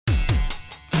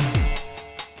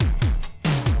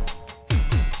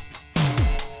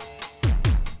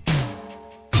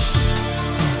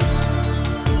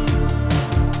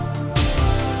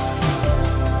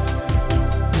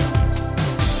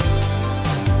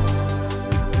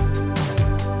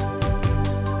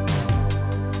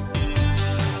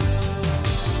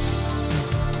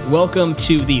Welcome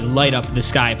to the Light Up the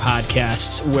Sky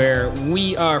podcast, where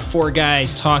we are four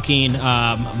guys talking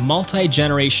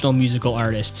multi-generational musical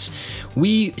artists.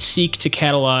 We seek to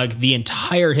catalog the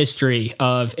entire history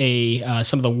of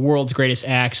some of the world's greatest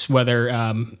acts, whether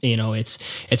it's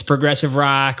progressive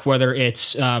rock, whether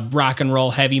it's rock and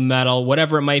roll, heavy metal,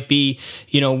 whatever it might be.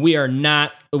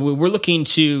 We're looking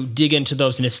to dig into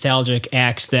those nostalgic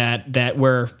acts that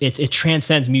where it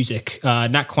transcends music,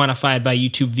 not quantified by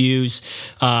YouTube views,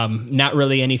 not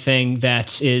really anything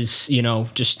that is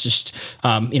just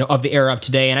of the era of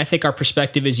today. And I think our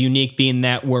perspective is unique, being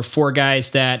that we're four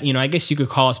guys that I guess you could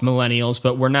call us millennials,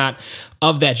 but we're not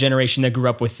of that generation that grew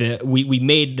up with it. We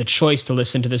made the choice to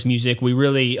listen to this music. We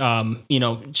really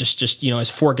as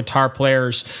four guitar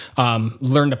players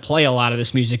learned to play a lot of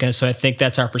this music, and so I think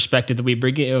that's our perspective that we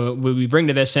bring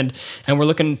to this, and we're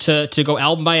looking to go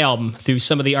album by album through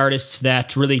some of the artists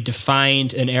that really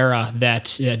defined an era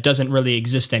that doesn't really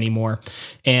exist anymore.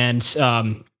 And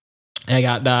I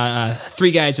got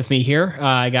three guys with me here.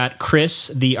 I got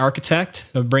Chris, the architect,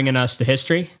 bringing us the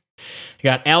history. I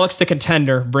got Alex, the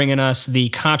contender, bringing us the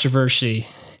controversy.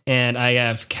 And I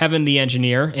have Kevin, the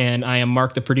engineer, and I am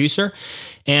Mark, the producer.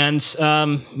 And,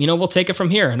 we'll take it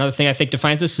from here. Another thing I think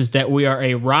defines us is that we are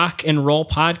a rock and roll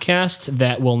podcast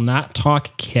that will not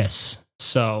talk Kiss.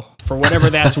 So, for whatever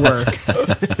that's worth,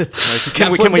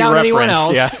 can we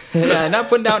reference? Yeah, not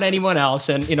putting down anyone else.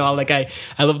 And, I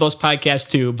love those podcasts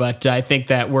too, but I think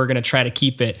that we're going to try to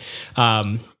keep it,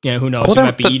 who knows, we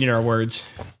might be eating our words.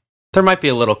 There might be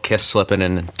a little Kiss slipping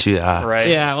into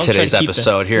today's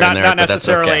episode here and there, not but that's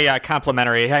necessarily okay.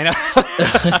 Complimentary. I know.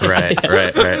 Right.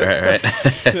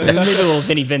 Maybe a little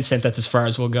Vinnie Vincent. That's as far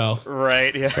as we'll go.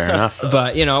 Right. Yeah. Fair enough.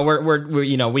 But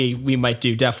we might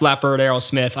do Def Leppard,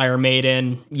 Aerosmith, Iron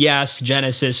Maiden, Yes,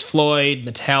 Genesis, Floyd,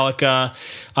 Metallica,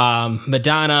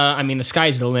 Madonna. I mean, the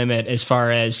sky's the limit as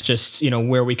far as just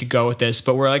where we could go with this.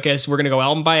 But we're going to go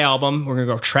album by album. We're going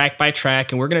to go track by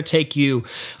track, and we're going to take you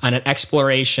on an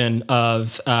exploration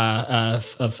of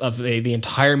the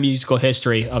entire musical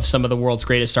history of some of the world's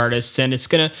greatest artists. And it's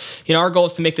gonna, our goal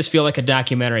is to make this feel like a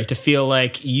documentary, to feel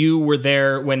like you were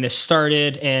there when this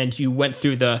started and you went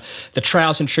through the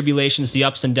trials and tribulations, the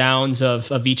ups and downs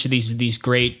of each of these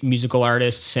great musical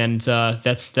artists. And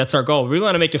that's our goal. We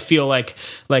want to make it feel like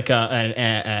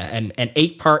an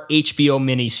 8-part HBO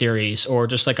miniseries, or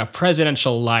just like a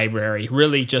presidential library,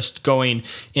 really just going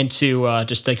into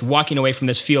just like walking away from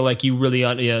this feel like you really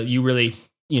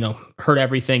heard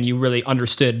everything. You really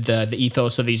understood the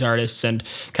ethos of these artists and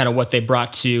kind of what they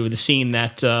brought to the scene.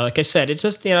 That, like I said, it's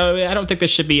just, I don't think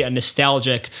this should be a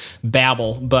nostalgic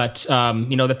babble, but,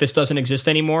 that this doesn't exist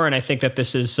anymore. And I think that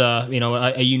this is, a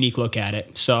unique look at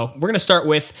it. So we're going to start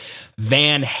with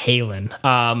Van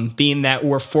Halen, being that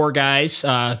we're four guys,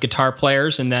 guitar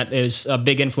players, and that is a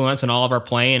big influence in all of our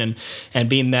playing. And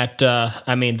being that,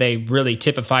 they really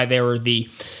typify,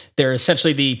 they're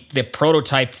essentially the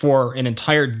prototype for an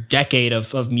entire decade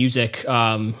of music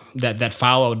that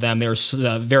followed them. They were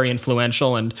very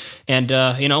influential, and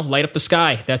Light Up the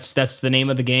Sky. That's the name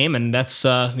of the game, and that's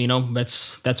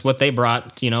what they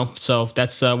brought. So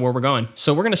that's where we're going.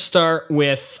 So we're going to start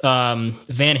with Van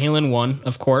Halen 1,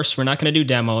 of course. We're not going to do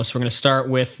demos. We're going to start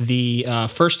with the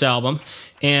first album.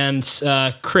 And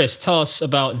Chris, tell us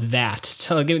about that.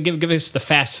 Give us the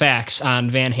fast facts on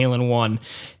Van Halen 1,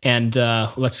 and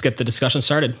let's get the discussion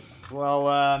started.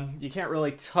 Well, you can't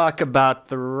really talk about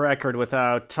the record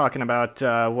without talking about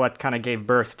what kind of gave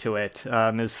birth to it,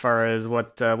 as far as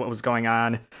what was going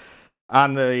on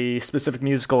the specific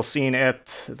musical scene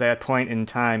at that point in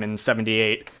time in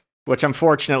 '78, which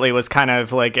unfortunately was kind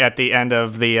of like at the end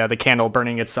of the candle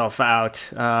burning itself out.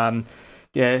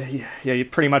 You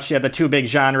pretty much had the two big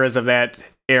genres of that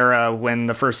era when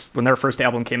their first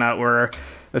album came out were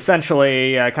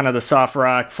essentially kind of the soft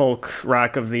rock, folk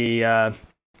rock of that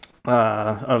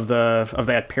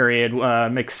period,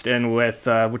 mixed in with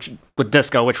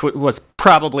disco, which was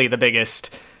probably the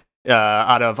biggest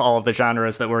out of all of the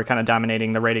genres that were kind of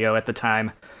dominating the radio at the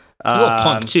time. A little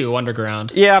punk too,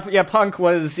 underground. Yeah, punk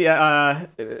was that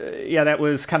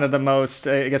was kind of the most,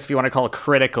 I guess if you want to call it,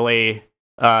 critically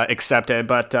accepted,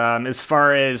 but as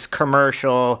far as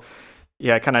commercial,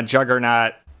 kind of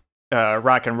juggernaut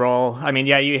rock and roll. I mean,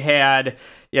 you had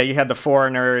the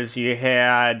Foreigners, you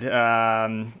had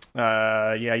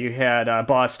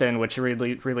Boston, which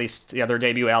released their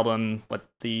debut album about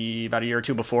a year or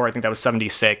two before. I think that was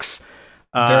 '76.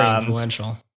 Very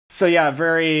influential. So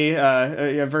very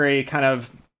kind of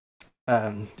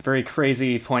very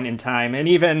crazy point in time, and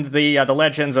even the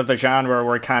legends of the genre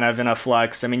were kind of in a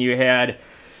flux. I mean, you had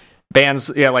bands,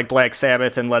 like Black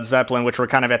Sabbath and Led Zeppelin, which were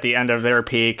kind of at the end of their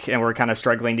peak and were kind of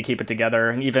struggling to keep it together,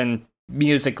 and even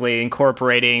musically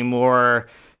incorporating more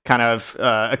kind of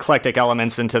eclectic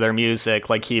elements into their music,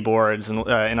 like keyboards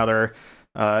and other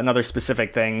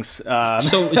specific things.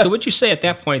 So would you say at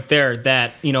that point there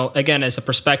that, again, as a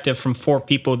perspective from 4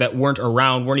 people that weren't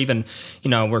even,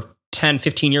 were 10,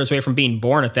 15 years away from being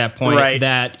born at that point, right,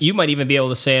 that you might even be able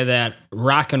to say that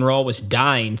rock and roll was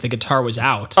dying, the guitar was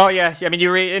out? Oh, yeah. I mean,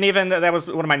 and even that was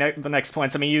one of the next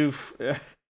points. I mean, you've...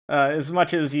 as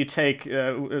much as you take,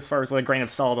 as far as with a grain of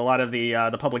salt, a lot of the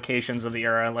publications of the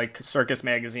era, like Circus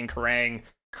Magazine, Kerrang,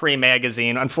 Cream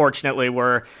Magazine, unfortunately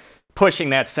were pushing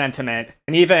that sentiment.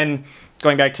 And even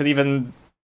going back to even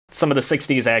some of the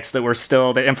 60s acts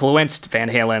that influenced Van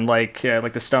Halen, like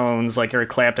the Stones, like Eric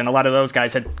Clapton, a lot of those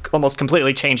guys had almost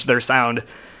completely changed their sound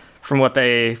from what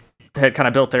they had kind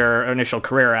of built their initial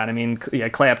career on. I mean,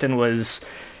 Clapton was...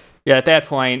 at that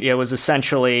point, it was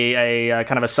essentially a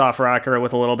kind of a soft rocker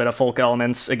with a little bit of folk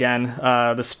elements. Again,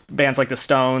 the bands like the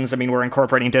Stones, I mean, were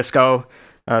incorporating disco.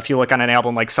 If you look on an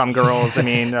album like Some Girls, I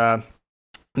mean,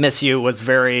 Miss You was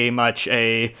very much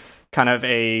a kind of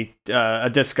a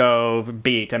disco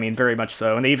beat. I mean, very much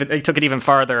so. And they took it even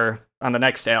farther on the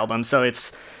next album.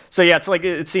 it's like,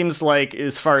 it seems like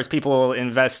as far as people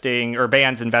investing or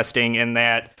bands investing in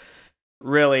that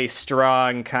really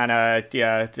strong kind of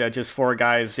just 4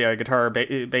 guys, guitar,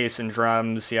 bass, and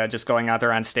drums, just going out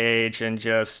there on stage and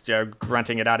just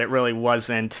grunting it out. It really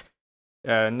wasn't.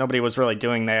 Nobody was really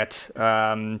doing that.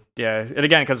 And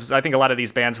again, because I think a lot of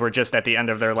these bands were just at the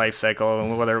end of their life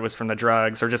cycle, whether it was from the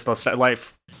drugs or just the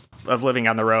life of living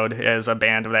on the road as a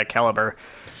band of that caliber.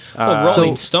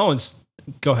 Rolling Stones.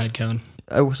 Go ahead, Kevin.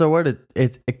 So what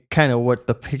it kind of what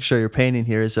the picture you're painting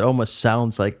here is, it almost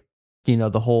sounds like,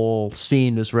 the whole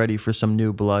scene was ready for some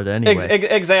new blood anyway.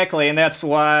 Exactly, and that's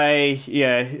why,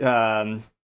 a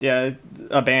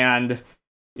band,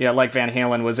 like Van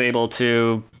Halen was able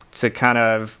to kind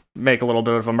of make a little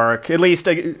bit of a mark, at least,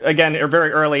 again,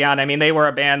 very early on. I mean, they were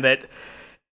a band that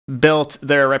built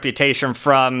their reputation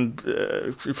from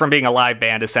being a live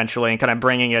band, essentially, and kind of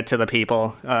bringing it to the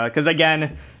people. Because,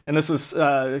 again, and this was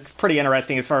pretty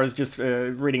interesting as far as just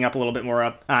reading up a little bit more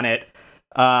up on it,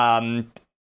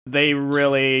 they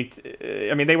really,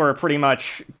 I mean, they were pretty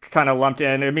much kind of lumped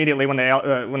in immediately when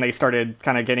they started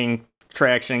kind of getting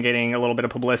traction, getting a little bit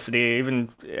of publicity, even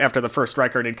after the first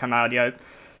record had come out.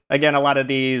 Again, a lot of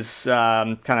these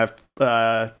kind of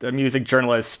the music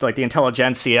journalists, like the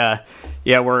intelligentsia,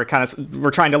 we're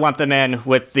trying to lump them in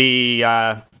with the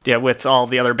with all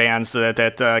the other bands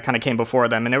that kind of came before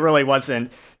them, and it really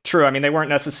wasn't true. I mean, they weren't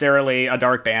necessarily a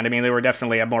dark band. I mean, they were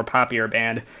definitely a more poppier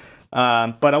band.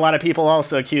 But a lot of people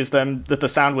also accused them that the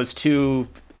sound was too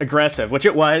aggressive, which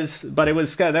it was. But it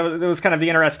was kind of the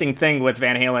interesting thing with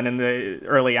Van Halen in the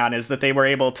early on, is that they were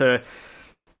able to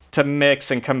mix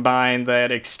and combine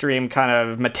that extreme kind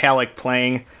of metallic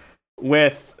playing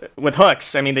with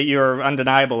hooks. I mean, that you're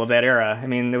undeniable of that era. I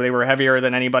mean, they were heavier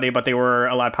than anybody, but they were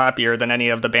a lot poppier than any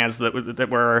of the bands that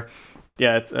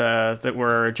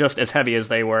were just as heavy as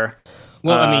they were.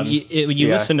 Well, I mean, when you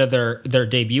listen to their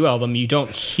debut album, you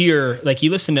don't hear, like, you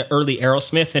listen to early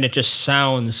Aerosmith and it just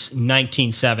sounds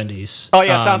 1970s. Oh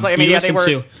yeah, it sounds like, I mean, they were.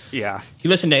 You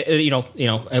listen to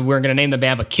and we're going to name the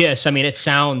band, but Kiss. I mean, it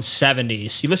sounds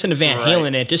 70s. You listen to Van Halen,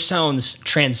 and it just sounds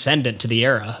transcendent to the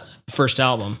era. First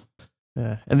album.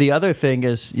 Yeah, and the other thing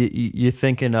is you're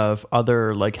thinking of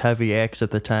other like heavy acts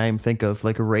at the time. Think of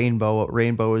like Rainbow, what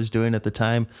Rainbow was doing at the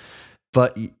time,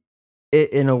 but.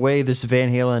 In a way, this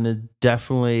Van Halen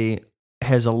definitely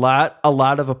has a lot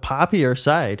of a poppier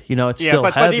side. It's still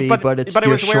heavy, but it's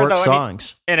just short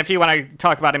songs. And if you want to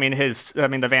talk about, the Van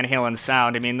Halen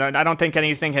sound, I mean, I don't think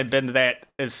anything had been that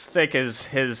as thick as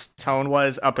his tone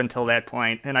was up until that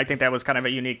point. And I think that was kind of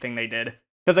a unique thing they did.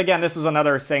 Because again, this was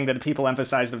another thing that people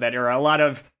emphasized of that era. A lot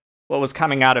of what was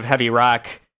coming out of heavy rock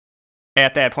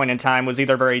at that point in time was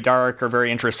either very dark or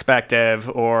very introspective,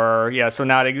 or so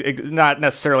not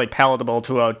necessarily palatable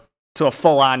to a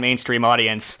full-on mainstream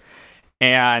audience.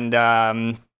 And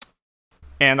all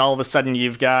of a sudden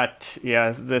you've got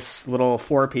this little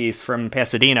 4-piece from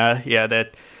Pasadena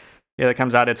that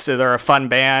comes out. They're a fun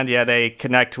band. They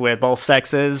connect with both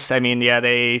sexes. I mean,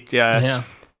 they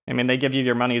give you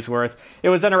your money's worth. It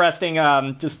was interesting,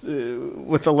 just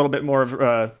with a little bit more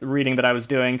of reading that I was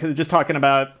doing, 'cause just talking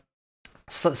about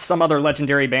some other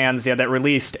legendary bands that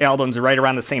released albums right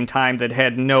around the same time that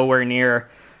had nowhere near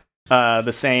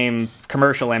the same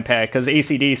commercial impact, because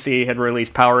AC/DC had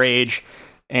released Power Age,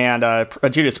 and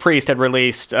Judas Priest had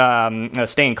released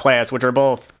Stained Class, which are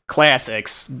both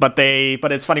classics, but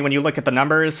it's funny when you look at the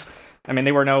numbers. I mean,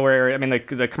 they were nowhere. I mean, the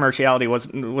commerciality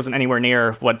wasn't anywhere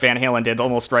near what Van Halen did,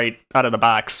 almost right out of the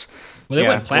box. Well, they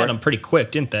went platinum pretty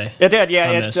quick, didn't they? It did,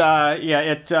 yeah.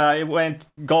 It went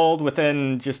gold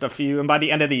within just a few, and by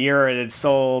the end of the year, it had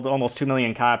sold almost 2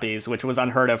 million copies, which was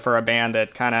unheard of for a band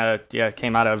that kind of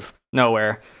came out of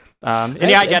nowhere. I'm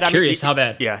curious how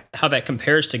that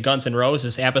compares to Guns N'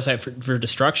 Roses' Appetite for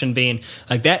Destruction, being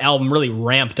like that album really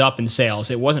ramped up in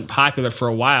sales. It wasn't popular for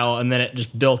a while, and then it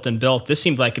just built and built. This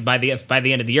seemed like by the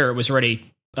end of the year, it was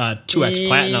already 2x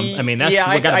platinum. I mean, that's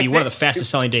got to be one of the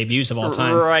fastest selling debuts of all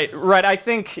time. Right. I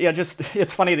think just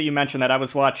it's funny that you mentioned that. I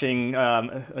was watching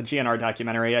a GNR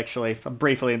documentary actually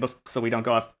briefly, so we don't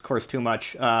go off course too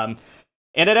much. And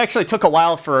it actually took a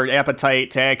while for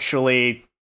Appetite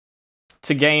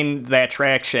to gain that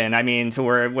traction. I mean, to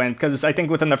where it went, because I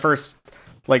think within the first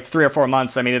like 3 or 4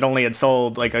 months, I mean, it only had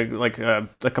sold like a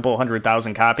couple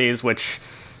 100,000 copies, which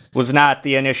was not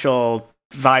the initial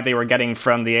vibe they were getting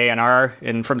from the A&R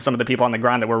and from some of the people on the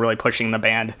ground that were really pushing the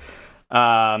band.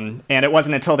 And it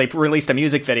wasn't until they released a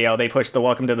music video, they pushed the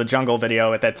Welcome to the Jungle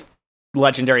video at that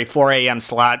legendary 4 a.m.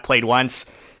 slot, played once,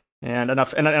 and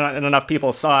enough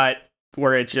people saw it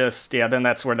where it just, then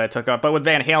that's where that took up. But with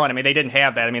Van Halen, I mean, they didn't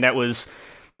have that. I mean, that was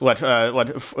 3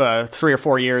 or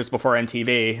 4 years before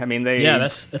MTV. I mean,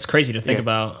 that's crazy to think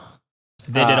about.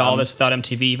 They did all this without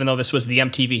MTV, even though this was the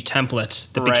MTV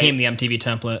template that became the MTV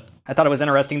template. I thought it was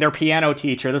interesting. Their piano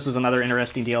teacher, this was another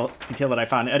interesting detail that I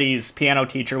found. Eddie's piano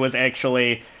teacher was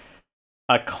actually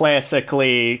a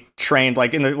classically trained,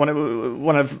 like in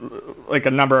one of like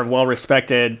a number of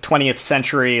well-respected 20th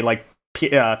century like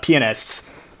pianists.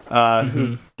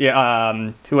 Who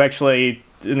actually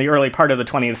in the early part of the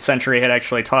 20th century had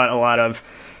actually taught a lot of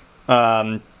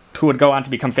who would go on to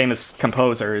become famous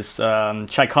composers.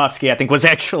 Tchaikovsky, I think, was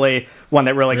actually one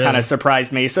that really kind of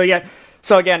surprised me. So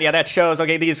again, that shows,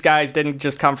 okay, these guys didn't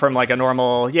just come from like a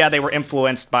normal, they were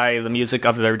influenced by the music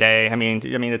of their day. I mean,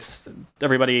 it's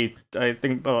everybody, I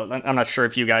think, I'm not sure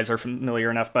if you guys are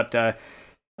familiar enough, but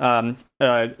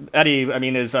Eddie, I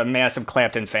mean, is a massive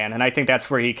Clapton fan, and I think that's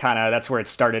where that's where it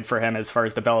started for him as far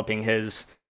as developing his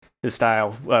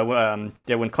style.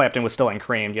 When Clapton was still in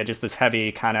Cream, just this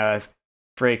heavy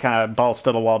very kind of balls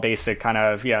to the wall, basic kind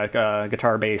of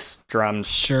guitar, bass,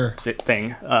 drums,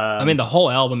 thing. I mean, the whole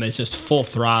album is just full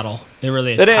throttle. It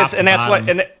really is. It is, and that's what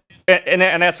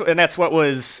that's what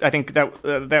was, I think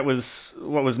that was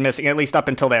what was missing, at least up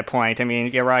until that point. I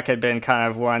mean, rock had been kind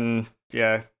of one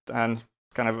on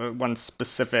kind of one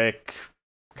specific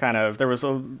kind of, there was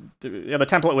the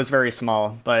template was very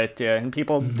small, but and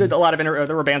people did a lot of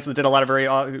there were bands that did a lot of very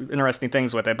interesting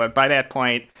things with it, but by that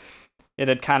point it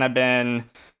had kind of been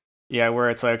where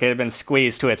it's like, okay, it had been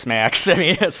squeezed to its max. I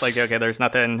mean, it's like, okay, there's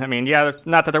nothing, I mean,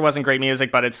 not that there wasn't great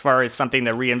music, but as far as something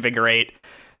to reinvigorate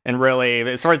and really,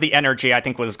 as far as the energy, I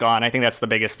think was gone. I think that's the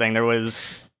biggest thing. There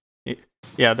was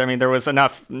I mean, there was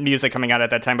enough music coming out at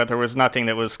that time, but there was nothing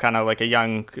that was kind of like a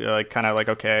young,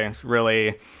 okay,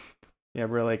 really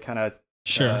kind of...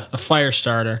 Sure, a fire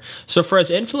starter. So for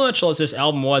as influential as this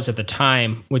album was at the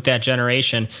time with that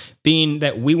generation, being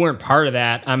that we weren't part of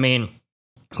that, I mean,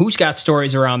 who's got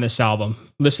stories around this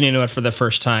album, listening to it for the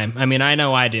first time? I mean, I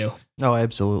know I do. Oh,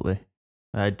 absolutely.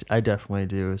 I definitely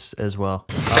do as well.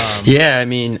 I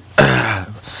mean,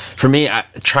 for me,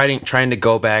 trying to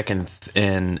go back and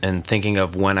thinking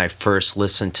of when I first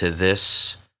listened to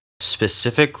this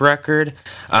specific record.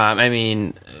 I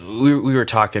mean, we were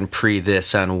talking pre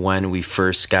this on when we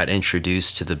first got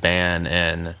introduced to the band,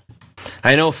 and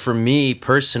I know for me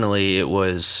personally, it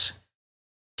was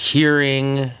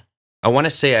hearing. I want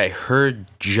to say I heard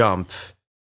 "Jump"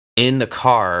 in the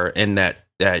car and that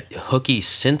hooky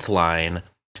synth line,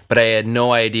 but I had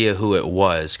no idea who it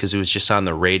was because it was just on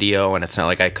the radio, and it's not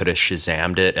like I could have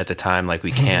Shazammed it at the time like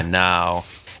we can now.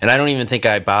 And I don't even think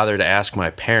I bothered to ask my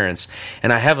parents.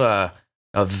 And I have a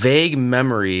vague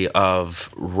memory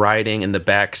of riding in the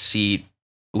back seat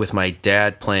with my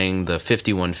dad playing the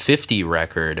 5150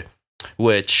 record,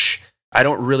 which I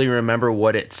don't really remember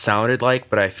what it sounded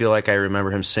like, but I feel like I remember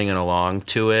him singing along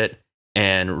to it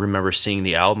and remember seeing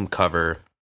the album cover.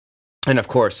 And of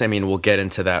course, I mean, we'll get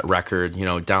into that record,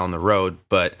 down the road.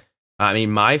 But I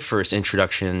mean, my first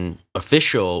introduction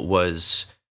official was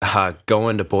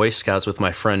going to Boy Scouts with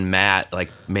my friend Matt,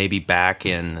 like maybe back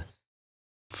in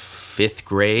 4th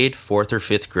or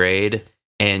 5th grade,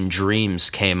 and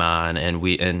Dreams came on,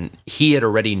 and he had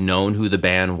already known who the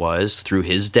band was through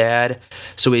his dad.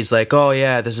 So he's like, oh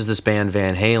yeah, this is this band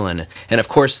Van Halen. And of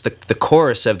course the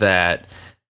chorus of that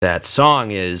song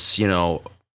is,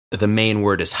 the main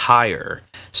word is higher.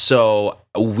 So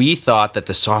we thought that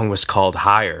the song was called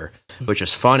Higher, which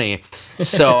is funny.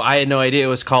 So I had no idea it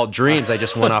was called Dreams. I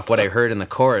just went off what I heard in the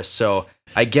chorus. So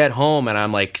I get home and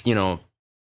I'm like,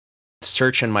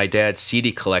 searching my dad's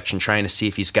CD collection, trying to see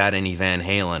if he's got any Van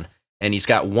Halen. And he's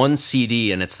got one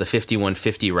CD, and it's the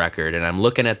 5150 record. And I'm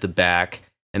looking at the back,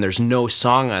 and there's no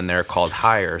song on there called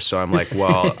Higher. So I'm like,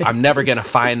 well, I'm never going to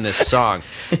find this song.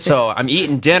 So I'm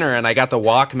eating dinner, and I got the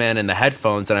Walkman and the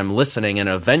headphones, and I'm listening. And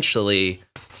eventually,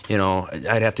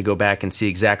 I'd have to go back and see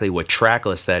exactly what track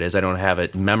list that is. I don't have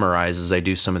it memorized as I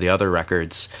do some of the other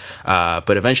records.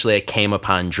 But eventually I came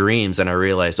upon Dreams, and I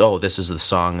realized, oh, this is the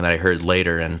song that I heard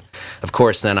later. And, of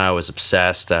course, then I was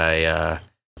obsessed.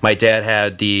 My dad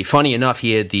had funny enough,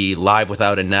 he had the Live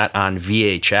Without a Net on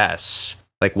VHS,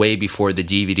 like way before the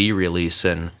DVD release.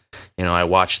 And, I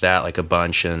watched that like a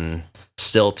bunch, and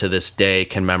still to this day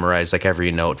can memorize like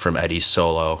every note from Eddie's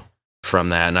solo from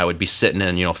that. And I would be sitting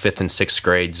in, 5th and 6th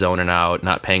grade, zoning out,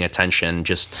 not paying attention,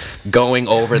 just going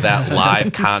over that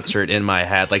live concert in my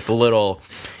head, like the little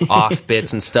off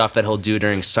bits and stuff that he'll do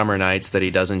during summer nights that he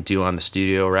doesn't do on the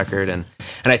studio record. And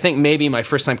I think maybe my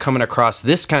first time coming across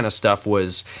this kind of stuff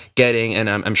was getting, and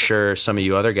I'm sure some of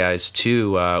you other guys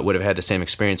too would have had the same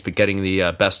experience, but getting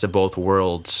the Best of Both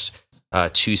Worlds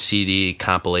 2 CD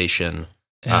compilation,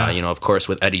 of course,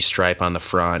 with Eddie Stripe on the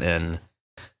front. And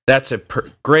that's a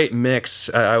great mix,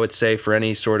 I would say, for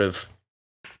any sort of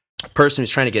person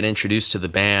who's trying to get introduced to the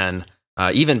band.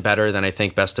 Even better than, I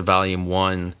think, Best of Volume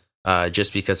 1,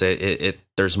 just because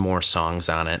there's more songs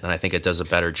on it, and I think it does a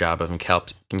better job of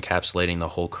encapsulating the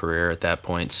whole career at that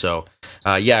point. So,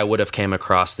 I would have came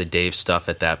across the Dave stuff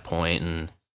at that point,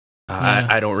 and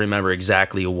I don't remember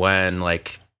exactly when,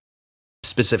 like,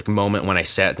 specific moment when I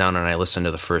sat down and I listened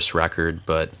to the first record,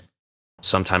 but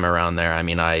sometime around there. I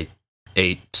mean, I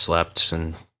ate, slept,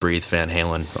 and breathed Van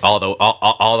Halen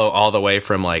all the way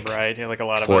from like, right, yeah, like a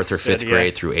lot of 4th or 5th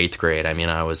grade through 8th grade. I mean,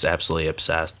 I was absolutely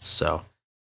obsessed. So,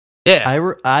 yeah,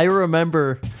 I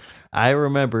remember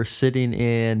sitting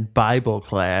in Bible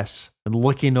class and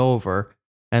looking over,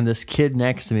 and this kid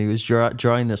next to me was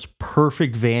drawing this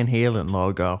perfect Van Halen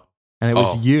logo, and it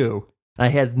was you. I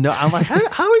had no. I'm like, how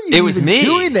are you it was even me.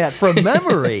 doing that from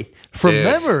memory? Dude,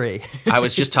 memory. I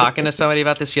was just talking to somebody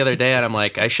about this the other day, and I'm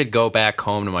like, I should go back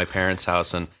home to my parents'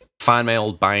 house and find my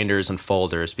old binders and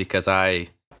folders, because I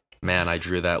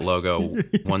drew that logo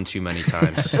one too many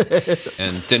times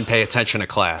and didn't pay attention to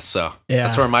class. So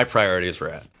that's where my priorities were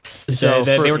at. So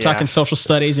they were talking social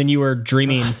studies, and you were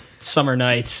dreaming summer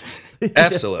nights.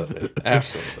 Absolutely.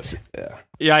 Yeah.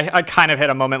 Yeah, I kind of had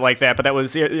a moment like that, but that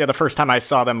was the first time I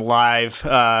saw them live.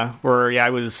 That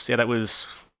was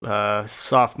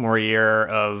sophomore year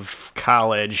of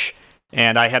college,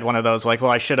 and I had one of those like, well,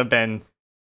 I should have been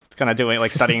kind of doing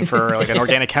like studying for like an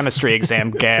organic chemistry exam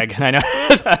gag. I know,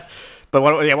 but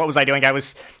what was I doing? I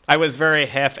was very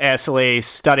half-assly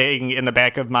studying in the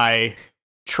back of my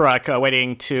truck,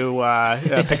 waiting to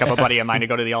pick up a buddy of mine to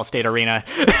go to the Allstate Arena.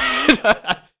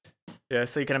 Yeah,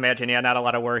 so you can imagine, not a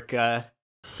lot of work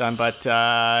done, but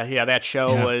that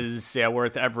show was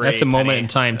worth every. That's a moment in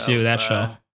time too. That show,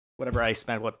 whatever I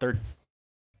spent, third.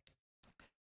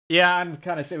 Yeah, I'm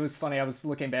kind of. It was funny. I was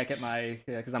looking back at my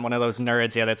because I'm one of those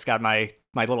nerds. Yeah, that's got my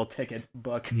little ticket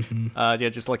book. Mm-hmm.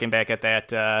 Just looking back at that.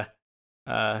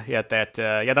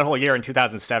 That whole year in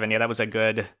 2007. Yeah, that was a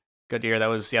good year. That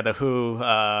was the Who,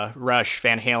 Rush,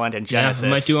 Van Halen, and Genesis. Yeah,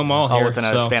 we might do them all here within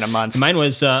a span of months. Mine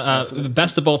was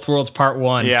Best of Both Worlds Part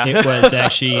 1. Yeah. It was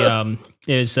actually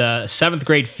it was a 7th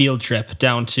grade field trip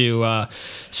down to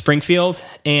Springfield,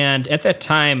 and at that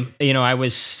time, I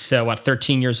was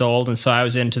 13 years old, and so I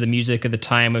was into the music of the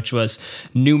time, which was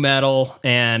nu metal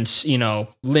and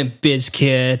Limp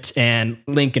Bizkit and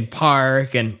Linkin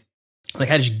Park and. Like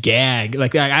I just gag.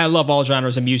 Like I love all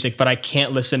genres of music, but I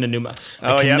can't listen to nu metal.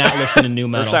 I cannot listen to nu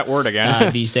metal. There's that word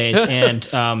again these days. And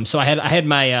so I had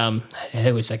my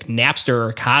it was like Napster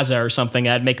or Kazaa or something.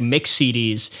 I'd make mix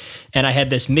CDs, and I had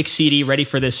this mix CD ready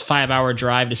for this 5-hour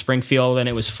drive to Springfield, and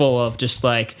it was full of just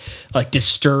like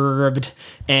Disturbed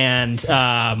and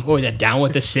what was that? Down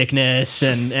with the Sickness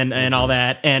and all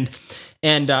that and.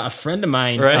 And a friend of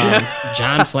mine,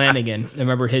 John Flanagan, I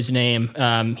remember his name.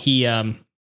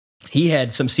 He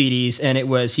had some CDs, and it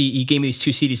was he gave me these 2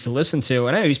 CDs to listen to,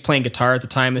 and I know he was playing guitar at the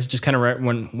time. This is just kind of right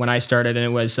when I started, and it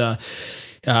was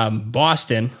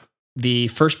Boston, the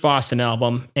first Boston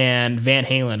album, and Van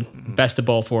Halen, Best of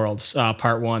Both Worlds,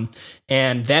 Part 1,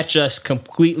 and that just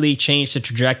completely changed the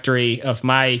trajectory of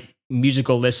my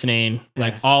musical listening,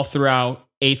 like all throughout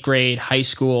 8th grade, high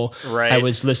school. Right. I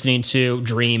was listening to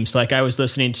Dreams. Like I was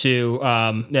listening to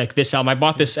like this album. I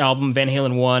bought this album, Van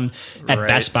Halen 1, at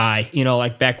Best Buy.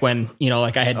 Like back when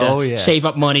like I had to save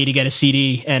up money to get a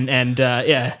CD, and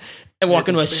I walk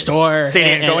into a store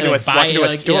and go into a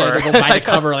store, go buy the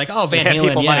cover, like, oh, Van Hand Halen,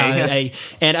 people money.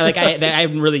 I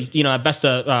haven't really, best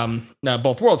of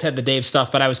both worlds had the Dave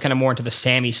stuff, but I was kind of more into the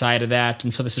Sammy side of that,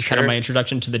 and so this is kind of my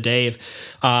introduction to the Dave.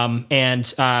 I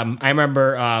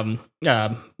remember our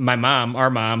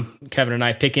mom, Kevin and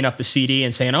I, picking up the CD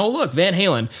and saying, "Oh, look, Van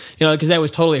Halen," because that was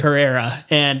totally her era,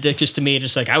 and it just to me,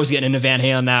 just like I was getting into Van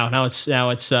Halen now. Now it's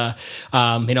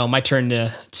my turn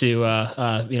to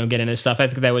get into stuff. I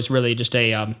think that was really just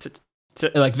a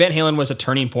like Van Halen was a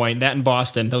turning point. That in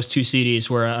Boston, those two CDs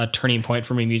were a turning point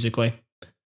for me musically.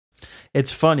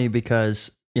 It's funny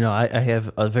because I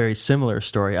have a very similar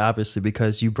story, obviously,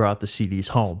 because you brought the CDs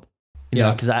home.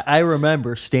 Because I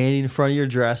remember standing in front of your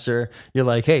dresser. You're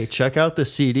like, "Hey, check out the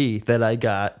CD that I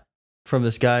got from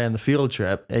this guy on the field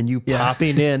trip," and you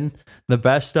popping in the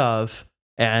best of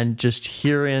and just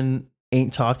hearing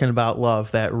 "Ain't Talking About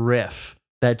Love," that riff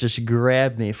that just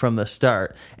grabbed me from the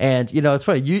start. And it's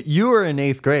funny. You were in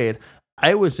 8th grade.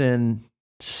 I was in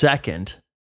 2nd.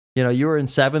 You were in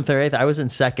 7th or 8th. I was in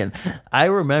 2nd. I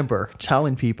remember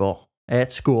telling people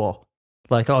at school,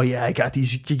 like, "Oh yeah, I got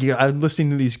these. I'm listening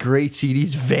to these great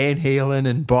CDs, Van Halen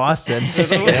and Boston."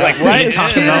 Like,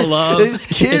 what? This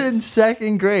kid in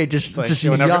 2nd grade just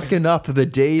yucking up the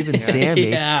Dave and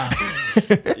Sammy.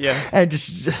 And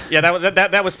just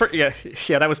that was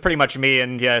that was pretty much me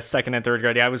in 2nd and 3rd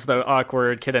grade. I was the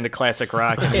awkward kid into classic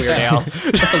rock and Weird Al.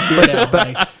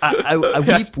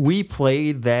 But we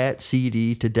played that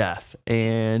CD to death,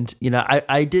 and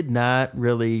I did not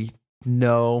really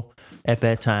know at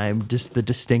that time just the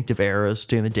distinctive eras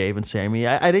between the Dave and Sammy.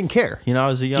 I didn't care. I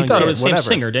was a young kid. You thought it was the same whatever.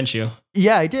 Singer, didn't you?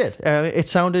 Yeah, I did. It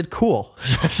sounded cool.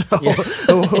 So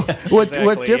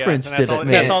what difference did it make?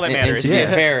 That's all that matters. And to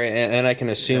be fair, and I can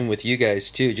assume with you guys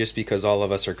too, just because all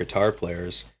of us are guitar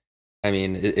players, I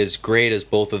mean, as great as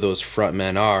both of those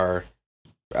frontmen are,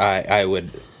 I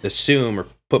would assume or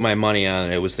put my money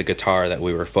on it was the guitar that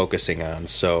we were focusing on.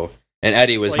 So, and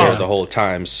Eddie was there the whole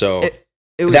time. So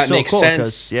that so makes cool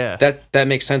sense. That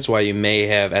makes sense why you may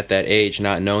have at that age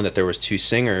not known that there was two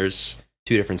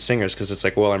different singers, because it's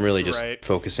like, well, I'm really just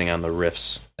focusing on the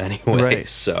riffs anyway. Right.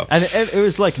 So and it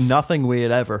was like nothing we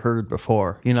had ever heard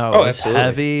before. It was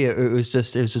heavy. It was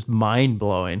just mind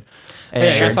blowing.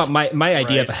 I thought my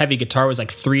idea of a heavy guitar was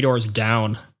like Three Doors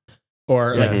Down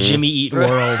or like Jimmy Eat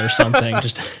World or something.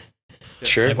 Just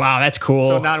sure. Like, wow, that's cool.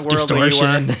 So non-worldly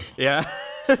distortion.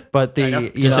 But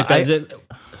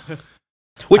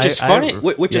which is funny.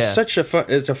 Which is such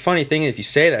it's a funny thing if you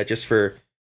say that, just for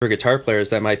guitar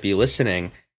players that might be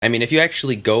listening. I mean, if you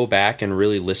actually go back and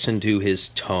really listen to his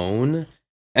tone,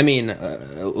 I mean,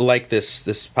 like this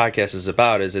podcast is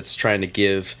about, is it's trying to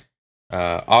give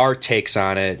our takes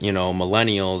on it.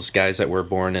 Millennials, guys that were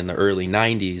born in the early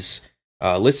 90s,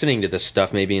 listening to this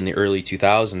stuff maybe in the early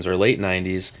 2000s or late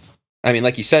 90s. I mean,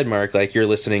 like you said, Mark, like you're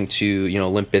listening to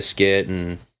Limp Bizkit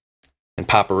and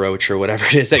Papa Roach or whatever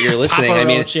it is that you're listening.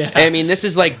 I mean, this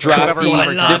is like drop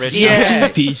D.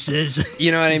 Pieces.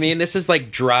 You know what I mean? This is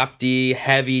like drop D,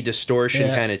 heavy distortion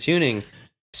kind of tuning.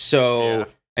 So,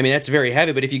 I mean, that's very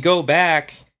heavy. But if you go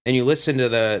back and you listen to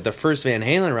the first Van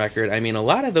Halen record, I mean, a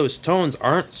lot of those tones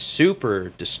aren't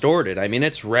super distorted. I mean,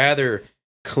 it's rather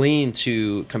clean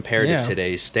compared to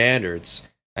today's standards.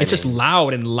 It's just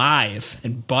loud and live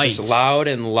and bites. Just loud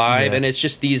and live, and it's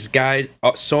just these guys.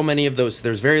 So many of those.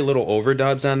 There's very little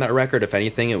overdubs on that record. If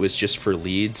anything, it was just for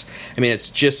leads. I mean, it's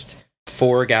just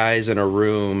 4 guys in a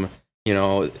room,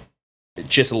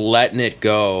 just letting it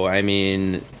go. I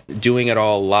mean, doing it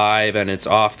all live, and it's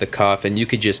off the cuff, and you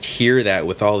could just hear that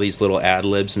with all these little ad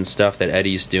libs and stuff that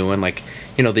Eddie's doing. Like,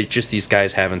 they just these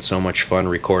guys having so much fun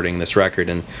recording this record,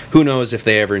 and who knows if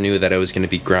they ever knew that it was going to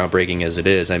be groundbreaking as it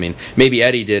is. I mean, maybe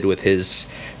Eddie did with his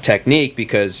technique,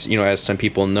 because as some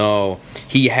people know,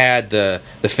 he had the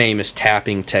famous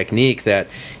tapping technique that,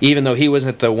 even though he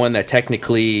wasn't the one that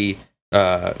technically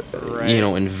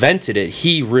invented it,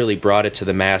 he really brought it to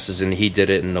the masses, and he did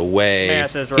it in a way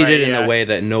a way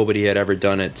that nobody had ever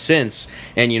done it since.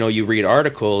 And you read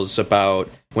articles about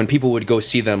when people would go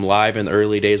see them live in the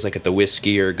early days, like at the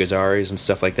Whiskey or Gazzarri's and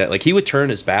stuff like that. Like, he would turn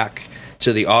his back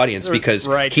to the audience because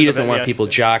he doesn't want people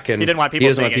jocking. He didn't want people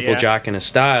jocking his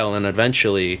style, and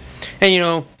eventually,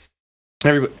 and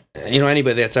everybody,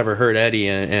 anybody that's ever heard Eddie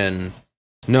and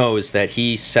knows that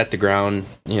he set the ground,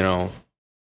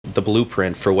 the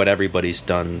blueprint for what everybody's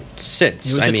done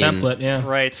since. It was a template, yeah.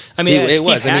 Right. I mean, it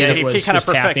was. He kind of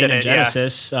perfected it,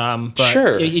 Genesis. But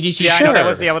sure. That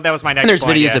was my next point. And there's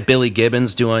videos of Billy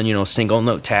Gibbons doing, single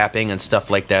note tapping and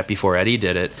stuff like that before Eddie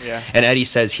did it. Yeah. And Eddie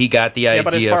says he got the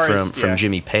idea from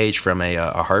Jimmy Page from a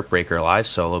Heartbreaker live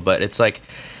solo. But it's like,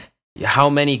 how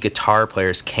many guitar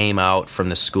players came out from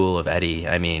the school of Eddie?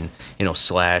 I mean,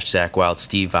 Slash, Zakk Wylde,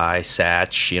 Steve Vai,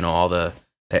 Satch, all that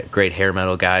great hair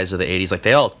metal guys of the 80s. Like,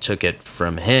 they all took it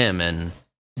from him, and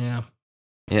yeah,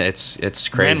 it's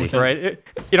crazy. Right.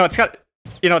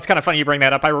 It's kind of funny you bring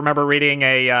that up. I remember reading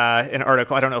an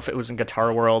article, I don't know if it was in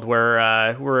Guitar World,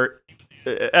 where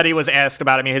Eddie was asked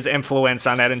about, his influence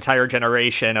on that entire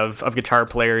generation of guitar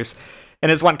players. And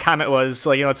his one comment was,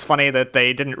 like, it's funny that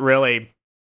they didn't really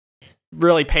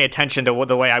pay attention to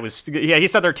the way I was. Yeah, he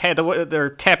said their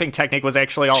tapping technique was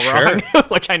actually all wrong,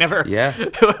 which I never. Yeah.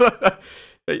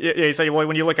 Yeah, he said, well,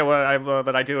 when you look at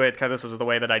what I do it, this is the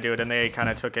way that I do it, and they kind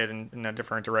of took it in a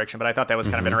different direction. But I thought that was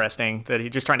kind of interesting, that he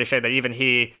just trying to show that even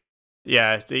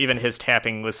his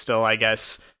tapping was still, I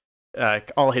guess,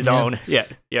 all his own. Yeah,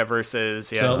 versus.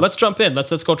 So let's jump in.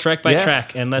 Let's go track by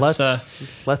track, and let's start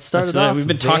it off. We've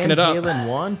been talking it up. Van Halen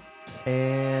 1,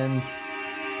 and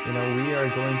we are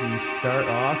going to start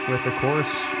off with, of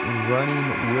course, Running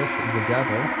with the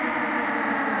Devil,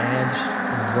 and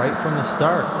right from the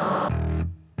start.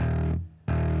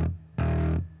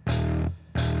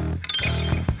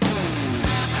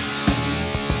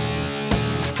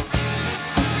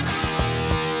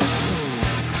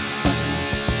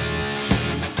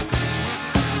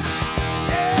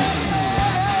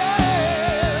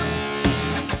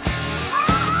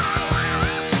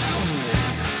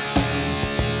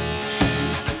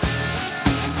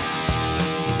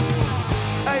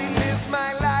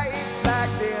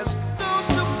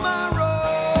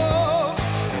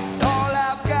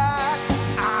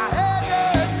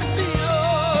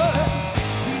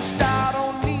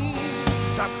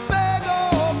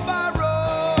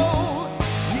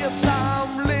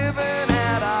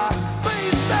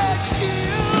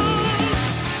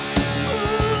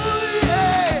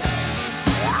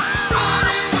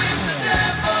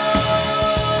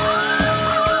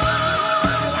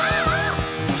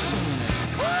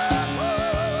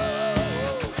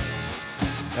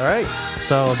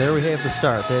 So there we have the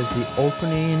start. There's the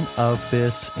opening of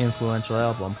this influential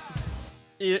album.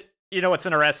 You know what's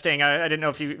interesting? I didn't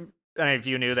know if any of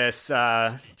you knew this.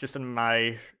 Just in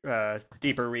my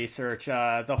deeper research,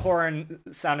 the horn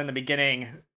sound in the beginning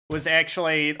was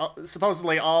actually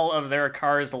supposedly all of their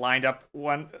cars lined up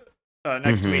one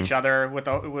next to each other with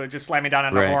just slamming down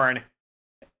on the horn,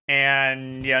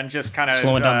 and just kind of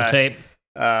slowing down the tape.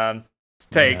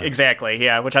 Exactly,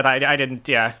 which I thought I didn't.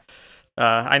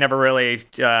 I never really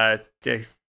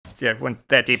went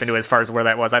that deep into as far as where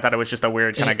that was. I thought it was just a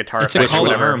weird kind of guitar effect or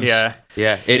whatever. Yeah,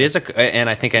 it is and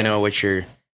I think I know what you're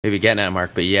maybe getting at,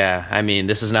 Mark. But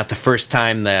this is not the first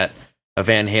time that a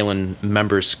Van Halen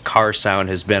member's car sound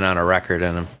has been on a record,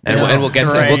 and we'll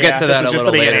get to that a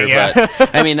little later.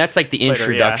 But that's like the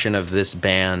introduction of this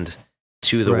band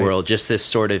to the world. Just this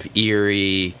sort of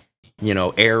eerie,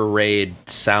 air raid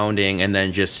sounding, and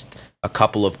then just a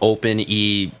couple of open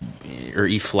E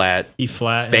flat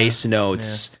bass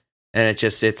notes, and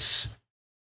it's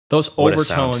those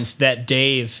overtones that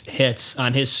Dave hits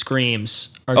on his screams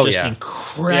are just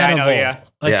incredible. Yeah, I know,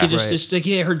 Like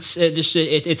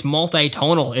it's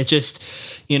multi-tonal. It just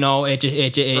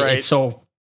it's so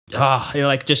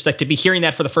just to be hearing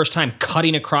that for the first time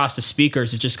cutting across the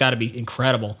speakers, it's just got to be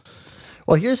incredible.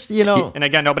 Well, here's, and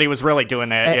again, nobody was really doing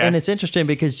that. And it's interesting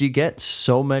because you get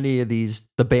so many of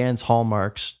the band's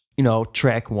hallmarks,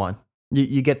 track one.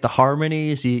 You get the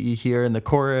harmonies you hear in the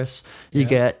chorus. You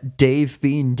get Dave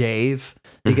being Dave.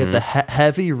 You get the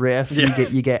heavy riff.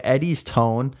 You get Eddie's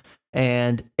tone.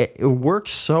 And it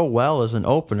works so well as an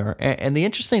opener. And the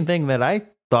interesting thing that I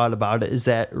thought about it is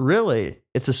that really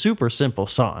it's a super simple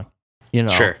song.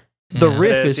 Sure. The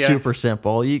riff is super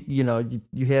simple. You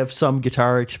have some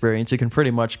guitar experience. You can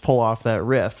pretty much pull off that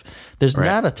riff. There's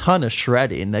not a ton of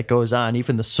shredding that goes on.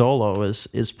 Even the solo is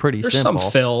pretty simple. There's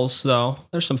some fills, though.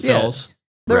 There's some fills.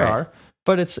 There are.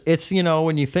 But it's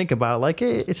when you think about it, like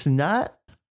it's not,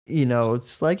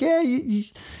 it's like,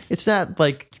 it's not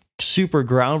like super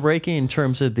groundbreaking in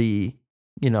terms of the,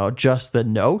 just the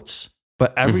notes.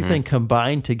 But everything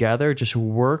combined together just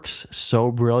works so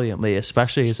brilliantly,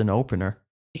 especially as an opener.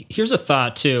 Here's a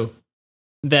thought too,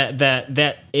 that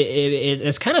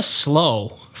it's kind of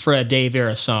slow for a Dave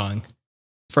era song,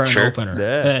 for an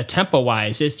opener. Tempo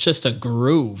wise, it's just a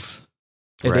groove.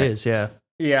 It is, yeah.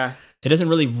 It doesn't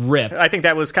really rip. I think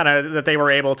that was kind of that they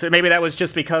were able to. Maybe that was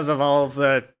just because of all of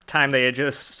the time they had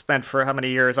just spent for how many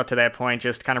years up to that point,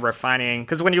 just kind of refining.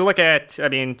 Because when you look at,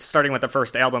 starting with the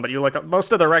first album, but you look at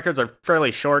most of the records are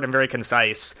fairly short and very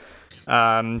concise.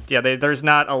 There's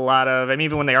not a lot of.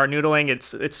 Even when they are noodling,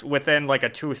 it's within like a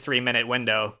 2 or 3 minute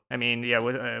window.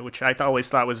 Which I always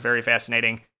thought was very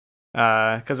fascinating.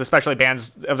 because especially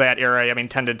bands of that era, I mean,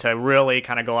 tended to really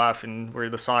kind of go off and where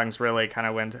the songs really kind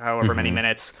of went however many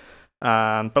minutes.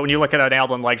 But when you look at an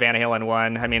album like Van Halen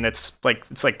 1, I mean, it's like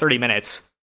 30 minutes,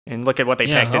 and look at what they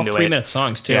packed into it. 3-minute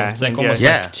songs too. Yeah, it's like almost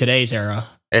like today's era.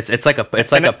 It's like a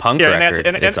punk record.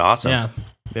 It's awesome.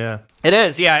 Yeah. It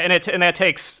is, yeah, and that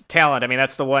takes talent. I mean,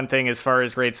 that's the one thing as far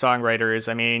as great songwriters.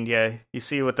 I mean, yeah, you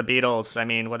see with the Beatles. I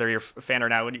mean, whether you're a fan or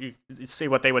not, when you see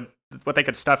what they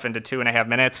could stuff into 2.5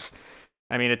 minutes.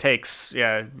 I mean, it takes,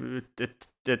 it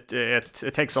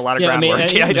takes a lot of groundwork. I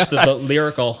mean, just the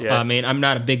lyrical. Yeah. I mean, I'm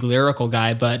not a big lyrical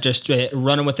guy, but just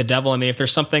running with the devil. I mean, if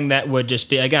there's something that would just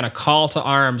be, again, a call to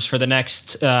arms for the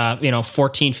next,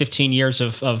 14, 15 years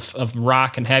of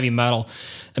rock and heavy metal.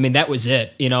 I mean, that was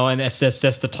it, and that's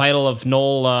the title of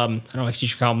Noel. I don't know if you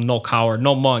should call him Noel Coward,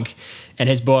 Noel Monk, and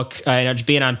his book. Just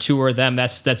being on tour with them.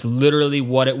 That's literally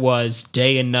what it was,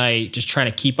 day and night, just trying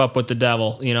to keep up with the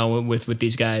devil, with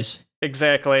these guys.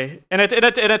 Exactly, and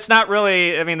it's not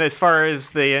really. I mean, as far as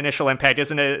the initial impact,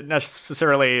 isn't it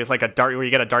necessarily like a dark where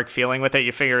you get a dark feeling with it?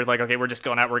 You figure like, okay, we're just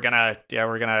going out. We're gonna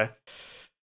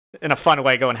in a fun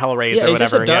way go in Hellraiser or whatever.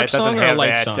 Is this a dark song or a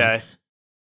light song?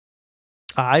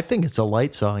 I think it's a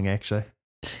light song, actually.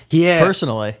 Yeah,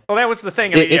 personally. Well, that was the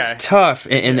thing. It's tough,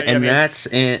 and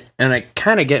I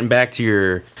kind of getting back to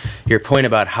your point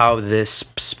about how this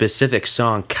specific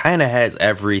song kind of has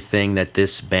everything that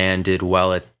this band did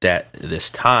well at this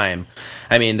time.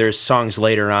 I mean, there's songs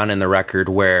later on in the record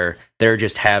where they're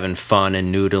just having fun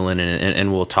and noodling,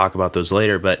 and we'll talk about those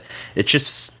later. But it's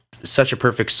just such a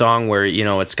perfect song where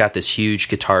it's got this huge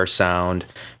guitar sound,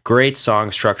 great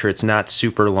song structure. It's not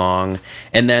super long,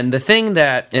 and then the thing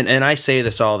that and I say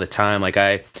this all the time, like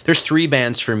there's 3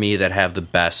 bands for me that have the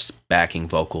best backing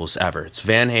vocals ever. It's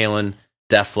Van Halen,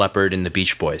 Def Leppard, and the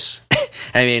Beach Boys.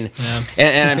 I mean,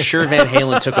 and I'm sure Van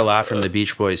Halen took a lot from the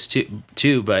Beach Boys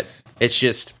too, but it's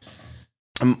just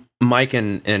Mike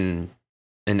and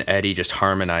Eddie just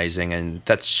harmonizing, and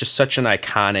that's just such an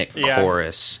iconic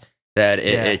chorus. That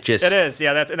it just it is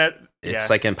it's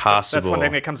like impossible. That's one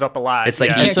thing that comes up a lot. It's like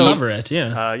you can't cover it.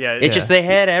 Just they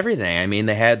had everything. I mean,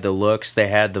 they had the looks, they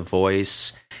had the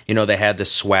voice, they had the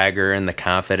swagger and the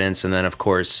confidence, and then of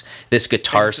course this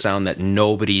guitar sound that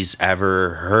nobody's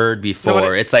ever heard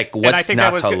before. It's like what's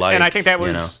not to like. And I think that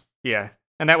was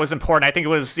and that was important. I think it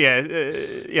was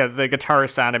the guitar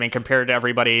sound. I mean, compared to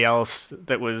everybody else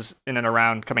that was in and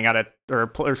around coming out at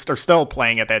or still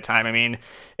playing at that time. I mean,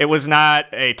 it was not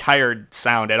a tired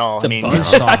sound at all. It's a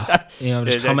buzzsaw,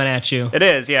 just coming at you. It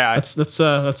is, yeah.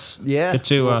 Let's get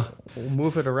to. We'll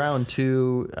move it around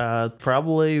to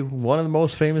probably one of the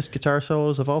most famous guitar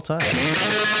solos of all time.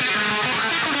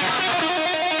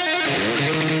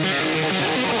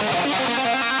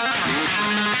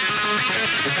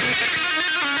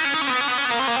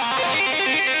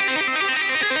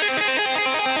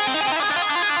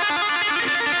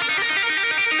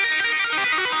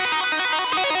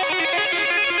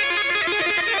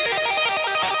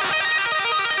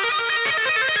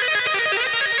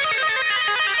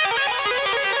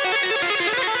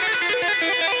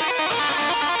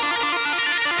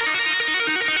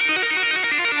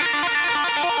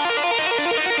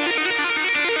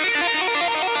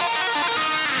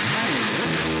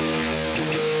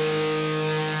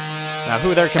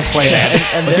 Who there can play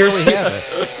that? And there we have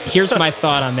it. Here's my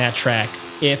thought on that track.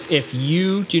 If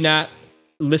you do not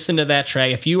listen to that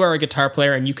track, if you are a guitar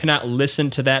player and you cannot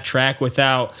listen to that track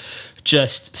without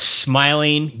just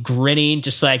smiling, grinning,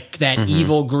 just like that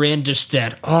evil grin, just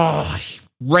that,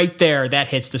 right there, that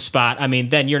hits the spot. I mean,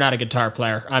 then you're not a guitar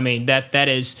player. I mean, that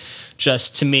is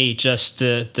just, to me, just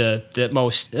the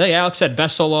most, like Alex said,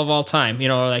 best solo of all time.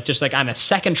 Just like on the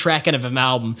second track of an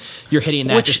album, you're hitting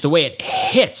that just the way it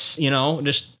hits,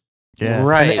 just. Yeah.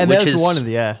 Right. And that's one of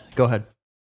the, go ahead.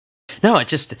 No, it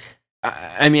just,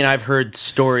 I mean, I've heard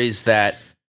stories that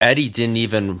Eddie didn't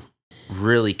even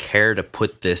really care to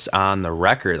put this on the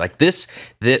record. Like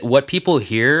what people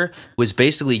hear was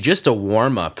basically just a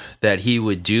warm-up that he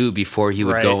would do before he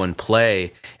would go and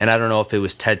play. And I don't know if it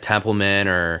was Ted Templeman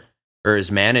or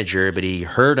his manager, but he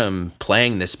heard him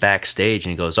playing this backstage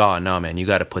and he goes, "Oh no, man, you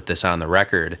got to put this on the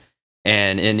record."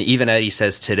 And even Eddie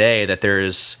says today that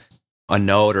there's a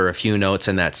note or a few notes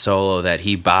in that solo that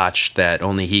he botched that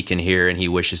only he can hear, and he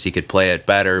wishes he could play it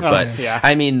better.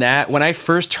 I mean, that when I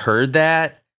first heard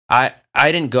that, I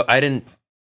didn't go to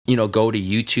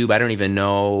YouTube. I don't even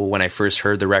know when I first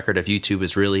heard the record if YouTube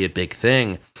was really a big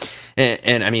thing.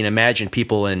 And I mean, imagine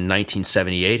people in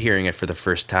 1978 hearing it for the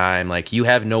first time. Like, you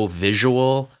have no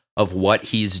visual of what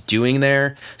he's doing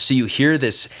there. So you hear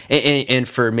this, and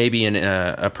for maybe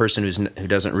a person who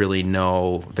doesn't really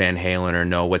know Van Halen or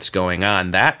know what's going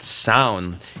on, that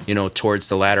sound, towards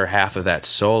the latter half of that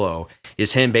solo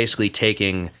is him basically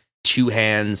taking two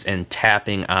hands and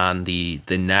tapping on the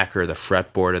neck or the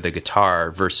fretboard of the guitar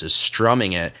versus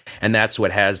strumming it, and that's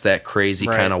what has that crazy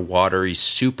kind of watery,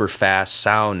 super fast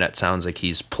sound that sounds like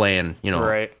he's playing,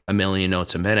 a million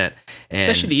notes a minute. And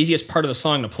it's actually the easiest part of the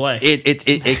song to play.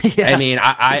 I mean,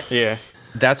 I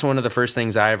that's one of the first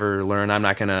things I ever learned. I'm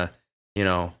not gonna,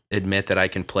 admit that I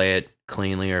can play it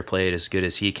cleanly or play it as good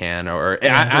as he can,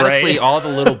 honestly, all the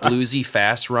little bluesy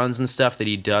fast runs and stuff that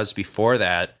he does before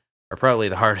that are probably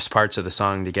the hardest parts of the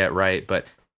song to get right. But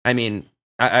I mean,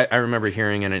 I remember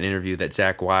hearing in an interview that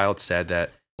Zakk Wylde said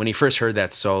that when he first heard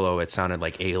that solo, it sounded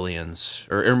like Aliens,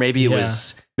 or maybe it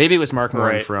was Mark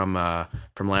Moran from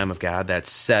Lamb of God that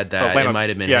said that. It might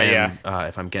have been him,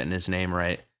 if I'm getting his name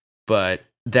right. But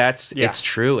it's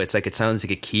true. It's like it sounds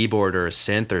like a keyboard or a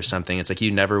synth or something. It's like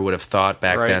you never would have thought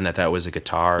back then that was a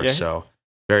guitar. Yeah. So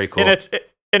very cool.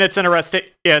 And it's interesting.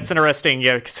 Yeah, it's interesting.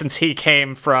 Yeah, since he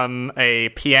came from a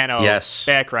piano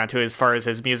background to as far as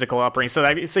his musical upbringing, so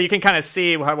you can kind of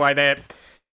see why that,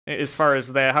 as far as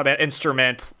how that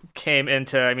instrument came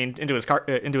into his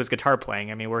guitar playing.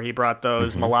 I mean, where he brought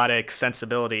those melodic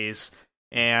sensibilities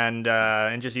and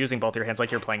just using both your hands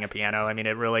like you're playing a piano. I mean,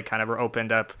 it really kind of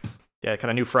opened up kind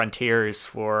of new frontiers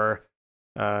for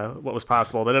what was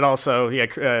possible. But it also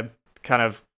kind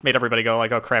of made everybody go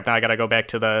like, oh crap, now I gotta go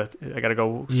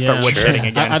start woodshedding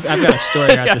again. I've got a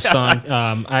story about this song.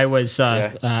 I was I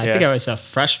think I was a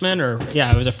freshman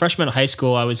I was a freshman in high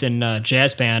school. I was in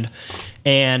jazz band,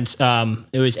 and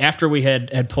it was after we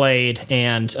had played,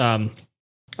 and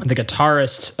the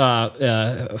guitarist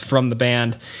from the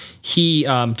band, he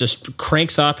just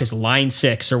cranks up his line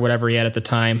 6 or whatever he had at the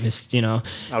time, and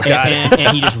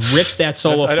he just rips that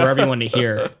solo for everyone to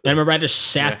hear. And I remember I just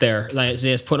sat there, like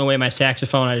just putting away my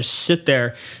saxophone. I just sit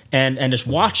there and just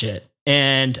watch it.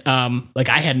 And like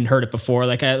I hadn't heard it before.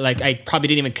 I probably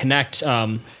didn't even connect.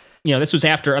 This was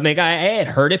after. I mean, I had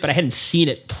heard it, but I hadn't seen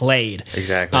it played.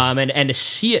 Exactly. And to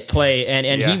see it play,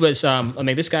 and he was.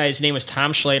 This guy's name was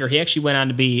Tom Schlater. He actually went on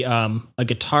to be a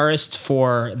guitarist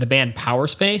for the band Power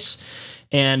Space,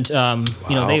 and they I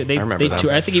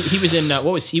think he was in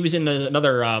he was in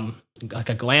another like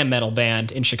a glam metal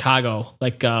band in Chicago,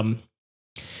 like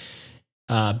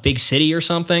Big City or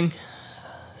something.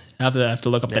 I have to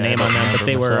look up the name on them, but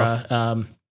they were.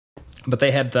 But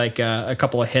they had like a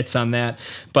couple of hits on that.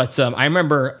 But I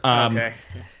remember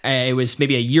it was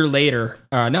maybe a year later,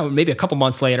 maybe a couple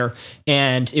months later,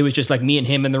 and it was just like me and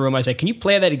him in the room. I was like, "Can you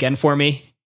play that again for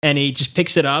me?" And he just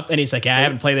picks it up and he's like, I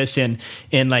haven't played this in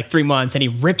like 3 months, and he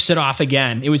rips it off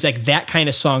again. It was like that kind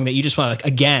of song that you just want to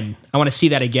again. I want to see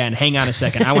that again. Hang on a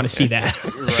second, I want to see that.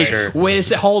 Sure. Wait a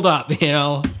second, hold up,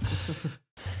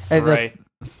 Right.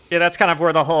 Yeah, that's kind of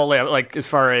where the whole, as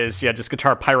far as, just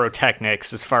guitar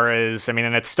pyrotechnics, as far as, and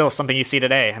it's still something you see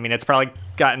today. I mean, it's probably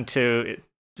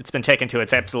it's been taken to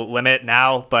its absolute limit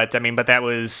now, but that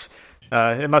was,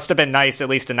 it must have been nice, at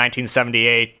least in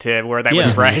 1978, where that was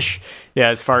fresh. Yeah,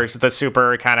 as far as the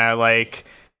super kind of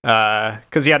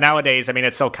because nowadays,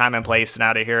 it's so commonplace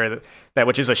now to hear that,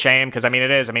 which is a shame, because it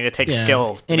is. It takes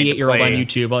skill. Any 8-year-old on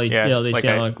YouTube, all these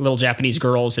like little Japanese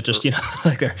girls that just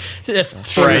like they're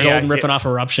 4 years old and ripping off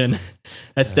Eruption.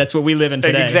 That's what we live in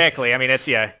today. Exactly. It's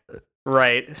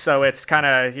right. So it's kind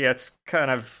of kind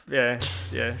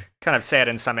of sad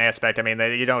in some aspect.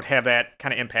 That you don't have that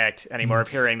kind of impact anymore of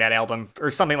hearing that album or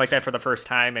something like that for the first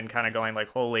time and kind of going like,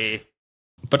 holy.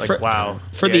 But for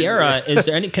the era, is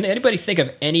there can anybody think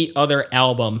of any other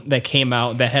album that came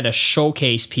out that had a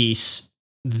showcase piece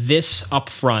this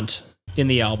upfront in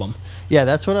the album? Yeah,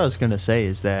 that's what I was going to say,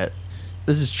 is that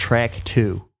this is track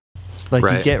 2. Like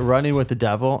you get Running with the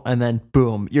Devil, and then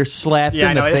boom, you're slapped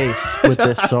in the face with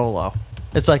this solo.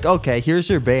 It's like, okay, here's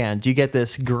your band. You get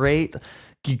these great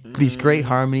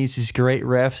harmonies, these great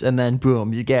riffs, and then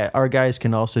boom, you get our guys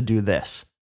can also do this.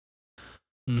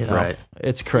 Right.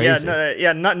 It's crazy.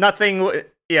 Nothing with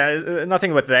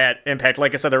that impact.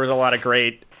 Like I said, there was a lot of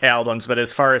great albums, but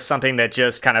as far as something that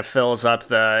just kind of fills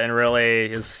up and really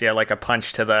is like a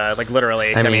punch to the, like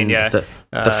literally. The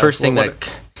first thing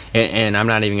and I'm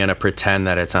not even going to pretend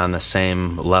that it's on the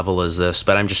same level as this,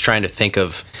 but I'm just trying to think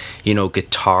of,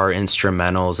 guitar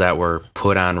instrumentals that were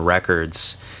put on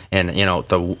records. And,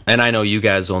 and I know you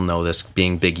guys will know this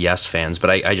being big Yes fans, but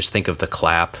I just think of the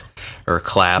Clap,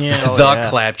 Clap,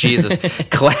 Jesus.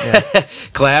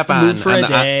 Clap on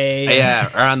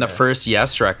the first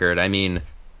Yes record.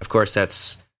 Of course,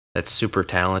 that's super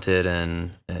talented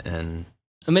and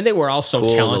I mean, they were all so Cool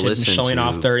to talented and listen showing to,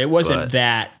 off there. It wasn't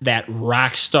but- that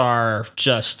rock star,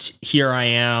 just here I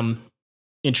am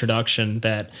introduction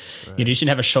that you shouldn't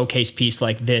have a showcase piece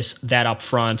like this that up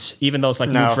front. Even though it's like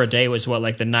No. Mood for a Day was what,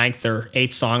 like the 9th or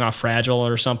 8th song off Fragile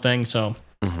or something. So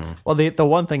Well, the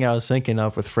one thing I was thinking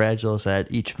of with Fragile is that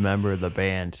each member of the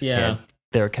band had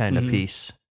their kind of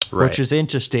piece, Right. which is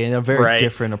interesting. A very Right.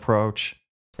 different approach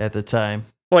at the time.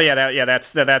 Well, yeah,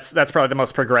 that's probably the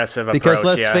most progressive approach. Because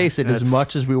let's yeah. face it, as It's-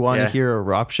 much as we want to yeah. hear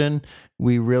Eruption,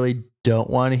 we really don't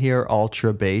want to hear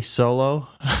ultra bass solo.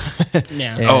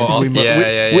 yeah. And Oh, we mi- yeah, we-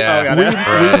 yeah, we- yeah. we-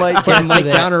 Right. we might Put get to Mike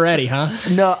that. down already, huh?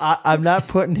 No, I'm not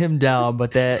putting him down,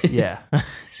 but that, yeah.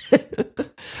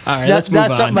 All right, let's move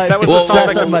That's on. something I, That was that's a song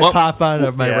something that- I pop on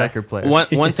of my Yeah. record player.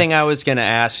 One thing I was gonna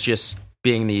ask, just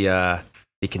being the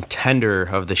contender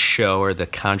of the show, or the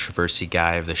controversy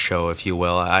guy of the show, if you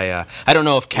will. I don't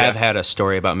know if Kev had a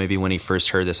story about maybe when he first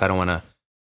heard this. I don't want to,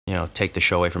 take the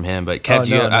show away from him. But Kev, Oh,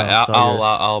 do you? no, it's all yours.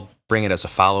 I'll bring it as a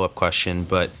follow-up question.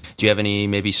 But do you have any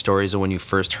maybe stories of when you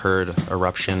first heard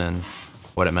Eruption and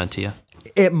what it meant to you?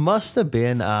 It must have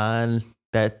been on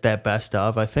that best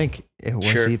of. I think it was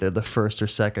Sure. either the first or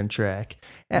second track.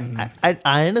 I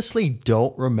honestly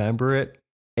don't remember it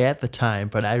at the time,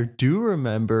 but I do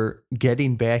remember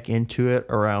getting back into it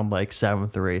around like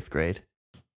 7th or 8th grade,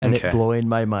 and Okay. it blowing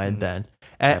my mind then.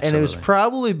 And it was Absolutely.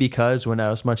 probably because when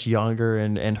I was much younger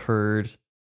and heard,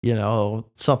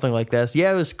 something like this.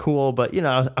 Yeah, it was cool, but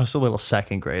I was a little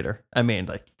second grader. I mean,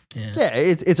 like, yeah,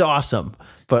 it's awesome,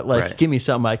 but like, Right. give me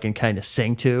something I can kind of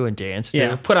sing to and dance to.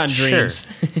 Yeah, put on Sure. Dreams.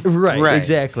 Right, Right.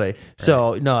 exactly.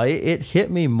 So no, it hit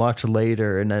me much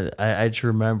later, and I just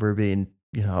remember being,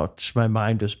 just my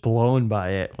mind was blown by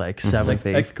it, like 7th,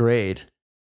 8th grade.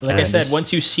 Like I And said, this-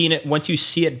 once you see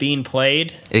it being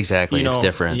played, Exactly, it's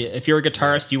different. If you're a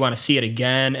guitarist, you want to see it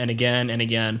again and again and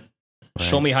again.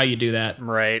 Show Right. me how you do that.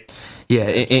 Right. Yeah,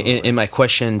 and my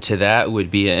question to that would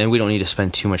be, and we don't need to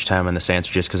spend too much time on this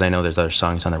answer just because I know there's other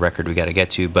songs on the record we got to get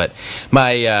to, but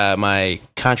my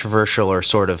controversial or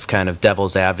sort of kind of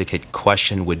devil's advocate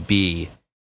question would be,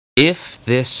 if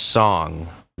this song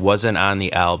wasn't on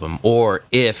the album, or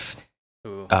if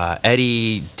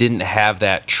Eddie didn't have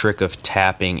that trick of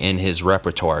tapping in his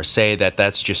repertoire, say that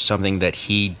that's just something that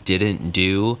he didn't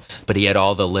do, but he had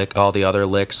all the other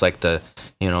licks, like the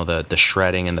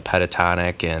shredding and the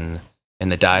pentatonic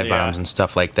and the dive bombs and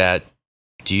stuff like that.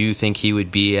 Do you think he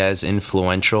would be as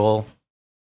influential,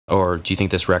 or do you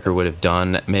think this record would have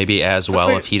done maybe as well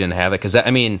if he didn't have it? Because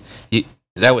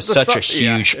that was such a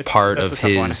huge part that's of a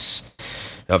tough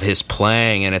one. his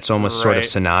playing, and it's almost sort of Right.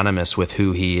 synonymous with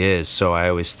who he is. So I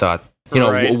always thought,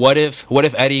 Right. what if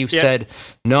Eddie said,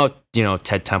 no,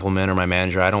 Ted Templeman or my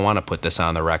manager, I don't want to put this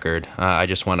on the record. I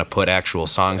just want to put actual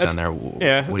songs on there.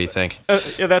 Yeah. What do you think?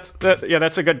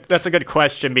 That's a good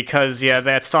question, because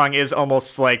that song is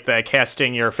almost like the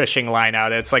casting your fishing line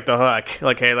out. It's like the hook.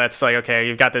 Like, hey, that's like, okay,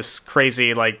 you've got this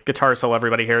crazy like guitar solo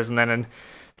everybody hears, and then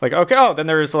like, okay, then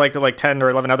there's like 10 or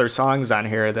 11 other songs on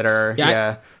here that are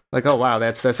like, oh wow,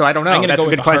 that's so I don't know. I'm gonna That's go a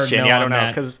with good hard question. no Yeah, I on don't know,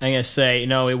 that. because I'm gonna say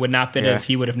no. It would not been if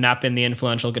he would have not been the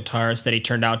influential guitarist that he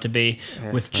turned out to be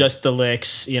with just the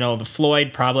licks. The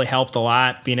Floyd probably helped a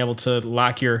lot, being able to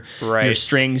lock your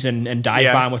strings and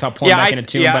dive bomb without pulling back into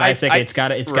tune. But I think it's got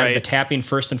the tapping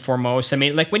first and foremost. I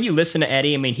mean, like when you listen to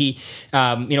Eddie, I mean, he,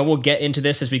 we'll get into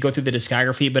this as we go through the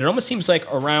discography, but it almost seems like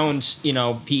around,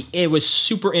 it was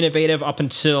super innovative up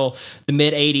until the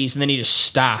mid '80s, and then he just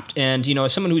stopped. And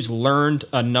as someone who's learned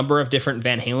a number of different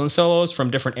Van Halen solos from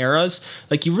different eras,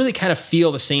 like you really kind of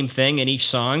feel the same thing in each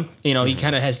song. He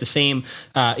kind of has the same,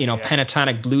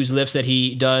 pentatonic blues lifts that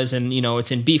he does, and it's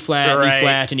in B flat, E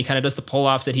flat, and he kind of does the pull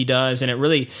offs that he does, and it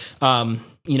really,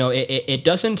 it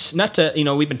doesn't. Not to,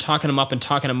 we've been talking him up,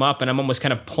 and I'm almost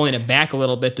kind of pulling it back a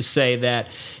little bit to say that,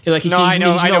 like he's I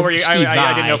know no where you. Steve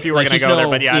I didn't know if you were Vai. going to Like, go he's there,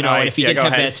 but yeah, and if he didn't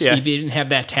have ahead. that, if he didn't have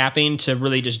that tapping to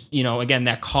really just, again,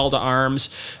 that call to arms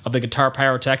of the guitar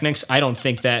pyrotechnics, I don't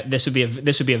think that this would be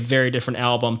a very different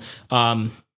album.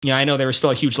 I know they were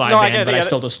still a huge live band, but I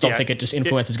still don't think it just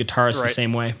influences guitarists the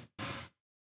same way.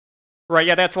 Right,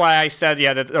 yeah, that's why I said,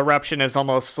 that Eruption is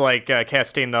almost like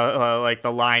casting the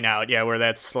the line out, where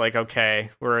that's like, okay,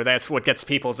 where that's what gets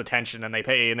people's attention, and they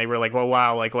pay, and they were like, well,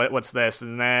 wow, like what's this?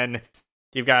 And then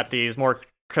you've got these more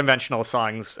conventional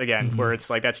songs again, where it's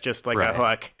like that's just like a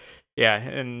hook,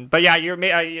 but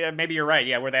maybe you're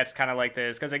right, where that's kind of like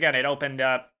this, because again, it opened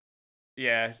up,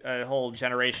 a whole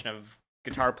generation of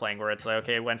guitar playing, where it's like,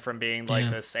 okay, it went from being like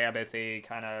the Sabbath-y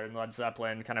kind of Led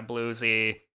Zeppelin kind of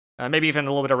bluesy. Maybe even a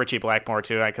little bit of Ritchie Blackmore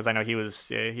too, because I know he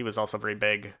was also very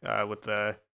big with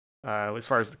the as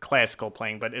far as the classical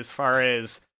playing. But as far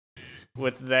as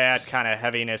with that kind of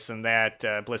heavginess and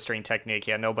that blistering technique,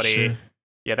 yeah, nobody. Sure.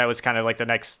 Yeah, that was kind of like the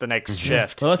next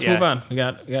shift. Well, let's move on. We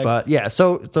got But yeah,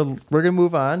 so we're gonna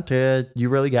move on to "You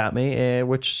Really Got Me,"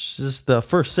 which is the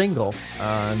first single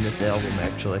on this album,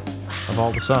 actually, of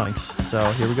all the songs. So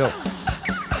here we go.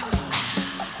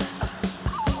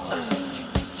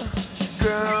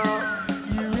 Girl,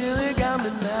 you really got me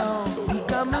now. You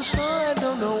got me so I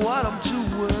don't know what I'm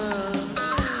doing.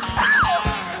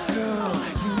 Girl,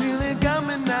 you really got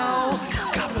me now.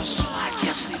 You got me so I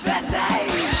can't sleep at night.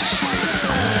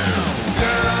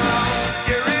 Girl,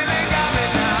 you really got me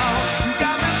now. You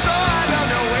got me so I don't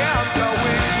know where I'm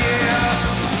going.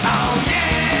 Yeah, oh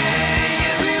yeah,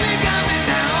 you really got me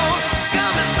now.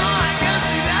 Got me so I can't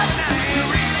sleep at night. You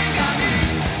really got me.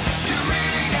 You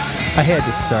really got me. I had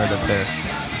to start up there.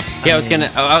 Yeah,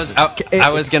 I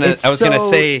was gonna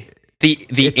say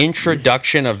the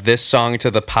introduction of this song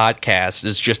to the podcast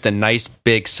is just a nice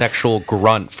big sexual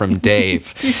grunt from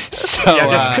Dave. So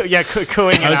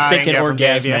Cooing and I was eyeing thinking from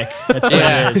Dave, orgasmic. That's what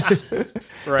it is.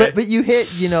 Right. But you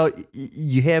hit,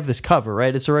 you have this cover,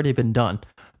 right? It's already been done.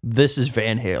 This is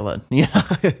Van Halen.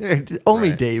 Yeah, only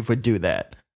Right. Dave would do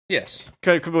that. yes,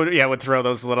 would throw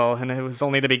those little, and it was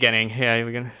only the beginning. Yeah,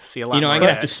 we're gonna see a lot. You know, more I of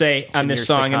have that to say on in this years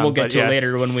to song, and come, we'll get but to yeah. it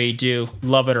later when we do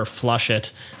 "Love It" or "Flush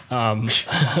It." But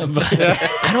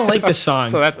I don't like this song.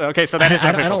 So that okay. So that is I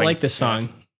official don't thing. like this song.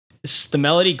 The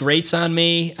melody grates on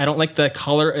me. I don't like the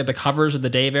covers of the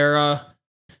Dave era.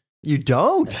 You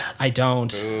don't? I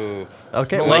don't. Ooh.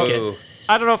 Okay, don't well, like it. Ooh.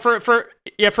 I don't know.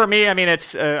 For me, I mean,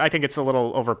 it's. I think it's a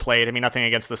little overplayed. I mean, nothing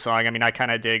against the song. I mean, I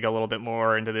kind of dig a little bit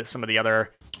more into some of the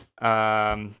other.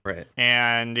 Right.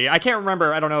 And I can't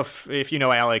remember. I don't know if you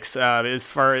know, Alex. As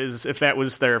far as if that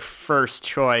was their first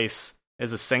choice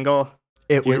as a single.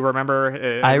 it Do you was,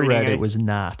 remember? I reading read any? it was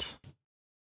not.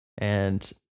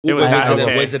 And It was not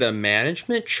okay. Was it a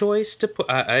management choice to put?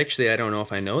 I don't know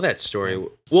if I know that story.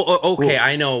 Well, okay,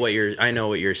 I know what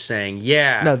you're saying.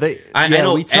 Yeah. no, I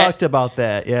know we talked about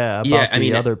that. Yeah, about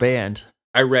the other band.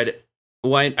 I read.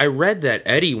 Well, I read that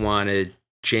Eddie wanted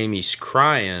Jamie's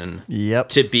Cryin' Yep.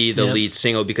 to be the Yep. lead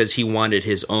single because he wanted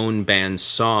his own band's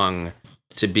song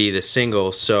to be the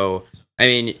single. So I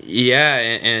mean, yeah,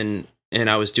 and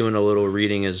I was doing a little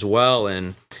reading as well,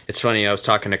 and it's funny. I was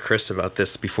talking to Chris about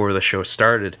this before the show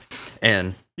started,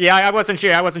 and Yeah, I wasn't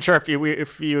sure. I wasn't sure if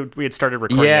we had started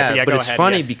recording. yeah, it, but but go it's ahead,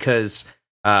 funny yeah. because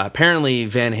apparently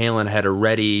Van Halen had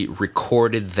already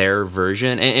recorded their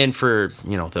version, and for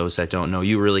those that don't know,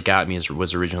 "You Really Got Me"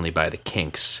 was originally by the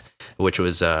Kinks, which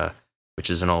is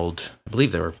an old, I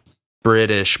believe they were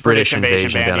British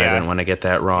invasion band. yeah. I didn't want to get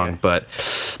that wrong, but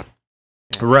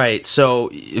right. So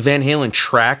Van Halen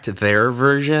tracked their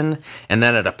version, and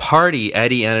then at a party,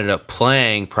 Eddie ended up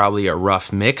playing probably a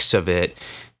rough mix of it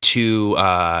to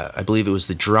I believe it was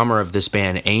the drummer of this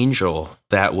band, Angel,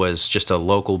 that was just a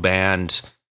local band,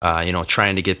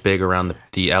 trying to get big around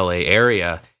the LA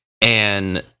area.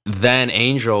 And then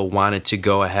Angel wanted to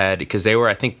go ahead because they were,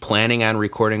 I think, planning on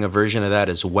recording a version of that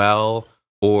as well,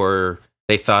 or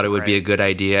they thought it would be a good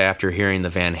idea after hearing the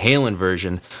Van Halen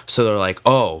version. So they're like,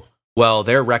 oh, well,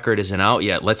 their record isn't out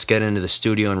yet. Let's get into the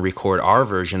studio and record our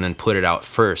version and put it out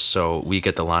first so we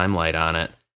get the limelight on it.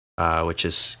 Which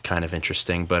is kind of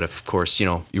interesting, but of course,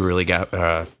 you really got,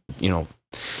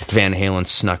 Van Halen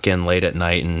snuck in late at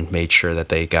night and made sure that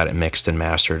they got it mixed and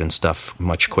mastered and stuff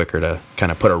much quicker to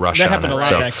kind of put a rush That on happened it. a lot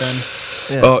So, back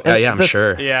then. Yeah. I'm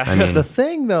sure. Yeah. I mean, The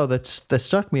thing though that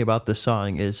struck me about this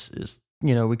song is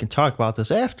we can talk about this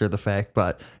after the fact,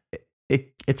 but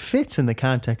it fits in the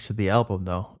context of the album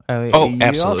though. I mean,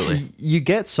 absolutely. You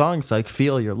get songs like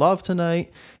 "Feel Your Love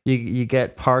Tonight." You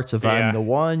get parts of "I'm the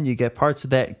One." You get parts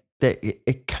of that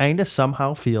it kind of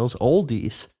somehow feels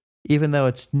oldies, even though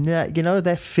it's not.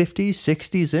 That 50s,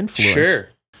 60s influence. sure.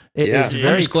 It is I'm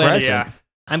very just glad present. Yeah.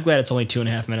 I'm glad it's only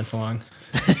 2.5 minutes long.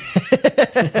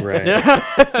 Right.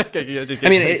 I I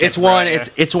mean, it's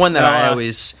one that I No,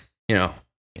 always,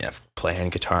 playing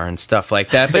guitar and stuff like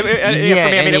that. But for me,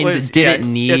 it was. did yeah, it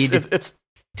need? It's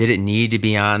Did it need to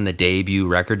be on the debut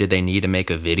record? Did they need to make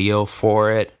a video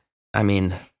for it? I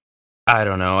mean, I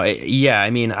don't know.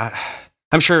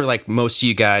 I'm sure like most of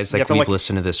you guys, like we've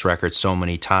listened to this record so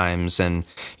many times. And,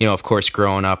 of course,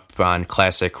 growing up on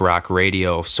classic rock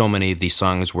radio, so many of these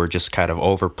songs were just kind of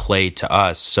overplayed to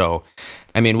us. So,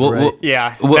 I mean,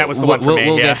 that was the one for me.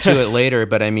 We'll yeah. get to it later.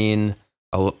 But I mean,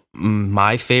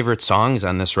 my favorite songs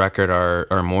on this record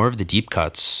are more of the deep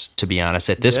cuts, to be honest,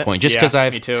 at this point, just because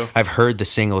me too. I've heard the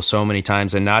single so many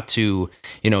times, and not to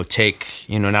not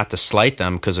to slight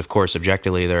them, because of course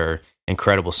objectively they're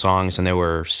incredible songs, and they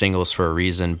were singles for a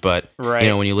reason. But Right. you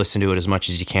know, when you listen to it as much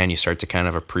as you can, you start to kind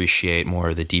of appreciate more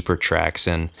of the deeper tracks.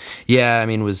 And yeah, I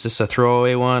mean, was this a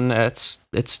throwaway one? It's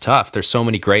tough. There's so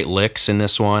many great licks in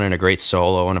this one, and a great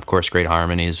solo, and of course great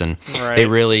harmonies. And Right. they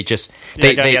really just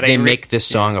Yeah, they make this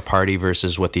song a party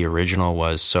versus what the original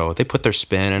was. So they put their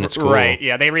spin, and it's cool. Right.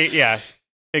 Yeah.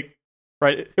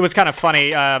 Right. It was kind of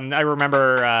funny. I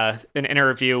remember an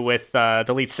interview with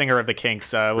the lead singer of the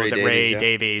Kinks. Was it Ray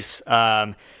Davies?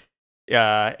 It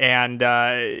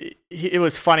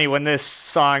was funny when this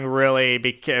song really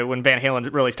when Van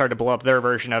Halen really started to blow up their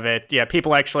version of it. Yeah,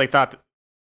 people actually thought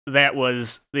that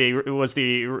was the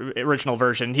original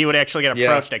version. He would actually get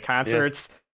approached at concerts.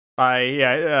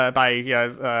 By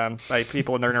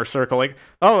people in their inner circle, like,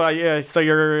 oh yeah, so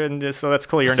you're into, so that's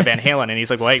cool, you're into Van Halen, and he's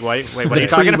like, wait, what are you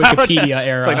talking about? Wikipedia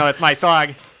era. It's like, no, it's my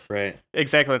song. Right.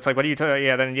 Exactly. It's like, what are you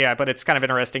talking? Yeah, but it's kind of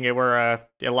interesting where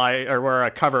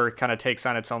a cover kind of takes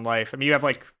on its own life. I mean, you have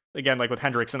like with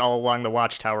Hendrix and All Along the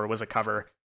Watchtower was a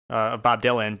cover of Bob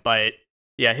Dylan, but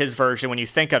yeah, his version, when you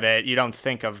think of it, you don't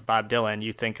think of Bob Dylan,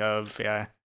 you think of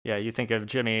you think of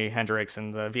Jimi Hendrix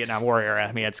and the Vietnam War era.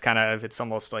 I mean, it's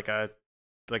almost like a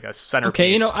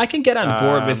centerpiece. Okay, I can get on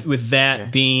board with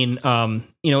that being,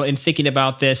 in thinking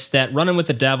about this, that Running with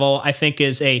the Devil, I think,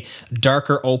 is a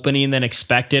darker opening than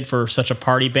expected for such a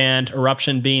party band.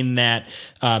 Eruption being that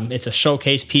it's a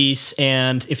showcase piece,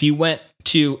 and if you went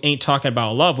to Ain't Talking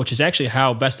About Love, which is actually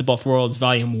how Best of Both Worlds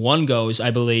Volume 1 goes, I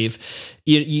believe,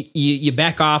 you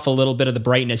back off a little bit of the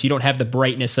brightness. You don't have the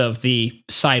brightness of the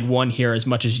side one here as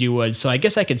much as you would. So I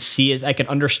guess I could see it. I can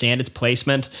understand its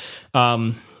placement.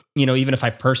 Even if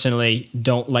I personally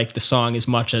don't like the song as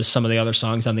much as some of the other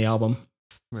songs on the album.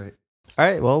 Right. All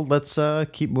right, well, let's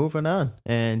keep moving on.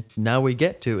 And now we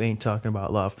get to Ain't Talking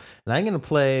About Love. And I'm going to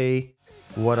play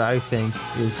what I think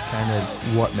is kind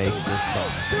of what makes this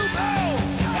song.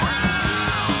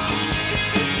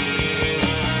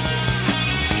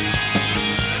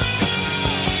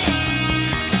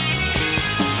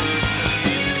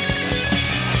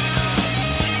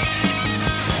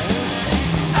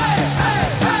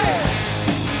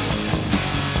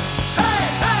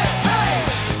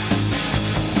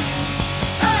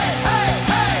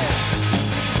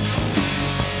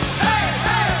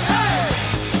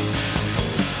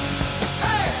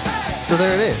 So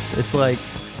there it is. It's like,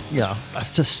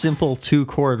 it's a simple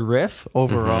 2-chord riff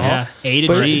overall. Yeah, A to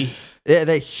But G.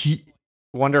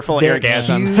 Wonderful that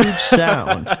orgasm. huge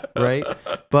sound, right?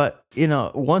 But,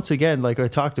 once again, like I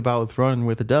talked about with Running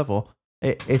with the Devil,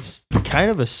 it's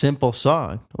kind of a simple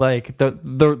song. Like the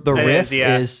riff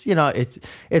is,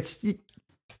 it's Can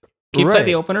you right. play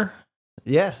the opener?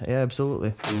 Yeah,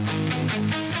 absolutely.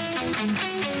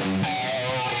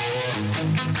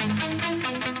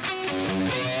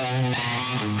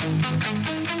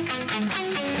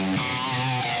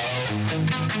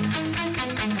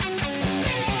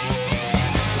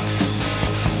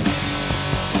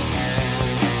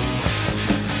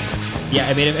 Yeah,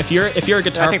 I mean, if you're a guitar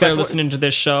think player that's what- listening to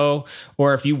this show,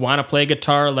 or if you want to play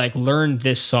guitar, like learn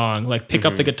this song. Like pick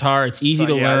up the guitar. It's easy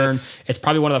to learn. It's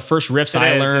probably one of the first riffs I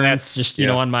is, and learned. that's- Just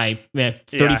on my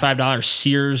 $35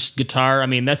 Sears guitar. I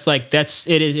mean, it's right There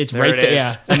there. it is.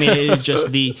 Yeah, I mean, it is just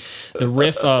the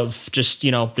riff of just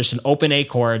an open A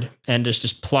chord and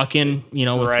just plucking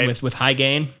with high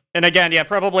gain. And again,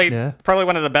 probably Yeah.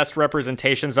 one of the best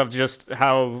representations of just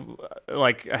how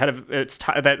ahead of its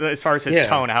time, that as far as his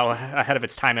tone, how ahead of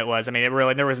its time it was. I mean,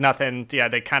 there was nothing. Yeah,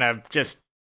 they kind of just,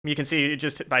 you can see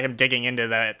just by him digging into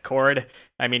that chord.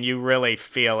 I mean, you really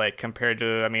feel it compared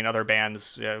to other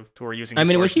bands who were using. I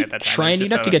mean, was he distortion at that time. trying? You It's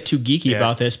don't have to just get too geeky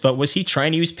about this, but was he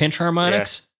trying to use pinch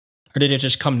harmonics, or did it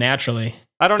just come naturally?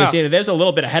 I don't know. 'Cause, there's a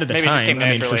little bit ahead of the Maybe it just time. came I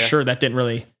mean, for naturally, yeah. sure, that didn't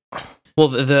really. Well,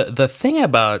 the thing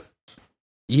about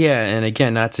and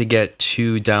again, not to get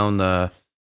too down the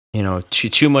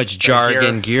too much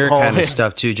jargon gear kind of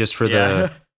stuff too, just for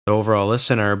the overall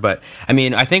listener. But I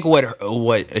mean, I think what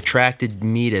attracted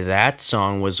me to that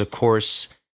song was, of course,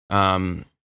 the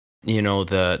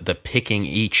picking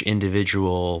each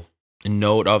individual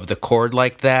note of the chord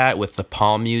like that with the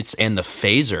palm mutes and the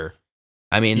phaser.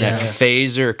 I mean, that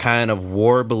phaser kind of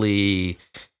warbly,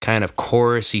 kind of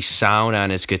chorusy sound on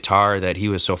his guitar that he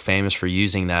was so famous for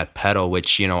using that pedal,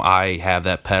 which, I have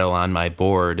that pedal on my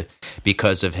board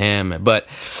because of him. But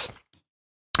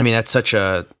I mean, that's such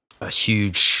a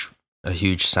huge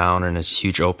sound and a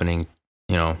huge opening,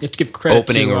 You have to give credit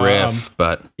opening to, riff,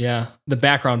 but the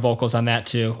background vocals on that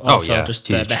too. Also, just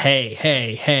the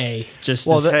hey, just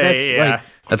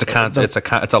that's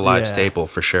it's a live staple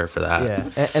for sure for that.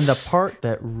 Yeah, and the part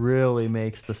that really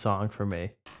makes the song for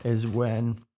me is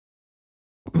when,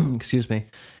 excuse me,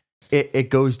 it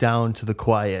goes down to the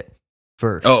quiet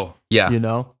verse. Oh, yeah. You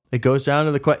know, it goes down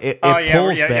to the quiet. It Oh, yeah,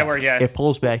 pulls yeah, back. yeah, we're- yeah. It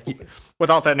pulls back. with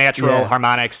all the natural Yeah.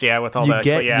 harmonics, with all You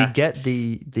the get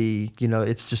the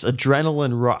it's just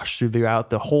adrenaline rush throughout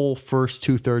the whole first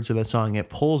 2/3 of the song. It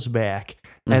pulls back,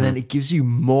 and then it gives you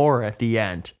more at the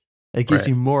end. It gives Right.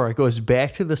 you more. It goes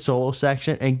back to the solo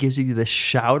section and gives you the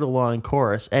shout along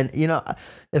chorus. And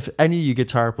if any of you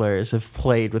guitar players have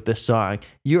played with this song,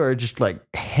 you are just like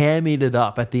hamming it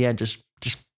up at the end, just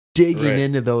digging Right.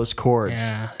 into those chords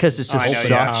Yeah. because it's just I know, such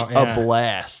yeah. Yeah. a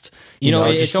blast. You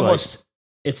know, just it's almost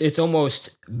it's almost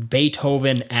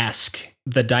Beethoven-esque,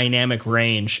 the dynamic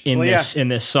range in Well,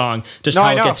 this song. Just No, how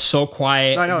I it know. gets so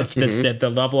quiet, I know. the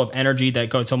level of energy that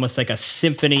goes, it's almost like a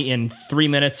symphony in 3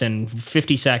 minutes and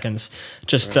 50 seconds.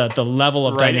 Just the level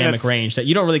of Right, and dynamic it's- range that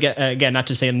you don't really get, again, not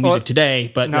to say in music Well,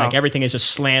 today, but no. like everything is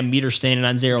just slam, meter standing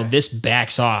on zero. This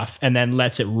backs off and then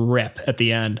lets it rip at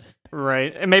the end.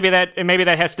 Right, and maybe that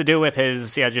has to do with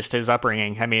his just his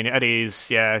upbringing. I mean, Eddie's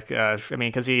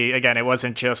because it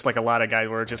wasn't just like a lot of guys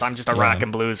were just I'm just a rock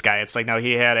and blues guy. It's like no,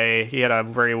 he had a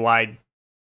very wide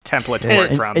template to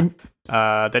work from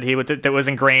that was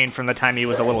ingrained from the time he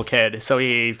was a little kid. So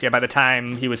by the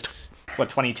time he was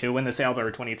 22 when this album, or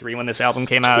 23 when this album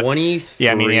came out. 23.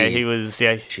 Yeah, I mean, he was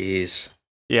Jeez.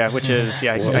 Yeah, which is What,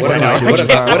 I what, know. have, I, what,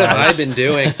 have, what have I been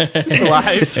doing?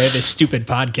 Lives. This stupid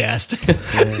podcast.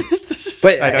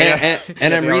 But I know, and Yeah,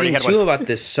 I'm they already reading had too one. about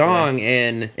this song,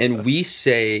 and we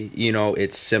say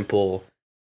it's simple,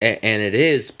 and it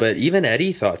is. But even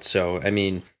Eddie thought so. I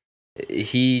mean,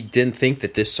 he didn't think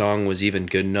that this song was even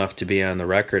good enough to be on the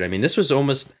record. I mean, this was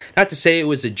almost, not to say it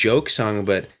was a joke song,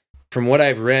 but from what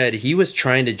I've read, he was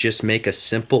trying to just make a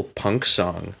simple punk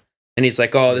song. And he's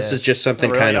like, oh, this is just something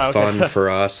Oh, really? kind of Okay. fun for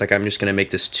us. Like, I'm just going to make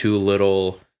this this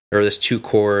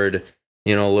 2-chord,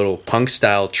 little punk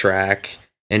style track.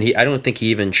 And I don't think he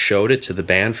even showed it to the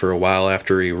band for a while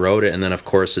after he wrote it. And then, of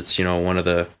course, it's, one of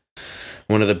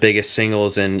the biggest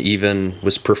singles, and even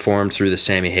was performed through the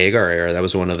Sammy Hagar era. That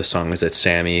was one of the songs that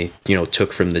Sammy,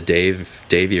 took from the Dave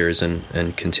years and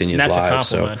continued And that's live. a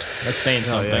compliment. That's saying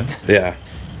something.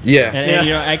 Yeah. And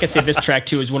I could say this track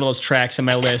too is one of those tracks in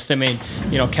my list. I mean,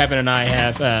 Kevin and I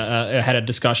have had a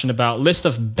discussion about list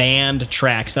of banned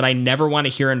tracks that I never want to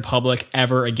hear in public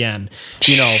ever again.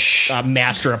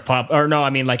 Master of Pop, or no,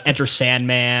 I mean like Enter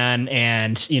Sandman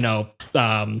and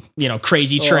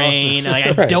Crazy Train. Like,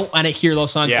 I Right. don't want to hear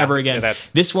those songs Yeah, ever again. yeah, that's-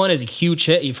 This one is a huge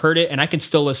hit. You've heard it, and I can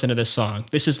still listen to this song.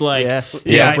 This is like I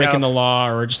Breaking know. the Law,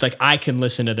 or just like I can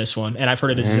listen to this one, and I've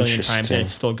heard it a zillion times, Interesting. and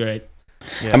it's still great.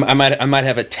 I might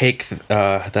have a take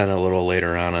then a little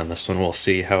later on this one. We'll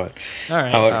see how it All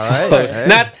right. flows. right.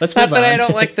 Not Let's not move that I on.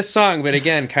 don't like the song, but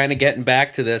again, kind of getting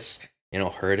back to this.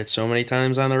 Heard it so many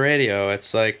times on the radio.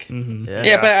 It's like,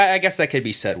 Yeah. but I guess that could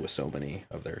be said with so many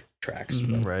of their tracks.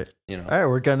 But, Right. you know, All right,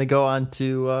 we're gonna go on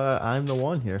to I'm the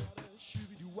One here.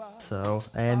 So,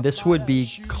 and this would be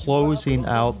closing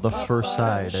out the first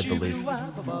side, I believe.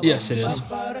 Yes, it is.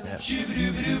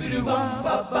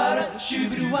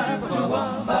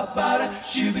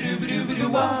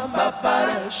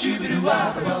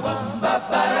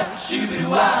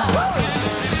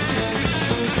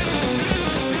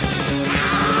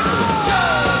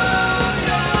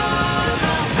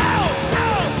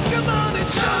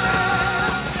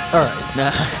 All right,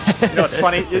 now It's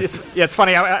funny. It's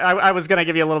funny. I was gonna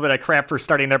give you a little bit of crap for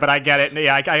starting there, but I get it.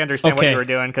 Yeah, I understand what Okay. you were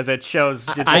doing because it shows.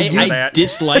 I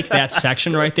dislike that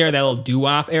section right there, that little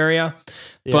doo-wop area.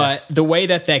 But the way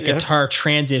that guitar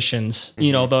transitions,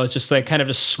 those just like kind of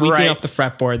just sweeping Right. up the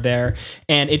fretboard there,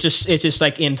 and it's just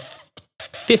like in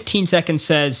 15 seconds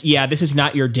says, "Yeah, this is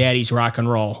not your daddy's rock and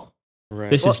roll. right.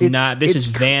 This Well, is not. This it's is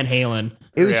Van Halen."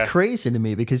 it was Yeah. crazy to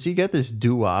me because you get this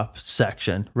doo-wop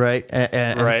section, right?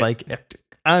 And Right. like,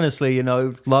 honestly,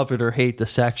 love it or hate the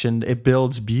section, it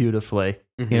builds beautifully.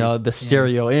 The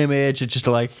stereo image, it's just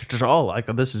like,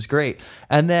 this is great.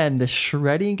 And then the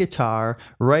shredding guitar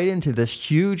right into this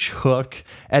huge hook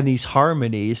and these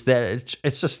harmonies that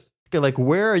it's just like,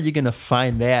 where are you going to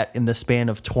find that in the span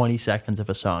of 20 seconds of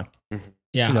a song?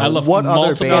 Yeah, You know, I love what other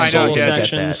multiple bands solo get that?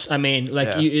 sections. I mean, like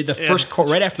Yeah.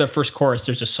 right after the first chorus,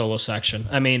 there's a solo section.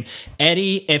 I mean,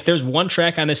 Eddie, if there's one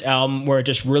track on this album where it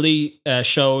just really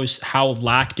shows how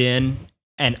locked in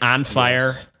and on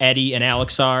fire Eddie and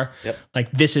Alex are, like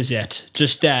this is it.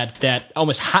 Just that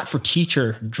almost hot for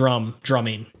teacher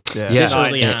drumming. Yeah,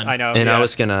 early and, on. I know. And yeah. I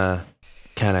was gonna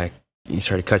kind of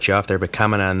sorry to cut you off there, but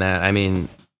comment on that. I mean,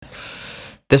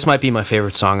 this might be my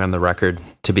favorite song on the record,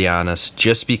 to be honest,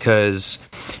 just because,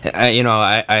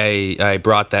 I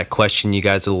brought that question you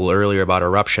guys a little earlier about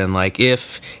Eruption. Like,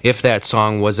 if that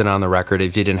song wasn't on the record,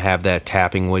 if he didn't have that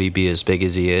tapping, would he be as big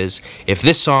as he is? If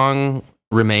this song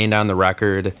remained on the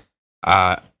record,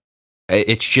 I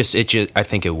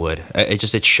think it would.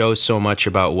 It shows so much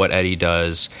about what Eddie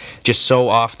does, just so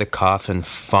off the cuff and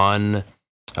fun.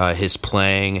 His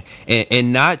playing,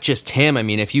 and not just him. I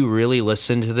mean, if you really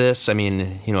listen to this, I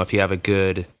mean, if you have a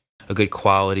good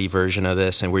quality version of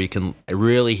this, and where you can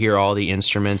really hear all the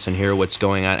instruments and hear what's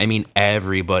going on. I mean,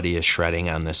 everybody is shredding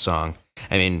on this song.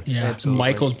 I mean, Yeah, Absolutely.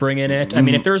 Michael's bringing it. I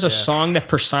mean, if there's a song that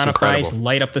personifies incredible.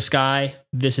 Light Up the Sky,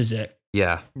 this is it.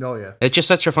 yeah. Oh yeah. It's just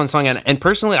such a fun song, and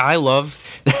personally, I love.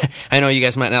 I know you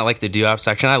guys might not like the doo-wop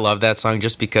section. I love that song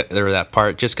just because, or that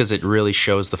part, just because it really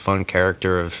shows the fun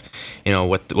character of,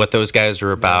 what those guys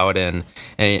are about, and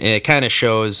it kind of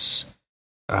shows,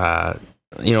 a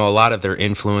lot of their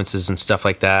influences and stuff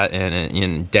like that,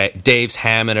 and Dave's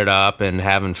hamming it up and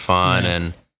having fun, Yeah.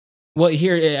 and Well,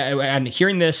 here I'm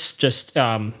hearing this just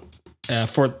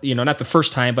for not the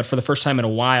first time, but for the first time in a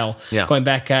while. Yeah. Going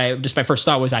back, just my first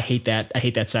thought was I hate that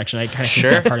section. I kind of hate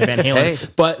Sure. that part of Van Halen. Hey.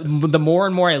 But the more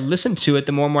and more I listen to it,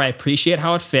 the more and more I appreciate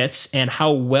how it fits and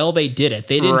how well they did it.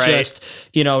 They didn't Right.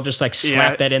 just like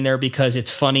slap Yeah. that in there because it's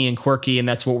funny and quirky and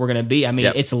that's what we're gonna be. I mean,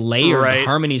 Yep. it's layered. Right. The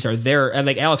harmonies are there. And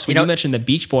like Alex, when you mentioned the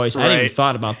Beach Boys, I hadn't even Right.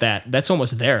 thought about that. That's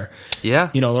almost there. yeah,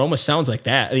 It almost sounds like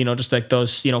that. Just like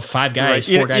those five guys,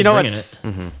 Right. four guys bringing what's-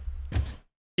 it.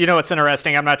 You know what's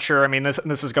interesting? I'm not sure. I mean,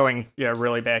 this is going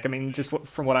really back. I mean, just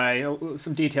from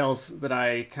some details that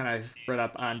I kind of read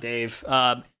up on Dave.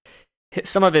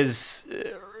 Some of his,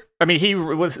 I mean, he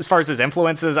was, as far as his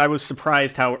influences, I was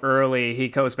surprised how early he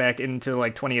goes back into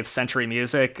like 20th century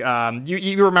music.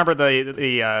 You remember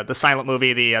the silent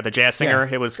movie, the Jazz Singer?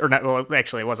 Yeah. It was, or not? Well,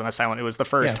 actually, it wasn't a silent. It was the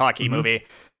first Yeah. hockey movie.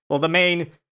 Well, the lead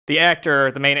actor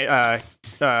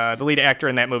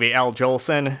in that movie, Al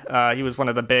Jolson, he was one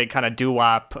of the big kind of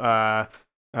doo-wop, kind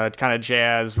of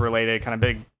jazz-related kind of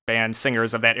big band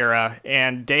singers of that era.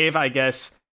 And Dave, I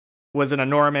guess, was an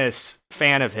enormous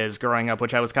fan of his growing up,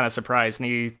 which I was kind of surprised.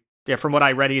 And from what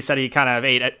I read, he said he kind of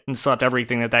ate and slept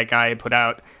everything that guy had put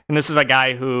out. And this is a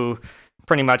guy who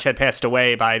pretty much had passed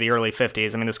away by the early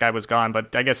 50s. I mean, this guy was gone,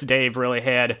 but I guess Dave really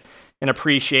had an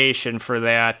appreciation for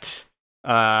that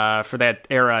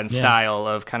era and style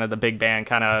of kind of the big band,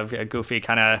 kind of goofy,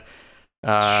 kind of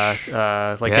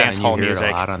like dance and hall you hear music.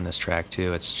 it a lot on this track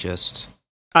too. It's just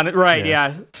Right,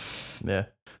 Yeah. yeah. Yeah.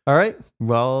 All right.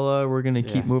 Well, we're gonna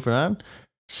keep moving on.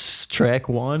 Track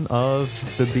one of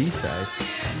the B side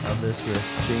of this with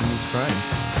Jamie's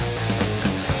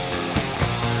Crime.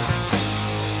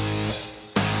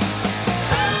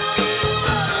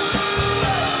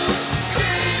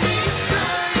 Jamie's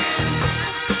crying.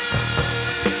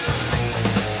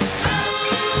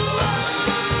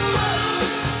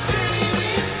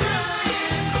 Jamie's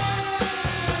crying.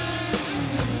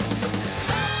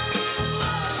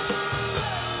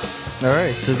 All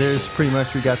right. So there's pretty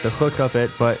much we got the hook of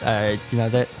it, but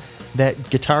that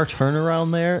guitar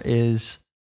turnaround there is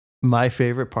my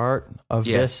favorite part of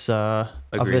Yeah. this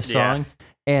Agreed. song.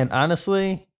 And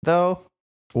honestly, though,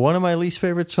 one of my least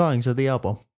favorite songs of the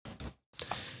album.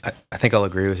 I think I'll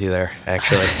agree with you there,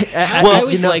 actually. I Well,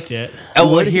 always liked it.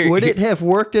 Would it have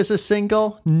worked as a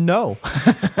single? No.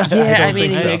 Yeah, I I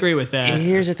mean, agree with that.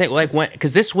 here's the thing, like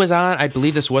because this was on, I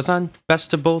believe this was on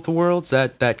Best of Both Worlds.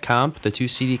 That comp, the 2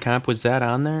 CD comp, was that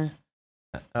on there?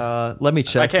 Let me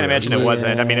check. I can't imagine it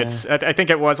wasn't. I mean, I think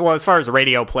it was. Well, as far as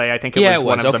radio play, I think it Yeah, was it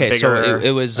one was. of Okay, the bigger. so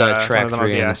it was one track of the 3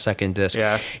 most- on yeah. the second disc.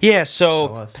 Yeah. Yeah, It so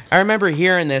was. I remember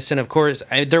hearing this, and of course,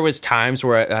 there was times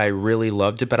where I really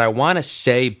loved it, but I want to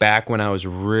say back when I was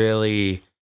really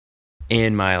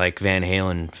in my like Van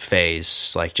Halen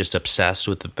phase, like just obsessed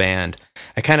with the band,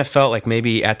 I kind of felt like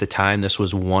maybe at the time this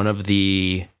was one of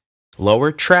the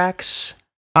lower tracks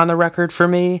on the record for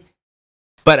me.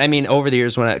 But I mean, over the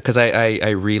years, because I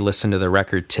re-listened to the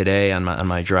record today on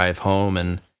my drive home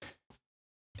and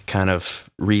kind of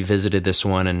revisited this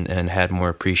one and had more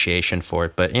appreciation for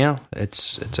it. But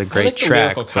it's a I great like the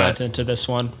track. lyrical But content to this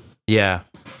one. yeah,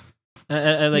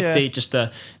 I like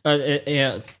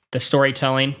Yeah. the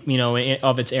storytelling,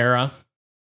 of its era.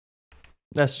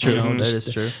 That's true. You know, That just-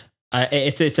 is true.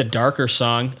 It's a darker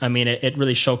song. I mean, it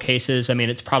really showcases. I mean,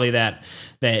 it's probably that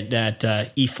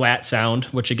E flat sound,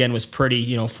 which again was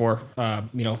pretty, for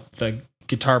the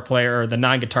guitar player or the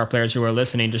non-guitar players who are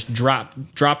listening, just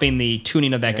dropping the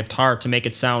tuning of that guitar to make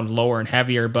it sound lower and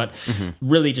heavier, but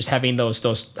really just having those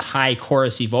high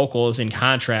chorusy vocals in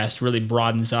contrast really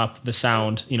broadens up the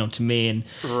sound, to me. And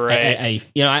Right.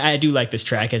 I do like this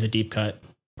track as a deep cut.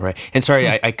 Right. And sorry,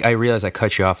 I realized I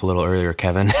cut you off a little earlier,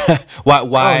 Kevin.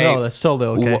 why? Oh no, that's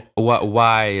totally okay.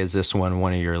 Why is this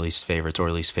one of your least favorites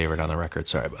or least favorite on the record?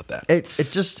 Sorry about that. It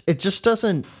just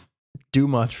doesn't do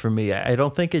much for me. I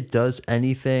don't think it does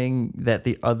anything that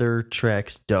the other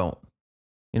tracks don't.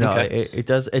 You know, Okay.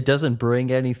 it doesn't bring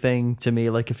anything to me.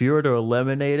 Like if you were to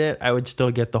eliminate it, I would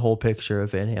still get the whole picture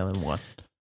of Van Halen 1.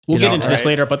 We'll You get know, into this right.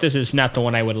 later, but this is not the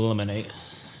one I would eliminate.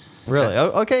 Really?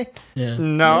 Okay. Yeah.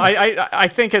 No, I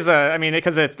think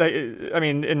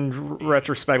in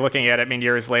retrospect, looking at it, I mean,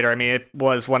 years later, I mean, it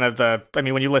was one of the, I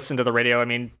mean, when you listen to the radio, I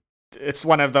mean, it's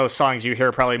one of those songs you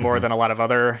hear probably more than a lot of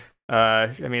other, I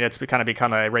mean, it's kind of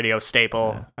become a radio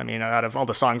staple. Yeah. I mean, out of all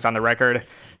the songs on the record.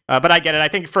 But I get it. I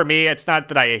think for me, it's not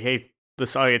that I hate the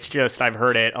song. It's just, I've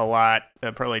heard it a lot,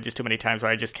 probably just too many times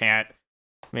where I just can't.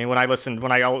 I mean, when I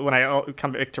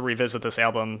come back to revisit this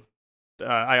album,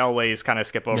 I always kind of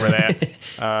skip over that,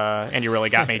 and you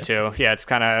really got me too. Yeah, it's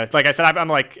kind of like I said. I'm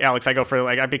like Alex. I go for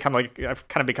like I've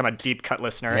kind of become a deep cut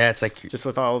listener. Yeah, it's like just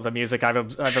with all the music I've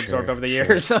absorbed Sure, over the sure.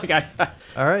 years. Like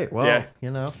All right. Well, Yeah.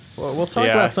 you know, we'll talk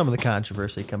Yeah. about some of the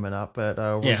controversy coming up, but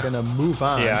we're Yeah. gonna move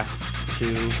on Yeah.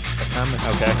 to Atomic.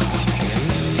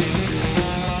 Okay.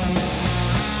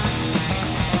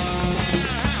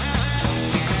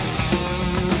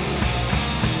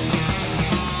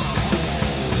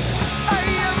 I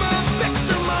am a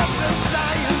victim of the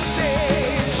science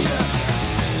age,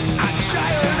 a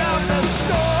child of the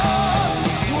storm.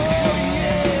 Oh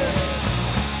yes,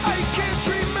 I can't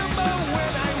remember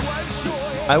when I was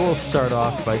your I will start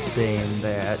off by saying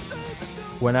that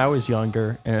when I was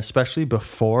younger, and especially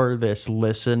before this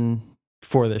listen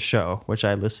for the show, which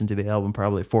I listened to the album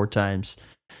probably 4 times,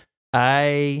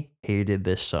 I hated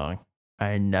this song.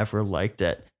 I never liked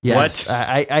it. Yes, What?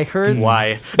 I heard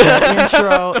Why? the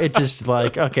intro. It just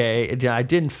like, okay, I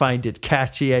didn't find it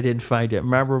catchy. I didn't find it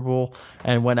memorable.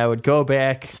 And when I would go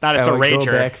back, It's a go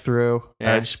rager. back through,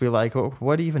 Yeah. I'd just be like, oh,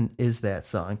 what even is that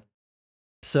song?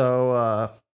 So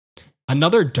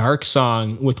Another dark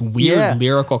song with weird Yeah.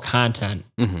 lyrical content.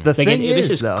 mhm. the Like thing this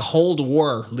is, is though, Cold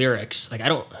War lyrics. Like I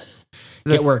don't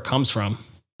The- get where it comes from.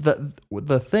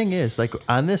 the thing is, like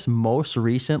on this most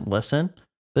recent listen,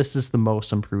 this is the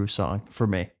most improved song for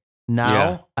me. Now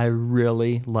Yeah. I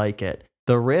really like it.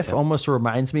 The riff almost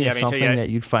reminds me Yeah, of me too, something yeah. that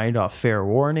you'd find off Fair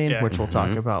Warning, Yeah. which we'll talk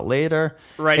Mhm. about later.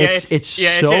 Right? Yeah, It's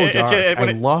so dark. when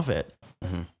I love it.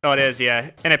 Oh, it is,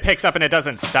 yeah. And it picks up and it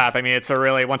doesn't stop. I mean, it's a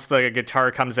really, once the guitar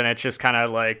comes in, it's just kind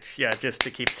of like, yeah, just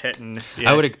it keeps hitting.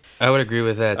 Yeah. I would agree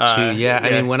with that too. Yeah, I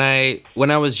yeah. mean when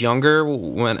I was younger,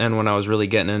 when I was really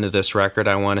getting into this record,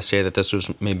 I want to say that this was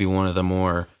maybe one of the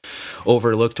more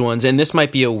overlooked ones. And this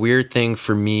might be a weird thing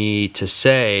for me to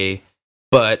say,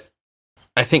 but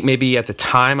I think maybe at the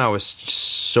time I was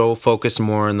so focused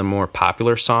more on the more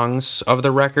popular songs of the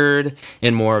record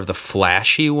and more of the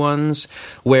flashy ones,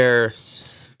 where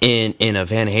in a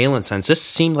Van Halen sense, this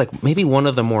seemed like maybe one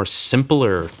of the more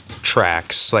simpler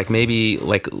tracks, like maybe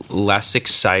like less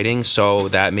exciting. So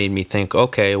that made me think,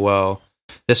 okay, well,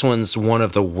 this one's one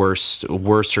of the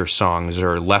worser songs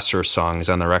or lesser songs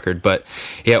on the record. But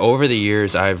yeah, over the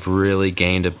years, I've really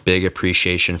gained a big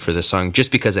appreciation for this song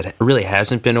just because it really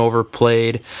hasn't been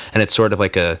overplayed, and it's sort of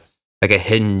like a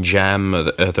hidden gem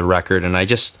of the record. And I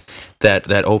just that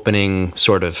opening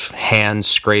sort of hand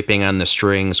scraping on the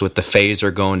strings with the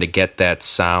phaser going to get that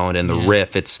sound and the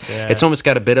riff, it's almost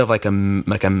got a bit of like a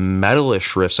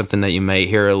metalish riff, something that you might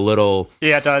hear a little.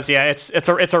 Yeah, it does. Yeah, it's a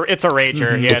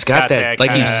rager. Yeah, It's got that,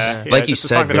 like you it's a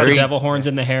said, song that Those very- devil horns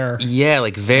in the hair. Yeah,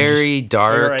 like very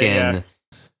dark, right, yeah. and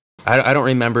I don't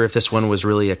remember if this one was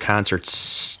really a concert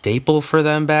staple for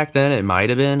them back then. It might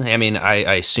have been. I mean, I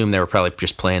assume they were probably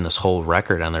just playing this whole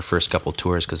record on their first couple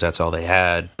tours because that's all they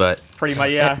had. But pretty much,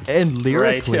 yeah. And Right,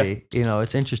 lyrically, you know,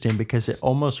 it's interesting because it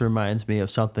almost reminds me of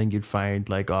something you'd find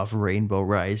like off Rainbow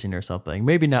Rising or something.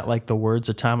 Maybe not like the words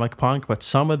Atomic Punk, but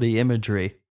some of the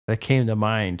imagery that came to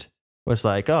mind was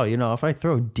like, oh, you know, if I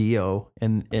throw Dio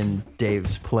in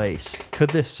Dave's place,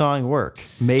 could this song work?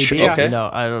 Maybe. Sure, okay. You know,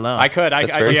 I don't know. I could.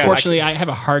 That's very- yeah, Unfortunately, I have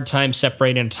a hard time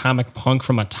separating Atomic Punk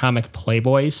from Atomic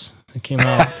Playboys. It came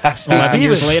out 11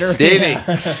 years later. Stevie.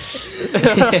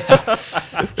 Yeah.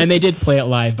 And they did play it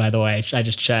live, by the way. I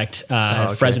just checked.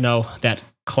 okay. Fresno, that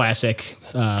classic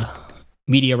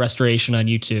media restoration on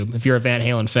YouTube. If you're a Van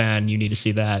Halen fan, you need to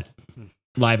see that.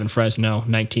 Live in Fresno,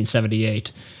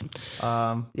 1978.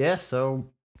 Yeah, so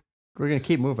we're going to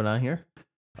keep moving on here.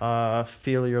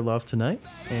 Feel Your Love Tonight.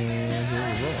 And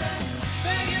here we go.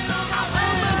 Banging on my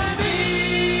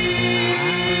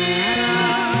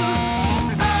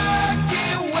I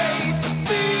can't wait to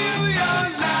feel your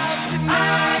love tonight. I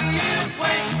can't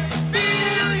wait to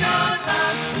feel your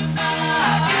love tonight. I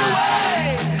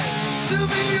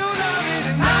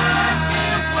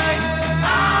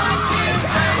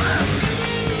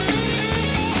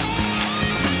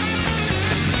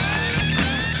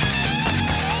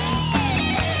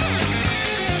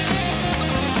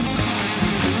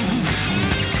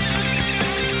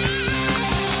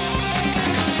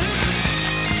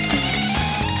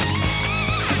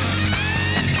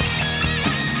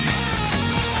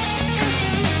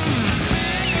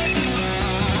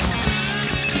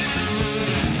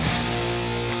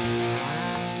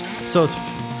So it's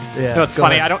yeah. No, it's go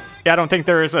funny. ahead. I don't think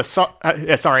there is a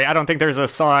sorry. I don't think there's a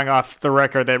song off the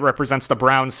record that represents the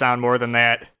Brown sound more than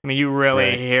that. I mean, you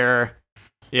really hear,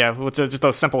 with just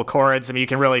those simple chords. I mean, you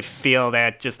can really feel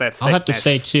that thickness. I'll have to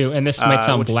say too, and this might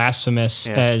sound which- blasphemous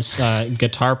as a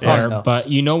guitar player, no. but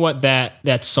you know what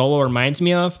that solo reminds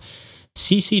me of?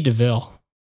 CC DeVille.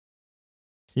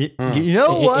 You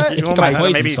know what? It's Oh like a my God,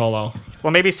 Poison maybe- solo.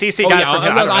 Well, maybe CC Oh, got yeah, it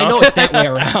from I know it's that way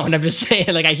around. I'm just saying,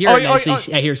 like I hear Oh, it, and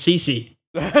oh, I hear CC.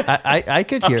 I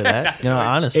could hear that.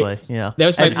 Honestly, That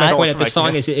was my I stole point. it At from the my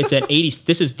song kid. is it's an 80s.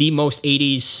 This is the most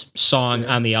 80s song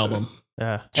on the album.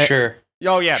 Yeah. Sure.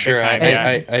 Oh yeah, Sure. big time,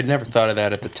 yeah. I'd never thought of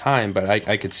that at the time, but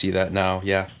I could see that now.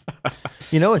 Yeah.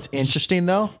 You know what's interesting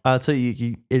though? I'll tell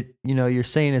you, you're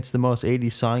saying it's the most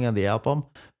 80s song on the album,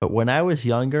 but when I was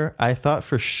younger, I thought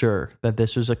for sure that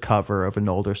this was a cover of an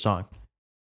older song.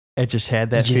 It just had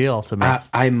that feel to me.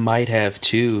 I might have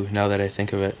too, now that I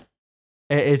think of it.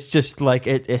 It's just like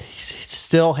it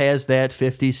still has that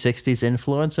 50s, 60s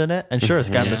influence in it. And sure, it's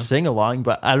got Yeah. the sing along,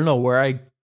 but I don't know where I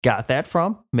got that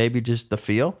from. Maybe just the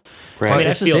feel. Right. I mean, I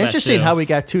This is feel that interesting too. how we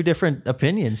got two different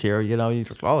opinions here.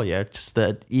 It's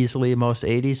the easily most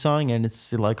 80s song, and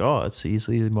it's like, it's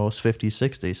easily the most 50s,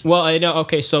 60s. Well, I know.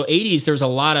 Okay, so 80s. There's a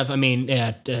lot of. I mean,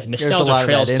 nostalgia lot of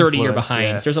trails that 30 year influence, behind.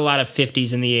 yeah. There's a lot of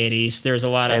 50s in the 80s. There's a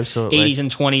lot of Absolutely. 80s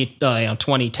and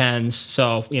 2010s.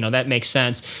 So that makes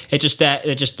sense. It's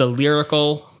just the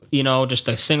lyrical. Just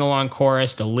the sing along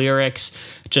chorus, the lyrics,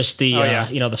 just the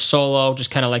the solo, just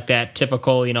kind of like that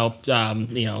typical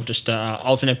just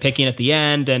alternate picking at the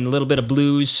end and a little bit of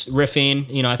blues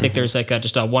riffing. I think there's like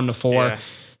just a 1 to 4 Yeah.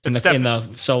 in It's the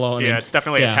solo. it's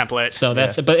definitely a template. So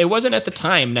but it wasn't at the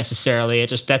time necessarily.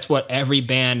 That's what every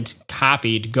band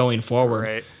copied going forward.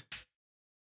 Right.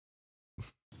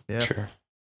 Yeah. Sure.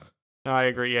 No, I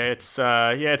agree. Yeah,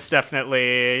 it's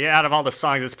definitely out of all the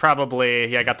songs, it's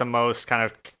probably got the most kind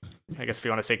of, I guess if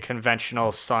you want to say,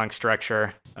 conventional song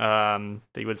structure that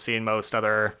you would see in most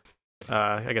other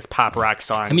I guess pop rock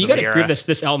songs. I mean, you got got to give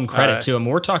this album credit too. I mean,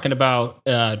 we're talking about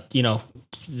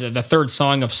the third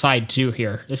song of side 2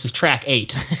 here. This is track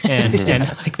 8, and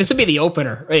like this would be the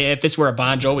opener if this were a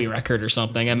Bon Jovi record or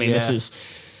something. I mean, this is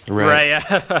right.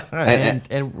 Yeah. All right,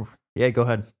 and yeah, go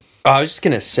ahead. I was just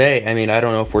gonna say. I mean, I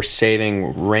don't know if we're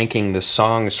saving ranking the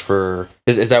songs for.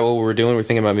 Is that what we're doing? We're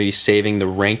thinking about maybe saving the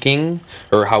ranking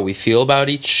or how we feel about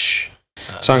each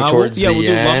song towards the we'll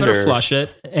do end. Love It or Flush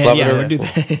It. And Love It yeah, or- we'll do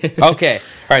that. Okay.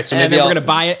 All right. So and maybe then I'll. we're gonna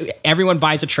buy it. Everyone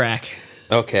buys a track.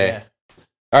 Okay. Yeah.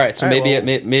 All right. So All right,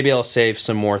 maybe I'll save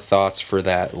some more thoughts for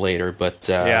that later. But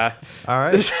Yeah. All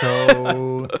right,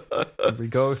 so here we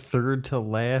go. Third to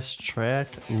last track,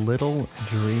 Little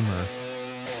Dreamer.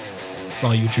 For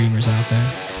all you dreamers out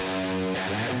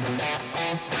there.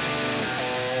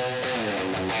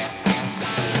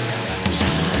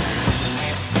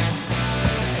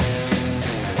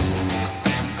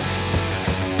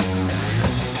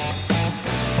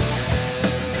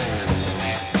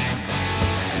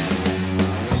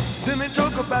 Then they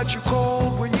talk about you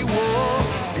cold when you were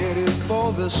headed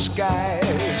for the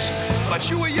skies. But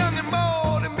you were young and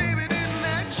bold, and baby, didn't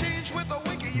that change with a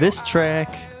wink of your This eye?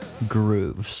 track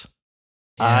grooves.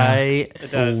 Yeah, I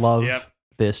it does. love Yep.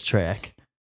 this track.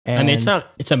 And I mean,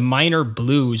 it's a minor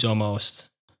blues almost.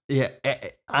 Yeah,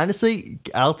 honestly,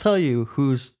 I'll tell you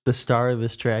who's the star of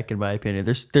this track in my opinion.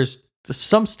 There's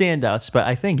some standouts, but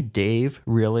I think Dave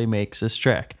really makes this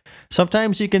track.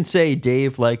 Sometimes you can say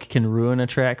Dave can ruin a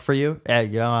track for you.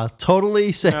 I'll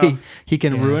totally say Yeah. he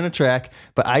can Yeah. ruin a track,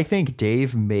 but I think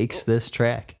Dave makes this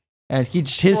track, and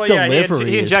his Well, yeah,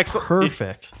 delivery he is injects-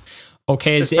 perfect.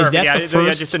 Okay, is Perfect. that the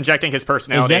first? just injecting his Is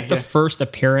personality. that the first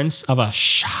appearance of a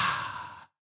shah?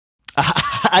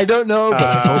 I don't know, but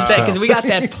I hope so. Because we got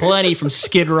that plenty from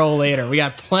Skid Row later. We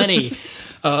got plenty.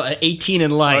 18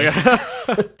 in life.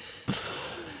 Oh, yeah.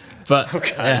 But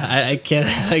I can't.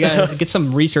 I gotta get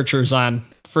some researchers on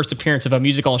first appearance of a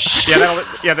musical.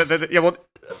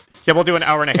 We'll do an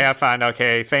hour and a half on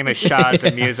famous shots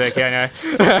and music. Yeah,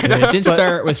 It did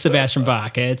start with Sebastian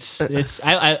Bach. This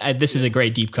is a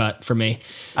great deep cut for me.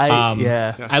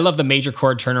 I love the major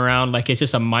chord turnaround. Like it's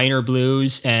just a minor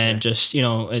blues and just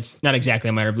it's not exactly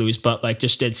a minor blues, but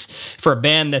it's for a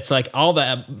band that's like all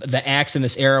the acts in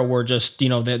this era were just they're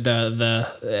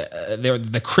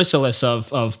the chrysalis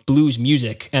of blues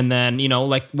music, and then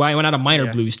why not a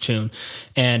minor blues tune?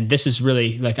 And this is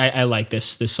really I like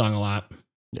this song a lot.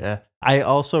 Yeah. I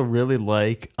also really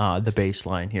like the bass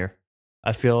line here.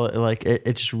 I feel like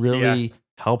it just really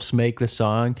helps make the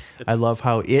song. I love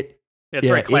how it It's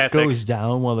very classic. It goes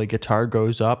down while the guitar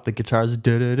goes up. The guitar's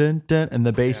dun and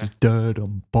the bass is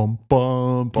dum bum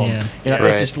bum bum. Yeah.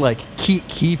 It just like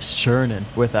keeps churning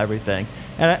with everything.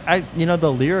 And I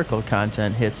the lyrical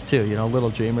content hits too. Little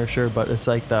Dreamer, sure, but it's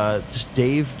like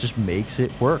Dave just makes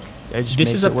it work.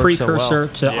 This is a precursor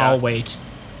to I'll Wait.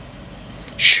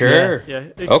 Sure. Yeah.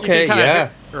 Okay.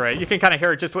 Right. You can kind of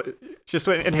hear it just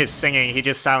in his singing. He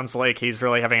just sounds like he's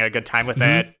really having a good time with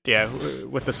that. Yeah,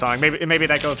 with the song. Maybe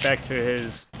that goes back to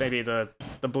his the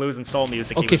blues and soul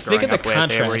music. Okay, he was think of the growing up with,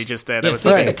 contrast. where he just think of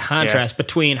the contrast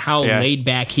between how laid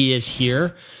back he is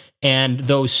here and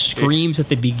those screams at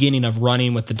the beginning of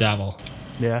Running with the Devil.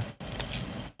 Yeah.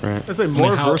 Right. It's like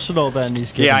more versatile than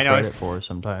he's given credit for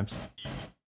sometimes.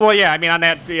 Well, yeah, I mean, on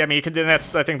that, you could.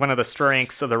 That's I think one of the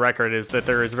strengths of the record is that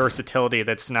there is versatility.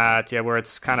 That's not, where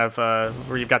it's kind of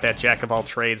where you've got that jack of all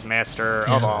trades, master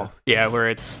of all. Yeah, where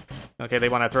it's okay. They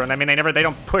want to throw in. I mean, they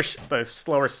don't push the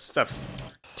slower stuff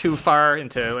too far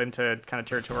into kind of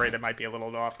territory that might be a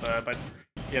little off the. But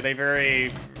yeah, they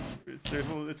very.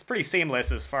 It's pretty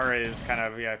seamless as far as kind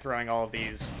of throwing all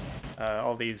these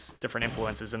different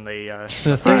influences in the.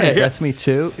 The thing that gets me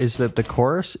too is that the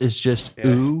chorus is just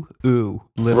ooh ooh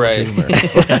Little Dreamer.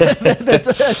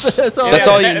 that's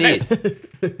all you need.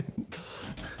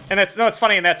 And it's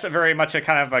funny, and that's very much a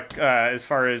kind of a as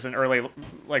far as an early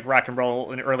like rock and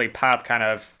roll, an early pop kind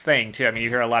of thing too. I mean, you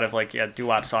hear a lot of like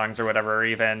doo-wop songs or whatever, or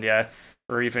even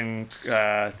crooner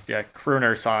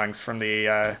songs from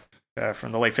the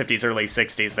late 50s, early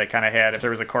 60s that kind of had, if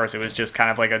there was a chorus, it was just kind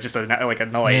of like a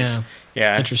noise.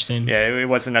 Yeah. Interesting. Yeah, it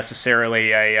wasn't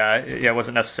necessarily where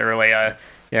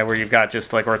you've got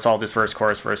just like where it's all just verse,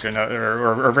 chorus, verse,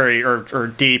 or very or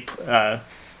deep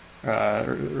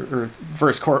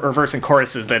verse and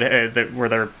choruses that where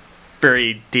they're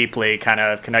very deeply kind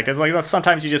of connected. Like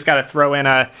sometimes you just got to throw in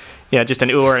just an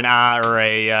ooh or an ah or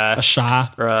a sha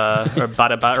or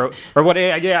bada ba or what?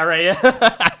 Yeah, right.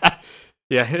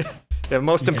 Yeah.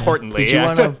 Most importantly, did you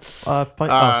want to?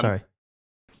 Sorry.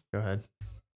 Go ahead.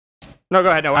 No,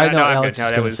 go ahead. No, I know I'm Alex good.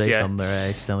 was going to say something there. I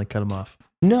accidentally cut him off.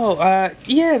 No,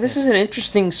 this is an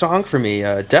interesting song for me.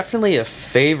 Definitely a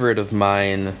favorite of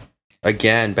mine.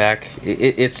 Again, back,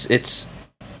 it's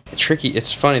tricky.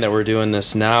 It's funny that we're doing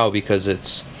this now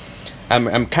because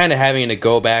I'm kind of having to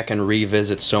go back and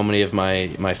revisit so many of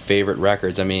my favorite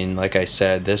records. I mean, like I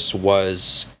said, this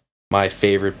was my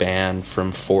favorite band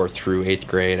from 4th through 8th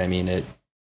grade. I mean,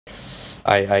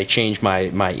 I changed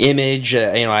my image.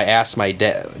 I asked my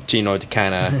dad to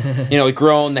kind of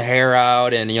growing the hair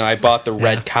out, and I bought the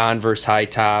red Converse high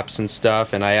tops and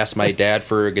stuff. And I asked my dad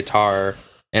for a guitar,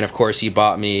 and of course he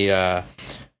bought me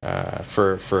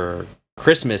for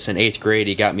Christmas in 8th grade.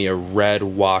 He got me a red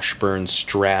Washburn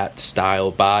Strat style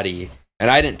body,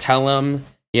 and I didn't tell him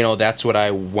that's what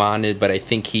I wanted, but I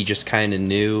think he just kind of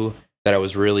knew that I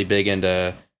was really big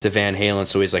into Van Halen,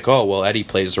 so he's like, oh, well, Eddie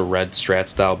plays a red Strat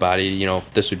style body,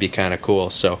 this would be kind of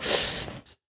cool. So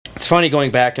it's funny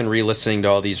going back and re-listening to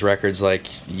all these records like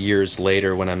years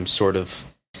later when I'm sort of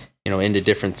into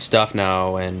different stuff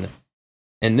now, and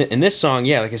this song,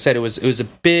 like I said, it was a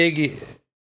big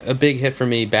hit for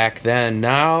me back then.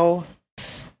 Now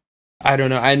I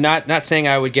don't know, I'm not saying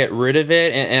I would get rid of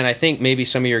it, and I think maybe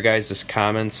some of your guys'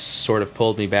 comments sort of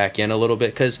pulled me back in a little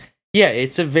bit, because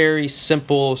it's a very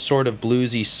simple, sort of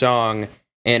bluesy song,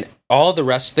 and all the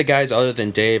rest of the guys, other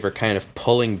than Dave, are kind of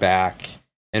pulling back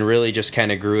and really just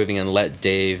kind of grooving and let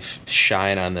Dave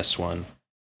shine on this one.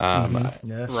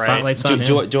 Spotlight's on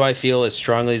him. Do I feel as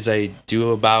strongly as I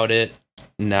do about it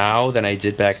now than I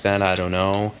did back then? I don't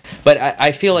know. But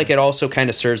I feel like it also kind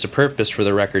of serves a purpose for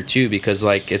the record, too, because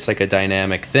it's like a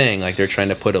dynamic thing. Like, they're trying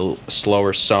to put a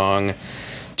slower song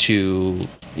to,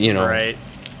 Right.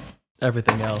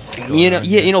 Everything else.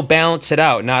 Balance it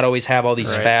out, not always have all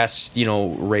these fast,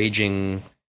 raging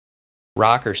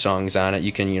rocker songs on it.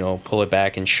 You can, pull it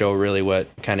back and show really what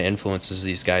kind of influences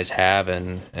these guys have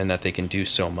and that they can do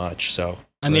so much. So,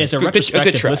 I mean, as a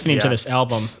retrospective, listening to this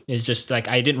album is just like,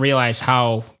 I didn't realize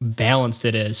how balanced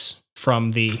it is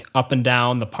from the up and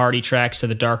down, the party tracks to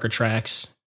the darker tracks.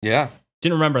 Yeah.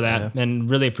 Didn't remember that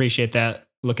and really appreciate that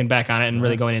looking back on it and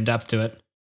really going in depth to it.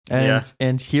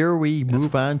 And here we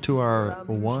move on to our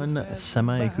one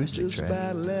semi-acoustic track.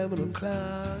 About 11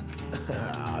 o'clock.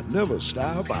 I never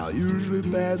stop. I'm usually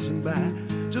passing by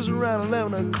just around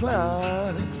 11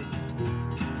 o'clock.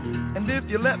 And if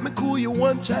you let me cool you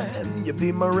one time, you'll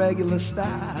be my regular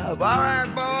stop. All right,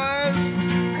 boys.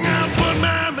 I'm gonna put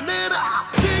my banana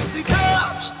Dixie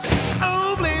cups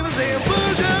on flavors and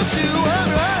push up to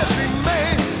 200 ice cream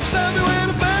man. Stop me when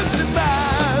the bugs are by.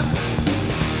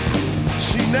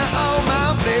 See, now all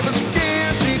my flavors are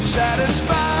guaranteed to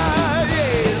satisfy.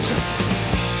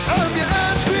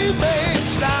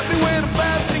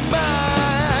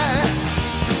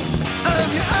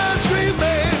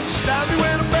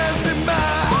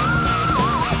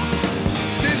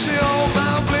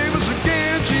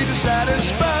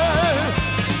 satisfied.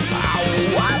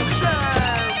 One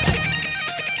time.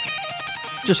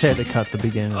 Just had to cut the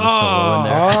beginning of the solo in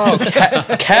there.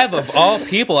 Oh, Kev, of all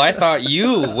people, I thought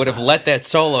you would have let that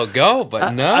solo go,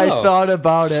 but no. I thought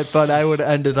about it, but I would have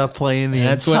ended up playing the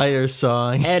That's what- entire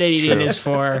song. Editing is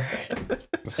for.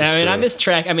 I mean, on this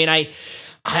track, I mean, I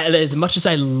as much as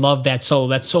I love that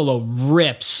solo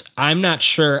rips. I'm not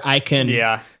sure I can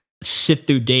Yeah. sit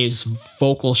through Dave's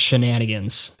vocal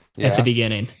shenanigans at the Yeah.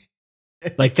 beginning.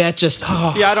 Like that just Yeah,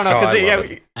 I don't know, Oh, because I love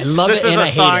it. I love this it is and a I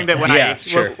hate song it. that when Yeah,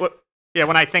 sure.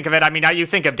 when I think of it, I mean, you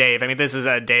think of Dave. I mean, this is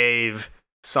a Dave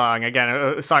song again,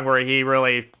 a song where he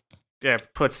really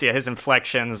puts his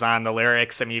inflections on the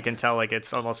lyrics. I mean, you can tell like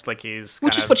it's almost like he's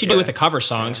Which kind is of- what you do with a cover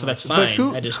song, so that's But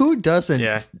fine. who doesn't?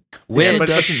 Yeah. Who Which-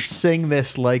 doesn't sing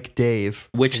this like Dave?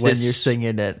 Which when this- you're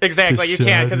singing it? Exactly, to you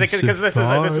can't because this is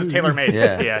satisfy. tailor made.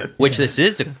 Yeah. Yeah. Which this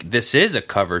is a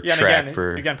cover Yeah, and track again,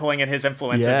 for. again, pulling in his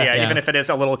influences. Yeah. Yeah, Yeah. even if it is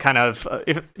a little kind of, I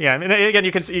mean, again,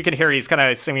 you can hear he's kind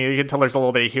of singing. You can tell there's a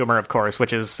little bit of humor, of course,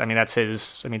 which is, I mean, that's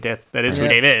his. I mean, that is who Yeah.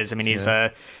 Dave is. I mean, he's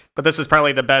but this is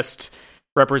probably the best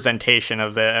representation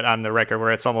of that on the record,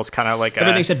 where it's almost kind of like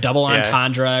Everything's a double yeah.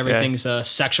 entendre. Everything's a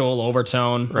sexual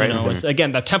overtone. Right. You know, it's,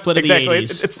 again, the template of exactly.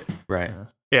 the 80s. It's Right.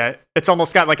 yeah, it's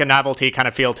almost got like a novelty kind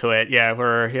of feel to it. Yeah,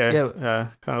 where Yeah.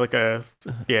 kind of like a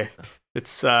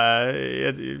It's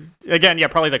again,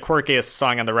 probably the quirkiest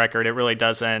song on the record. It really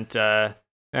doesn't. I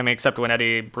mean, except when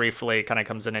Eddie briefly kind of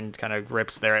comes in and kind of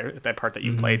rips that part that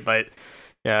you played, but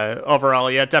yeah, overall,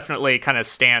 it definitely kind of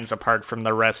stands apart from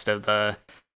the rest of the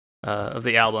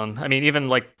album. I mean, even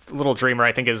like Little Dreamer,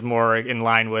 I think is more in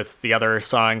line with the other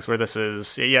songs. Where this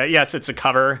is, yes, it's a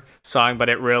cover song, but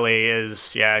it really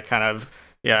is, kind of,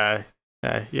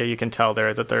 you can tell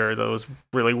that there are those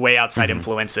really way outside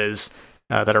influences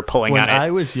that are pulling When on it.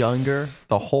 I was younger,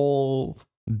 the whole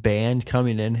band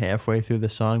coming in halfway through the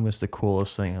song was the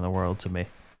coolest thing in the world to me.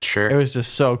 Sure. It was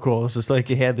just so cool. It's just like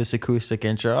you had this acoustic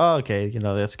intro. Oh, okay,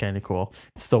 that's kind of cool.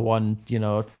 It's the one,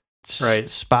 Right.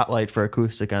 spotlight for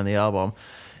acoustic on the album.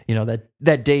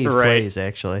 That Dave Right. plays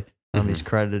actually. He's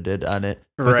credited on it.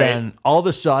 But Right. then all of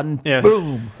a sudden, Yeah.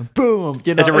 boom, boom.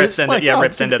 It rips it's into- like,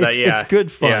 rips into it's, the- yeah. It's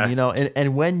good fun, Yeah.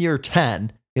 And when you're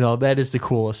 10, that is the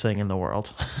coolest thing in the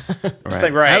world. It's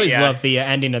like, right, I always yeah. love the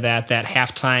ending of that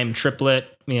halftime triplet.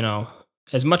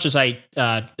 As much as I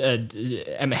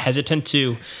am hesitant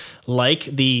to like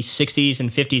the 60s and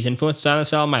 50s influences on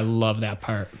this album, I love that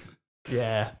part.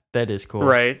 Yeah, that is cool.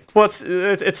 Right. Well, it's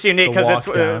unique The because it's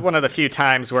walk down. one of the few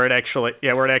times where it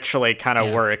actually kind of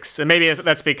Yeah. works. And maybe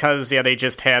that's because they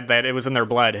just had that, it was in their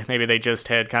blood. Maybe they just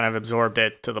had kind of absorbed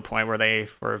it to the point where they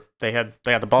had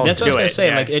the balls That's to what do I it. was going to say.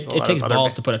 Yeah. Like A it lot takes of other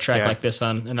balls ba- to put a track yeah. like this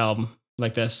on an album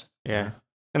like this. Yeah.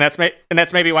 And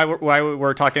that's maybe why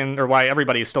we're talking, or why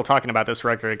everybody's still talking about this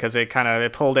record, because it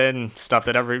pulled in stuff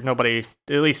that nobody,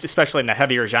 at least especially in the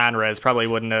heavier genres, probably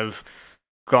wouldn't have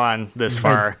gone this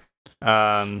far.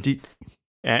 Do,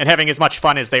 And having as much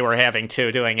fun as they were having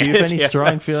too doing do it. you have any Yeah.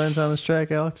 strong feelings on this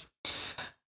track, Alex?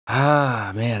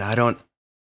 Man,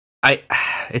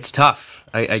 it's tough.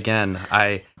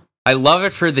 I love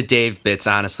it for the Dave bits,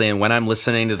 honestly. And when I'm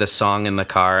listening to the song in the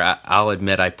car, I'll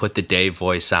admit I put the Dave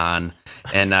voice on,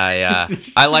 and I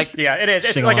like. Yeah, it is.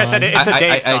 It's Sing like I said, along. it's a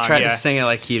Dave song. I try yeah. to sing it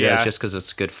like he does, Yeah. just because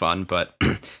it's good fun. But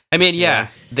I mean, Yeah.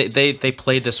 they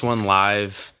played this one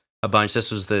live a bunch. This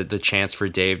was the chance for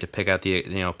Dave to pick up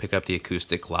the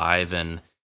acoustic live and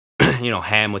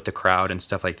ham with the crowd and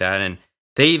stuff like that. And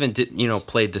they even did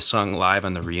played the song live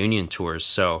on the reunion tours.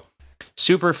 So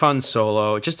super fun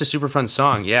solo, just a super fun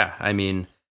song. Yeah, I mean,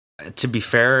 to be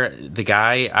fair, the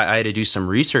guy, I had to do some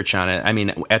research on it. I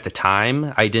mean, at the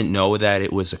time, I didn't know that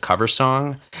it was a cover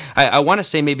song. I want to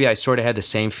say maybe I sort of had the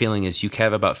same feeling as you,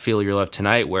 Kev, about Feel Your Love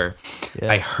Tonight, where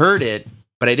Yeah. I heard it,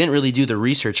 but I didn't really do the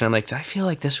research. And I'm like, I feel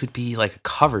like this would be like a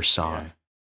cover song.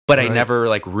 But I Right. never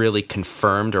like really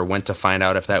confirmed or went to find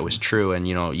out if that was true. And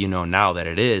now that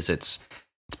it is, it's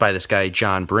by this guy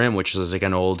John Brim, which is like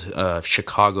an old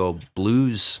Chicago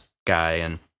blues guy.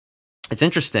 And it's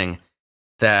interesting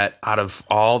that out of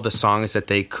all the songs that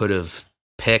they could have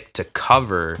picked to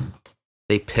cover,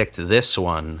 they picked this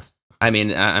one. I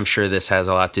mean, I'm sure this has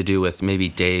a lot to do with maybe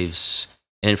Dave's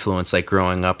influence, like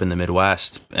growing up in the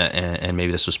Midwest, and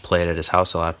maybe this was played at his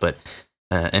house a lot. But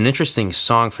an interesting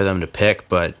song for them to pick,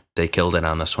 but they killed it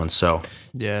on this one. So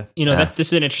Yeah. This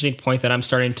is an interesting point that I'm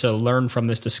starting to learn from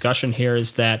this discussion here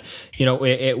is that,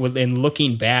 in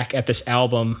looking back at this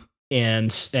album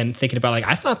and thinking about, like,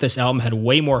 I thought this album had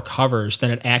way more covers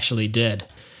than it actually did.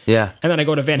 Yeah. And then I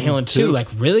go to Van Halen 2, like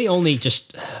really only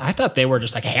just, I thought they were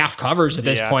just like half covers at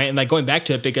this point. And like going back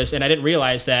to it and I didn't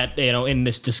realize that, in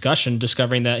this discussion,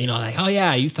 discovering that, like, oh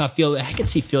yeah, you thought I could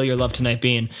see Feel Your Love Tonight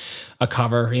being a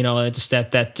cover, it's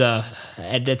that's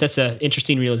an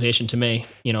interesting realization to me,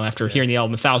 after hearing the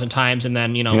album 1,000 times and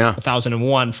then,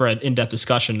 1,001 for an in-depth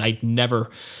discussion. I never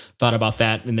thought about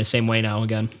that in the same way now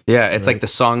again. Yeah. It's like the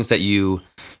songs that you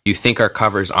think are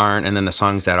covers aren't, and then the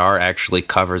songs that are actually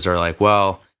covers are like,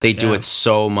 well, they do it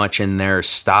so much in their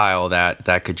style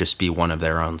that could just be one of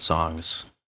their own songs.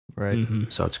 Right. Mm-hmm.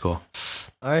 So it's cool.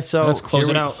 All right, so let's close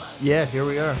it out. Yeah, here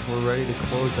we are. We're ready to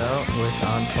close out with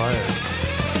On Fire.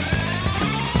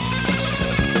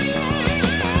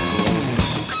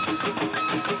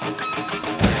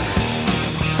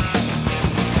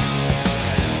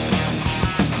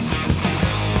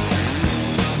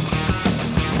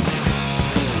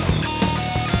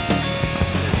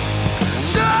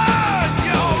 Turn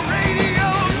your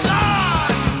radios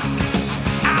on.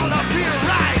 I'll appear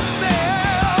right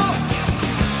there.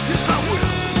 Yes, I will.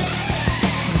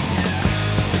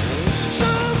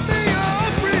 Turn me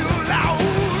up real loud.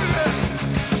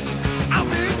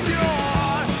 I'm in your.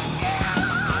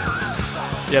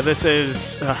 Yeah,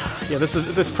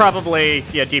 this probably,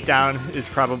 deep down is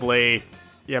probably,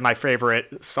 my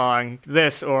favorite song.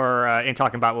 This or Ain't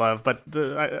Talking About Love. But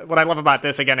what I love about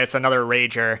this, again, it's another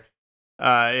rager.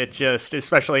 It just,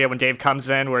 especially when Dave comes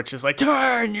in, where it's just like,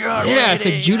 turn your it's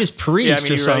like Judas Priest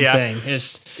or something.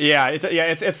 It's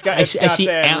got. I see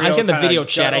on the video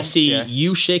chat. I see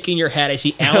you shaking your head. I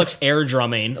see Alex air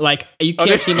drumming. Like you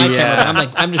can't see my camera,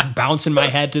 but I'm just bouncing my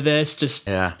head to this.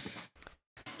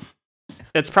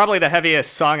 It's probably the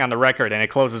heaviest song on the record, and it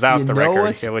closes out the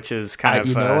record, which is kind of.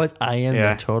 You know what? I am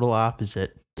the total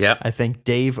opposite. Yep. I think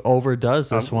Dave overdoes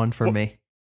this one for me.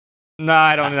 No,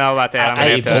 I don't know about that.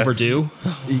 Dave overdue.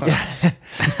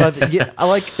 But I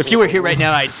like. If you were here right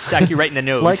now, I'd stack you right in the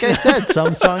nose. Like I said,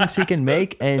 some songs he can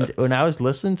make, and when I was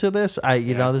listening to this,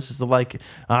 this is like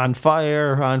on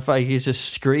fire. He's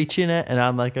just screeching it, and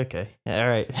I'm like, okay, all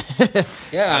right.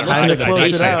 Yeah, time to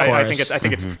close it out.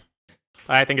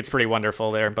 I think it's pretty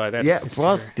wonderful there, but that's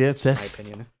my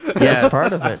opinion. That's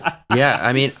part of it. Yeah,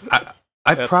 I mean,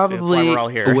 I probably we're all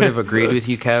here. would have agreed with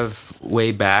you, Kev,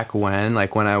 way back when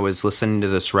I was listening to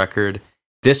this record.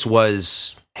 This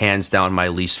was hands down my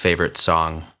least favorite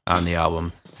song on the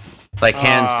album. Like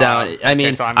hands down. I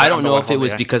mean, so I don't know if it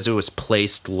was because it was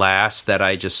placed last that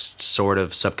I just sort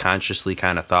of subconsciously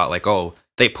kind of thought like, oh,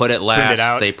 they put it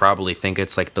last. They probably think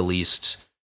it's like the least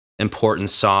important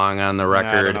song on the record.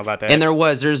 I don't know about that. And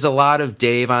there's a lot of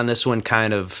Dave on this one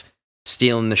kind of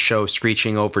stealing the show,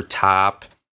 screeching over top,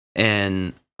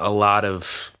 and a lot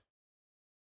of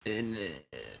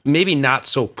maybe not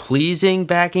so pleasing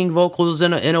backing vocals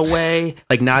in a way,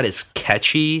 like not as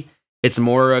catchy. It's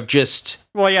more of just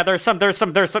there's some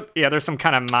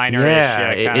kind of minor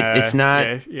it's not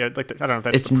I don't know if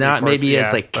that's it's not maybe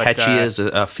as like catchy as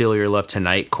a Feel Your Love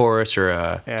Tonight chorus or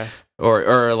a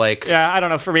or like I don't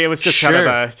know, for me it was just kind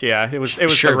of it was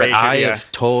sure, the rage. But I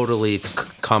have totally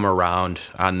come around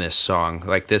on this song.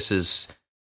 Like this is,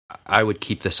 I would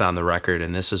keep this on the record,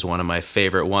 and this is one of my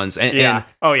favorite ones. And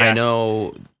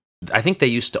I think they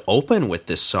used to open with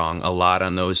this song a lot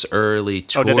on those early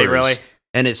tours. Oh, did they really?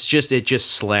 And it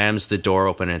just slams the door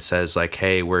open and says like,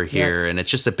 "Hey, we're here," and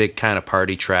it's just a big kind of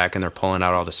party track, and they're pulling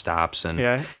out all the stops and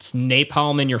it's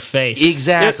napalm in your face.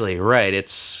 Exactly right.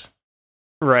 It's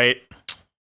right.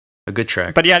 A good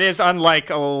track. But it is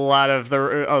unlike a lot of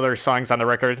the other songs on the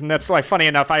record. And that's why, funny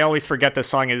enough, I always forget this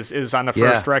song is on the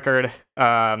first record.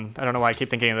 I don't know why I keep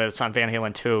thinking that it's on Van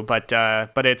Halen 2, but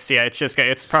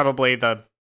it's probably the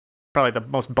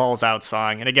most balls out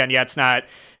song. And again, it's not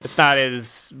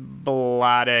as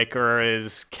melodic or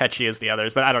as catchy as the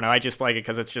others, but I don't know. I just like it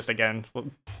because it's just, again,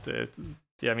 it's a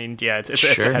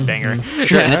headbanger. Mm-hmm.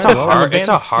 Sure, and it's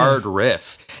a hard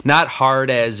riff. Not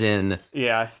hard as in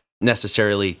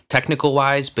necessarily technical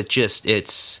wise, but just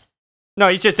he's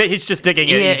just digging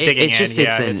in. He's digging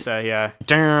in.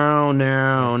 Down,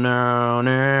 no.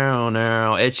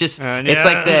 It's just it's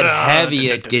like that heavy.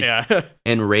 It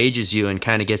enrages you and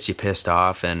kind of gets you pissed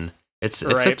off, and it's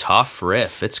a tough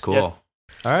riff. It's cool.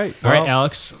 All right,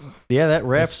 Alex. Yeah, that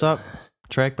wraps up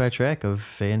track by track of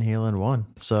Van Halen 1.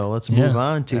 So let's move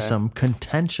on to some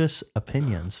contentious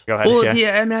opinions. Go ahead. Well,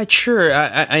 I'm not sure.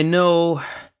 I know.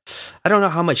 I don't know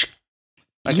how much.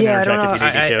 I don't know.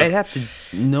 I'd have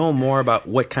to know more about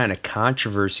what kind of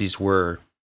controversies were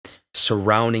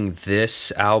surrounding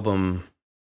this album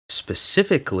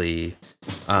specifically.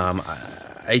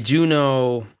 I do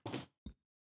know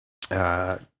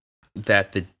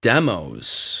that the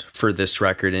demos for this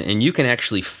record, and you can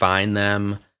actually find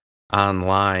them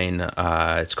online.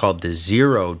 It's called the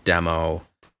Zero demo,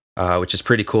 which is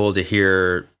pretty cool to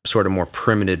hear sort of more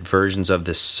primitive versions of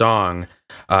this song.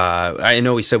 I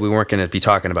know we said we weren't going to be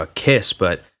talking about Kiss,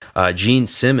 but Gene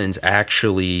Simmons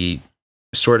actually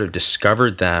sort of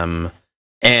discovered them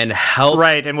and helped.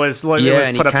 Right, and was and put he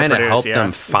up to kind of produce, helped yeah.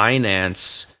 them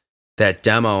finance that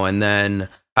demo. And then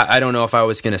I don't know if I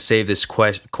was going to save this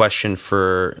question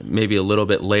for maybe a little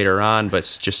bit later on, but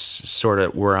it's just sort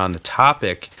of we're on the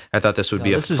topic. I thought this would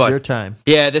be This a is fun. your time.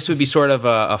 Yeah, this would be sort of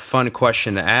a fun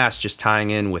question to ask, just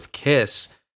tying in with Kiss.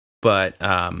 But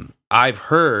I've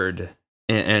heard,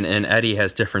 and Eddie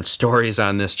has different stories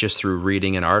on this just through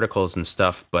reading and articles and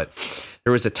stuff. But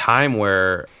there was a time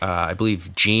where I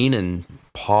believe Gene and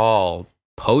Paul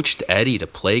poached Eddie to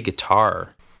play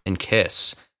guitar in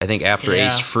Kiss. I think after Yeah.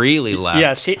 Ace Frehley left.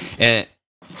 Yes, and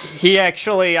he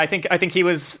actually, I think he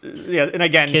was, yeah, and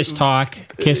again, Kiss talk.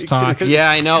 yeah,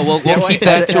 I know. We'll Yeah, keep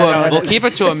well, that to yeah, no, we'll keep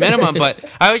it to a minimum. But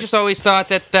I just always thought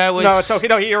that was No, it's okay.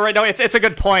 No, you're right. No, it's a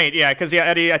good point. Yeah, because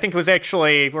Eddie, I think it was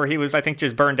actually where he was. I think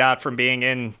just burned out from being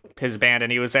in his band,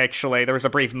 and he was actually there was a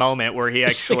brief moment where he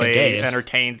He's sick of actually Dave.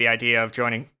 entertained the idea of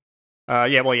joining.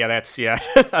 That's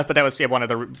but that was one of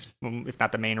the, if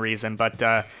not the main reason, but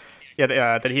that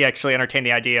he actually entertained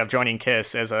the idea of joining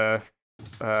Kiss as a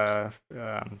lead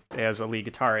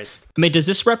guitarist. I mean, does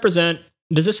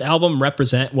this album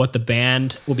represent what the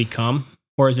band will become?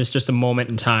 Or is this just a moment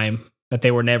in time that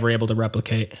they were never able to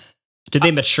replicate? Did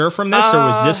they mature from this, or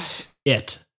was this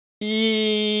it?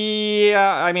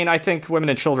 Yeah, I mean, I think Women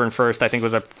and Children First, I think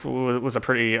was a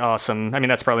pretty awesome. I mean,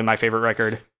 that's probably my favorite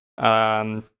record.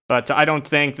 But I don't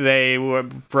think they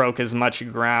broke as much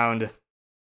ground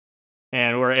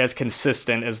and were as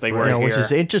consistent as they were here. Which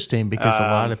is interesting because a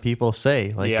lot of people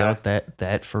say yeah.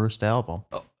 that first album,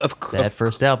 of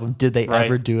first album, did they Right.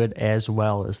 ever do it as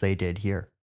well as they did here?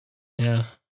 Yeah.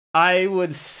 I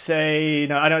would say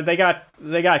no. I don't. They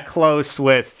got close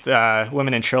with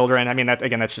Women and Children. I mean,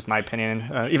 that's just my opinion.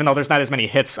 Even though there's not as many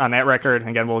hits on that record.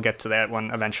 Again, we'll get to that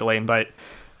one eventually. But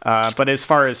as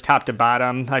far as top to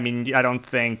bottom, I mean, I don't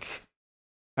think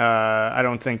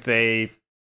they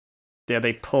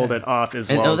pulled it off as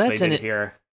well as they did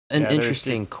here. An Yeah, there's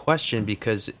interesting just- question,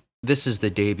 because this is the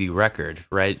debut record,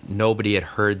 right? Nobody had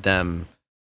heard them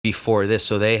before this,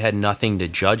 so they had nothing to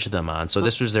judge them on. So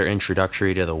this was their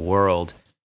introductory to the world.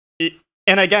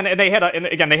 And they had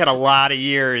a lot of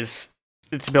years.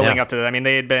 It's building Yeah. up to that. I mean,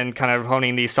 they had been kind of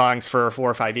honing these songs for 4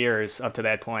 or 5 years up to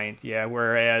that point. Yeah.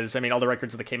 Whereas, I mean, all the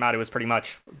records that came out, it was pretty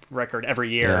much record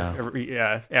every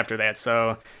year. After that.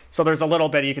 So there's a little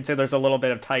bit. You could say there's a little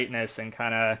bit of tightness and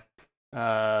kind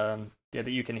of that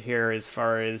you can hear as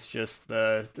far as just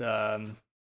the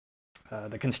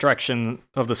construction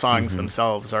of the songs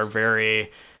themselves are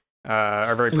very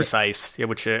precise. Yeah,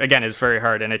 which again is very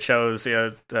hard, and it shows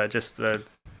just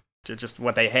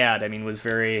what they had. I mean, was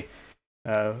very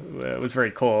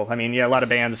cool. I mean, yeah, a lot of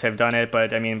bands have done it,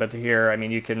 but here, I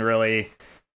mean, you can really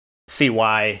see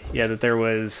why. Yeah, that there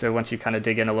was once you kind of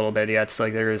dig in a little bit. Yeah, it's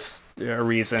like there's a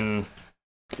reason.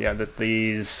 Yeah, that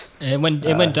these It went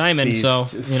diamond. these So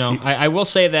just- I will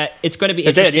say that it's going to be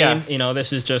It did, interesting. yeah.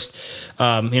 This is just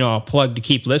a plug to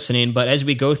keep listening. But as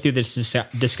we go through this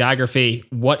discography,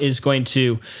 what is going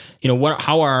to,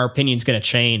 how are our opinions going to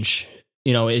change?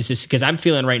 Is this because I'm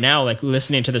feeling right now, like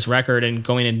listening to this record and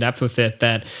going in depth with it,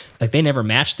 that like they never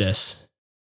matched this.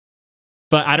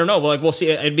 But I don't know. Well, like we'll see.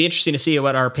 It'd be interesting to see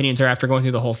what our opinions are after going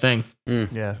through the whole thing.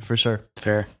 Yeah, for sure.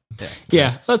 Fair.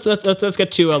 Yeah, let's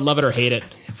get to love it or hate it.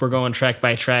 If we're going track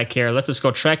by track here, let's just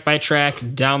go track by track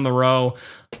down the row.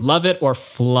 Love it or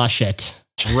flush it.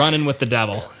 Running with the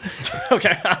devil.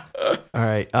 okay. All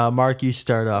right, Mark, you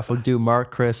start off. We'll do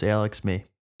Mark, Chris, Alex, me.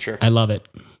 Sure. I love it.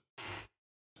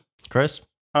 Chris?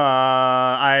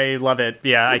 I love it.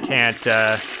 Yeah, I can't.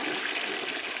 I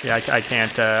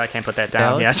can't put that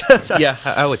down Alex? yet. Yeah,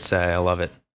 I would say I love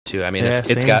it too. I mean, Yeah,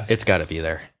 it's same. got to be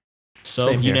there. So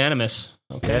Same here. unanimous.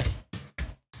 Okay.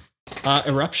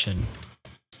 Eruption.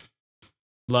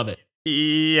 Love it.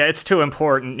 Yeah, it's too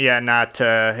important. Yeah, not to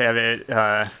have it.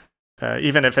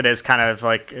 Even if it is kind of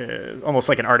like almost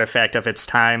like an artifact of its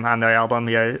time on the album.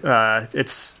 Yeah,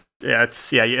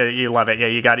 you love it. Yeah,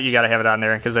 you got to have it on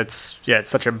there because it's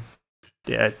such a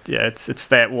it's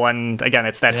that one again.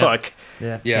 It's that hook.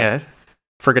 Yeah.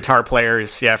 For guitar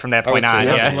players. Yeah, from that point on.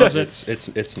 yeah. Yeah.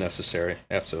 It's necessary.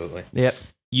 Absolutely. Yep.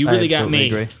 You I really got absolutely me.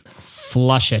 agree.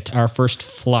 Flush it. Our first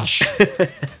flush.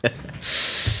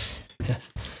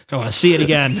 I want to see it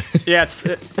again. Yeah, it's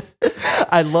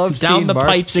I love Down seeing the Mark.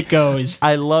 pipes it goes.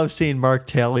 I love seeing Mark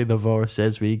tally the votes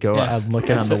as we go. Yeah. I'm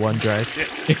looking on the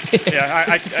OneDrive. yeah.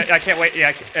 I can't wait.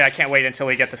 Yeah, I can't wait until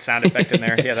we get the sound effect in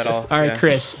there. Yeah, that'll. All right, yeah,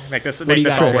 Chris. make this do you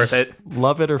got, all Chris? worth it.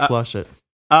 Love it or flush it.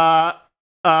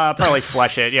 Probably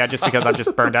flush it. Yeah, just because I'm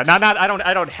just burned out. Not.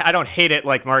 I don't hate it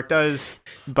like Mark does,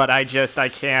 but I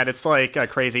can't. It's like a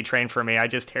crazy train for me. I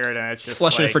just hear it and it's just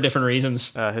Flushing like, it for different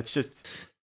reasons. it's just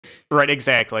right.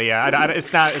 Exactly. Yeah.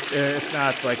 It's not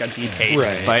like a deep hate,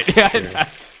 Right. but yeah,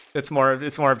 it's more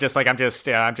of just like I'm just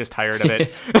tired of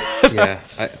it. Yeah,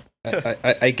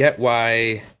 I get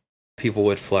why people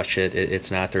would flush it.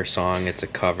 It's not their song; it's a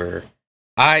cover.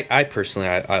 I personally,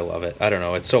 I love it. I don't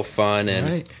know, it's so fun,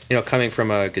 and Right. coming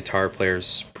from a guitar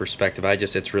player's perspective,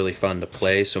 it's really fun to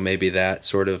play. So maybe that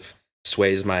sort of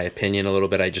sways my opinion a little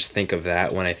bit. I just think of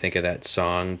that when I think of that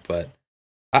song, but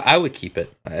I would keep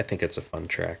it. I think it's a fun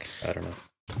track. I don't know.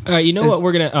 All right, you know what?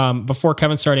 We're gonna before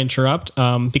Kevin started to interrupt,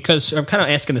 because I'm kind of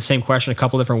asking the same question a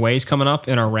couple different ways coming up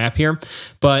in our wrap here.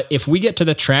 But if we get to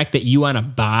the track that you want to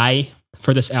buy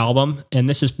for this album, and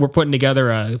we're putting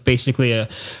together basically a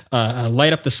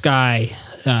light up the sky,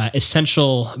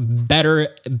 essential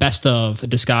best of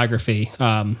discography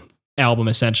album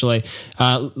essentially.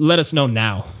 Let us know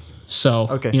now. So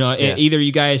Okay, either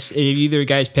you guys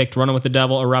picked Running with the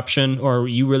Devil, Eruption, or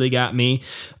You Really Got Me.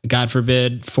 God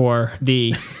forbid for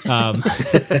the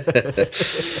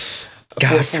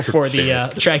for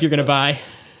the track you're gonna buy.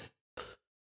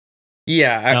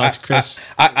 Yeah, Alex, Chris?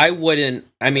 I wouldn't.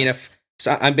 I mean,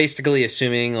 I'm basically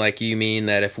assuming, like, you mean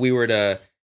that if we were to,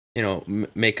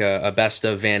 make a best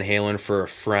of Van Halen for a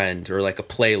friend or like a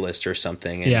playlist or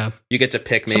something, and Yeah. you get to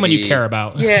pick maybe Someone you care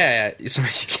about. Yeah,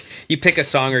 you pick a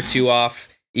song or two off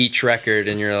each record,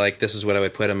 and you're like, this is what I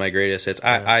would put in my greatest hits.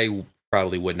 I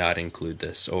probably would not include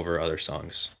this over other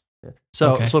songs.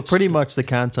 So Okay. so pretty much the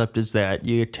concept is that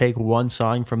you take one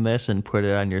song from this and put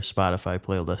it on your Spotify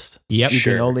playlist. Yep. You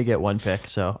Sure. can only get one pick.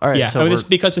 So all right. Yeah. So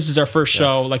Because this is our first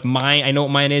show. Like I know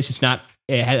what mine is. It's not.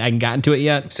 I haven't gotten to it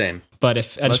yet. Same. But I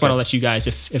just want to let you guys.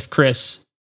 If Chris,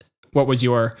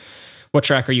 what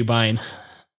track are you buying?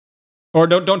 Or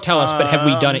don't tell us. But have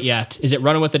we done it yet? Is it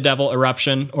Running with the Devil,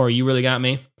 Eruption, or You Really Got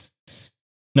Me?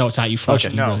 No, it's not. You flushed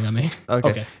Okay, it. You no. Really Got Me. okay.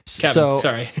 Okay. Kevin, So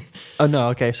sorry. oh no.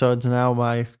 Okay. So it's now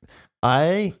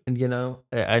I know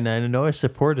I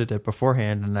supported it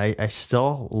beforehand, and I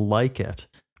still like it.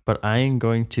 But I am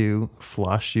going to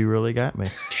flush You Really Got Me.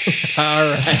 All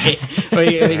right.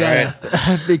 We got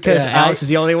Because Alex is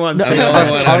the only one. No, so- I'm the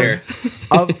only one out here.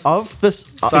 of this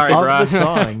Sorry, of bruh. the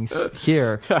songs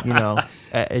here,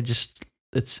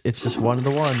 it's just one of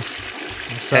the ones.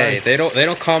 I'm sorry. Hey, they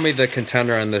don't call me the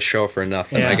contender on this show for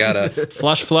nothing. Yeah. I gotta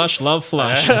Flush, love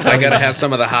flush. I gotta have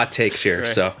some of the hot takes here.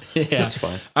 So Yeah. that's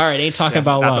fine. All right, ain't talking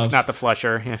about love. Not the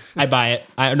flusher. Yeah. I buy it.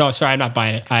 I'm not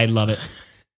buying it. I love it.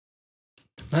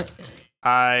 What?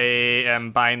 I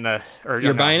am buying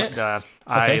You're buying it? I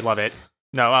Okay. love it.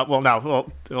 No,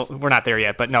 we're not there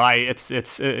yet. But no, I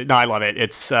love it.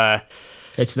 It's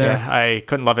It's there. yeah, I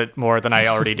couldn't love it more than I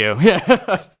already do.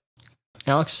 Yeah.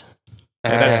 Alex?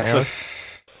 That's-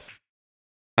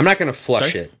 I'm not gonna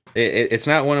flush Sorry? it. It's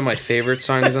not one of my favorite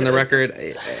songs on the record.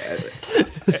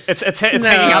 It's hanging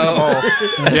on the wall.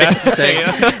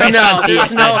 Yeah. No,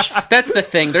 there's no. That's the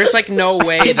thing. There's like no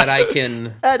way that I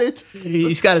can. Edit.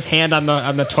 He's got his hand on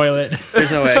the toilet.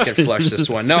 There's no way I can flush this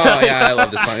one. No, yeah, I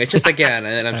love this song. It's just again,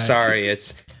 and I'm sorry.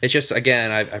 It's just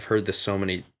again. I've heard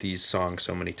these songs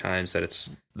so many times that it's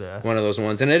Yeah. one of those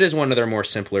ones, and it is one of their more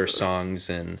simpler songs,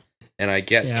 and I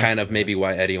get kind of maybe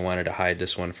why Eddie wanted to hide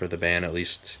this one for the band, at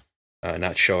least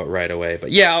not show it right away.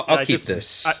 But yeah, I'll keep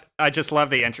this. I just love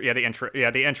the intro.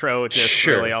 Yeah, the intro just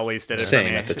Sure. really always did it Same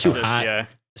for me. at the It's time. just, Hot. yeah.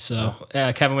 So,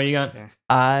 Kevin, what you got?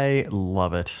 I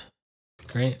love it.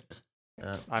 Great.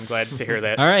 I'm glad to hear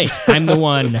that. All right. I'm the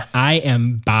one. I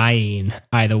am buying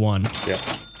I the one. Yeah.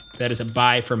 That is a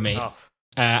buy for me. Oh.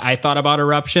 I thought about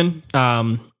Eruption.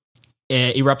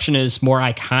 Eruption is more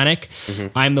iconic.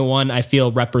 Mhm. I'm the one I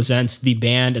feel represents the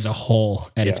band as a whole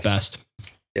at its Yes. best.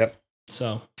 Yep.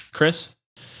 So, Chris?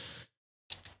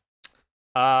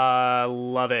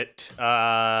 Love it.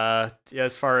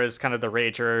 As far as kind of the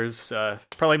Ragers,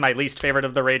 probably my least favorite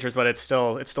of the Ragers, but it's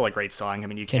still a great song. I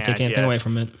mean, you Can't can't take anything away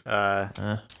from it.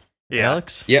 Yeah.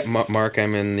 Alex? Yeah, Mark,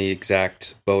 I'm in the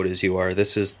exact boat as you are.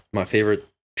 This is my favorite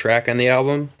track on the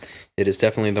album. It is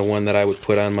definitely the one that I would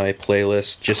put on my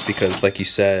playlist just because, like you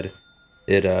said,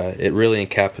 it really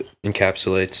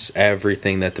encapsulates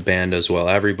everything that the band does well.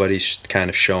 Everybody's kind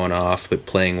of showing off, but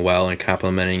playing well and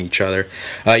complimenting each other.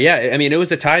 Yeah, I mean, it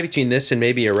was a tie between this and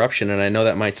maybe Eruption, and I know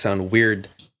that might sound weird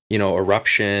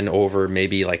Eruption over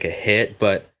maybe like a hit,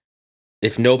 but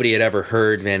if nobody had ever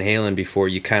heard Van Halen before,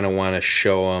 you kind of want to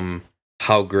show them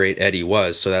how great Eddie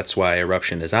was. So that's why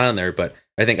Eruption is on there. But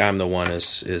I think I'm the One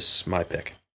is my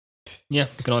pick. Yeah,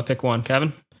 you can only pick one.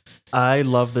 Kevin? I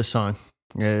love this song.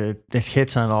 It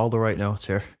hits on all the right notes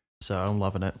here, so I'm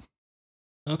loving it.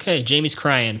 Okay, Jamie's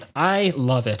crying. I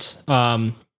love it.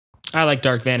 I like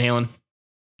Dark Van Halen.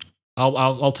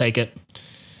 I'll take it.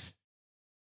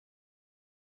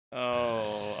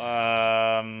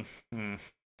 I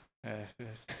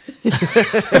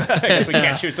guess we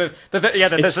can't choose this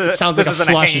sounds like a isn't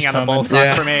a flush hanging is on the coming. bowl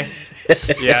song for me.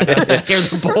 Yeah, Here's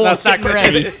the bowl. no, it's not getting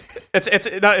ready. it's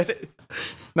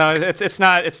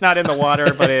not in the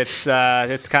water, but it's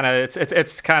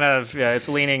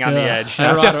leaning on the edge.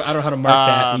 I don't know how to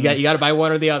mark that. You got to buy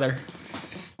one or the other.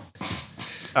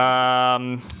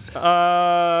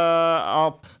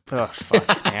 Oh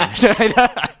fuck, man.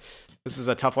 This is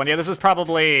a tough one. Yeah, this is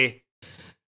probably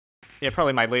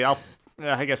my lead.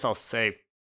 I guess I'll say.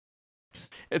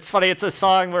 It's funny. It's a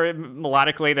song where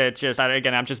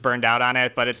melodically I'm just burned out on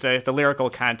it, but the lyrical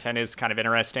content is kind of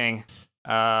interesting.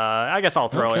 I guess I'll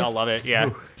throw it. I'll love it. Yeah.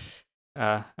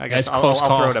 I guess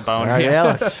I'll throw it a bone. All right, Yeah.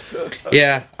 Alex.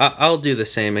 Yeah, I'll do the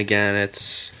same again.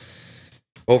 It's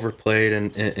overplayed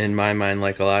in my mind,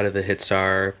 like a lot of the hits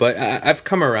are, but I've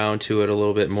come around to it a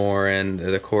little bit more, and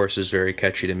the chorus is very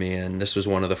catchy to me, and this was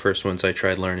one of the first ones I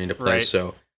tried learning to play, Right.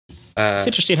 so It's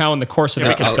interesting how in the course of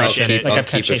this discussion, I'll I've kind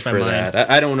keep of it changed my for mind. that.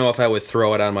 I don't know if I would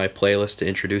throw it on my playlist to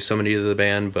introduce somebody to the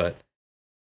band, but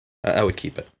I would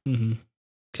keep it. Mm-hmm.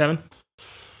 Kevin?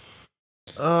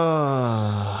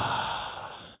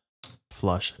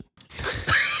 Flush it.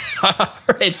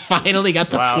 It finally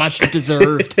got the Wow. flush it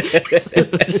deserved.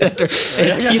 After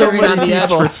So teetering on the edge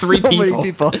for three so people. many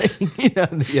people hanging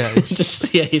on the edge. Just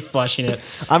he's flushing it.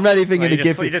 I'm not even going to You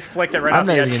give just flicked it right I'm off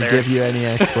not the even edge going to there. give you any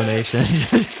explanation.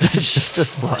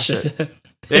 just flush it.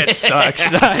 It sucks.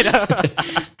 I know.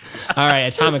 All right,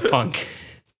 Atomic Punk.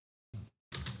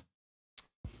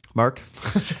 Mark?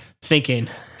 Thinking.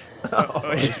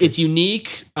 It's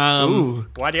unique. Ooh.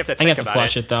 Why do you have to I think have to about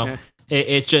flush it? it though.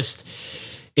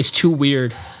 It's too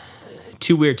weird.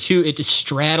 It just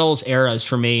straddles eras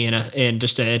for me, and it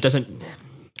doesn't.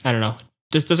 I don't know.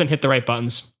 Just doesn't hit the right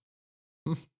buttons.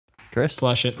 Chris?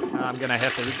 Flush it. I'm gonna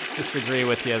have to disagree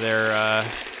with you there,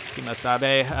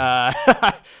 Kimasabe.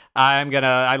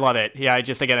 I love it. Yeah,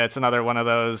 it's another one of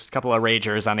those couple of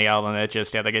ragers on the album that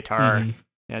the guitar,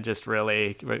 Mhm. just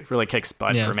really kicks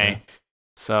butt Yeah. for me.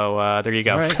 So there you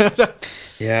go. All right.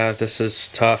 Yeah, this is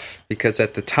tough because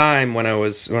at the time when I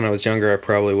was younger, I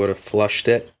probably would have flushed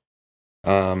it.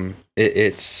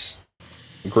 It's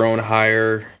grown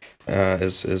higher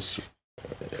as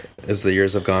the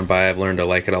years have gone by. I've learned to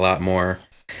like it a lot more.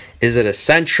 Is it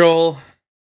essential?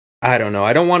 I don't know.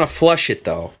 I don't want to flush it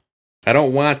though. I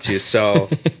don't want to. So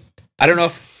I don't know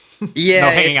if. Yeah, No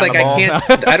hanging it's on like the I ball.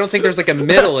 can't. I don't think there's like a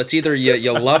middle. It's either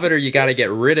you love it or you got to get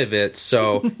rid of it.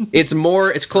 So it's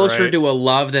closer Right. to a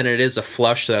love than it is a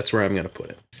flush. So that's where I'm going to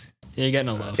put it. You're getting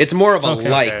a love. It's more of a Okay.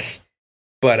 like, Okay.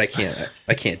 but I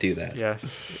can't do that. Yeah,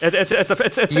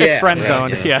 it's Yeah, friend right,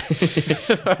 zoned. yeah.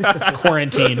 Yeah.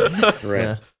 Quarantine. Right.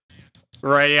 Yeah.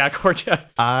 Right. Yeah.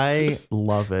 I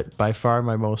love it. By far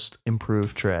my most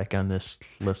improved track on this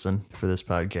listen for this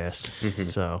podcast.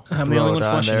 So I'm the throw only it one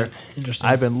on flushing there. it. Interesting.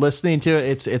 I've been listening to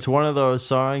it. It's one of those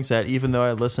songs that even though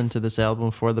I listened to this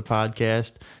album for the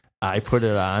podcast, I put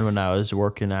it on when I was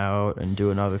working out and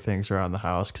doing other things around the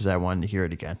house because I wanted to hear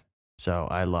it again. So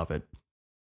I love it.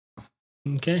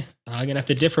 Okay, I'm gonna have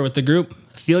to differ with the group.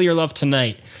 Feel Your Love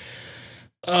Tonight.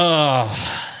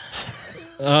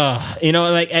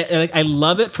 I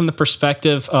love it from the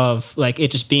perspective of like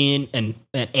it just being an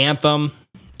anthem,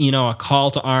 a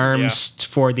call to arms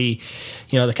for the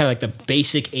kind of like the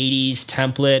basic '80s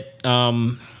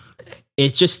template.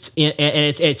 It's just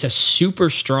it's a super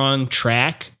strong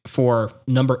track for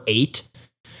number 8.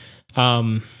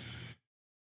 And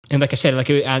like I said, like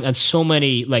on so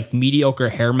many like mediocre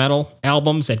hair metal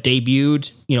albums that debuted,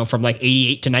 from like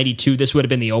 88 to 92, this would have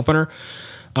been the opener.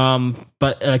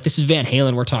 But like this is Van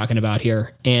Halen we're talking about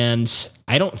here, and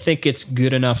I don't think it's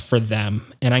good enough for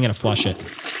them, and I'm gonna flush it.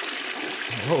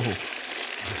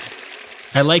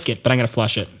 Whoa. I like it, but I'm gonna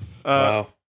flush it Wow.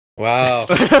 Yeah.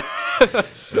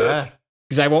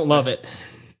 because I won't love it.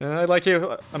 I like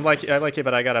you. I like you,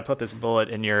 but I gotta put this bullet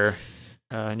in your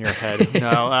head.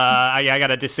 No, I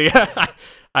gotta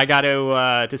I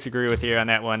gotta disagree with you on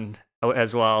that one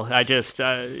as well. It just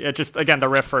again the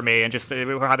riff for me and just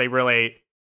how they really,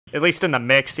 at least in the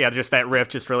mix, just that riff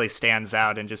just really stands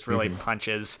out and just really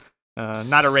punches.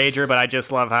 Not a rager, but I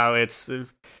just love how it's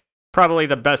probably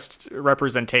the best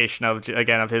representation of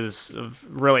his of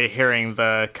really hearing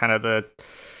the kind of the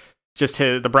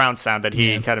the Brown sound that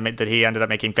he that he ended up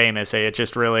making famous. It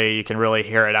just really, you can really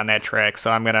hear it on that track.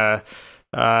 So I'm gonna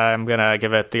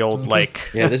give it the old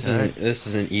like. Yeah, this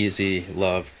is an easy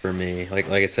love for me. Like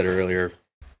I said earlier,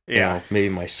 you know, maybe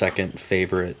my second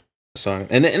favorite song.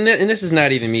 And this is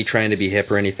not even me trying to be hip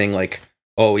or anything. Like,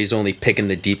 oh, he's only picking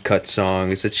the deep cut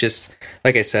songs. It's just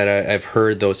like I said, I've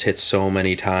heard those hits so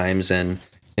many times, and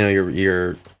you know,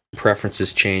 your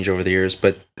preferences change over the years,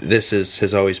 but this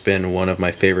has always been one of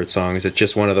my favorite songs. It's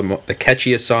just one of the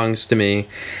catchiest songs to me,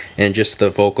 and just the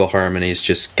vocal harmonies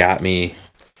just got me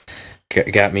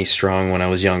strong when I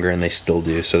was younger, and they still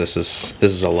do. So this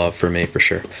is a love for me for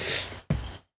sure.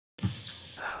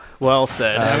 Well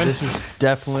said. This is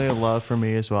definitely a love for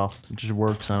me as well. It just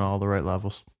works on all the right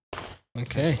levels.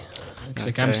 Okay. Looks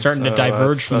like I'm starting to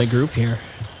diverge from the group here.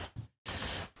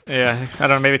 Yeah, I don't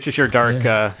know. Maybe it's just your dark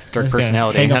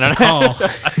personality. Hang up the call.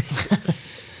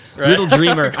 Little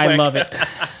Dreamer. I love it.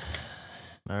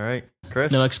 All right,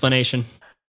 Chris. No explanation.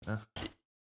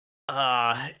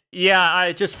 Yeah,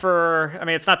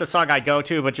 it's not the song I go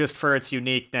to, but just for its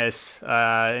uniqueness,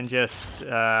 and just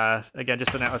again,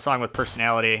 just a song with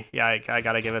personality. Yeah, I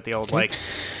gotta give it the old like.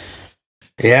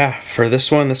 Yeah, for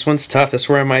this one's tough. This is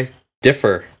where I might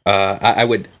differ. I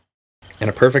would, in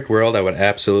a perfect world, I would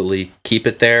absolutely keep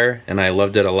it there, and I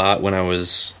loved it a lot when I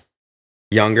was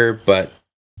younger, but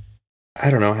I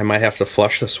don't know, I might have to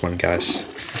flush this one, guys.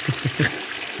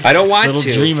 I don't want Little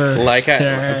to. Dreamer.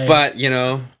 Right. But, you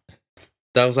know,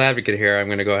 devil's advocate here, I'm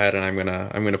going to go ahead and I'm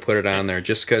going to put it on there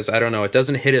just cuz I don't know, it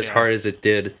doesn't hit as hard as it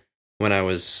did when I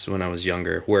was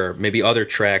younger, where maybe other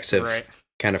tracks have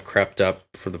kind of crept up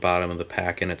for the bottom of the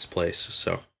pack in its place.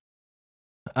 So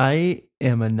I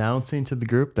am announcing to the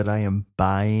group that I am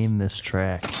buying this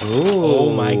track.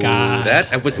 Oh my god.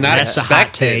 That was not That's expected. a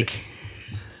hot take.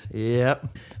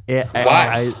 Yep. Yeah,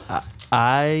 Why?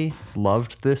 I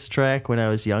loved this track when I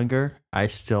was younger. I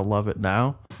still love it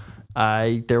now.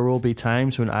 There will be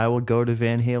times when I will go to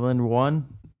Van Halen 1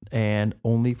 and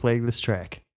only play this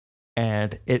track.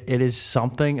 And it is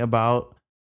something about,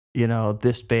 you know,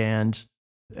 this band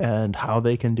and how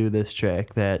they can do this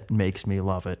track that makes me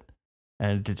love it.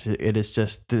 And it is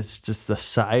just the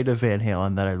side of Van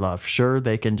Halen that I love. Sure,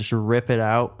 they can just rip it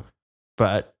out,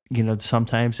 but you know,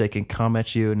 sometimes they can come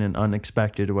at you in an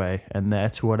unexpected way, and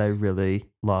that's what I really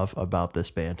love about this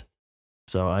band.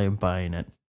 So I am buying it.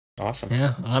 Awesome.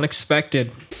 Yeah,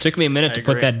 unexpected. Took me a minute to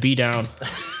put that B down.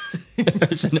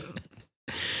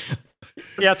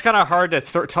 Yeah, it's kind of hard to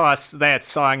toss that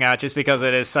song out just because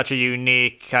it is such a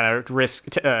unique kind of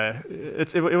risk.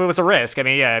 It was a risk. I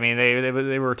mean,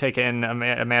 they were taking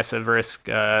a massive risk.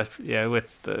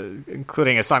 With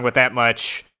including a song with that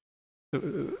much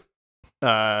kind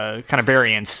of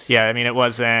variance. Yeah, I mean, it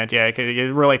wasn't. Yeah,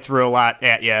 it really threw a lot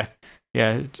at you.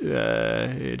 Yeah,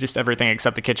 just everything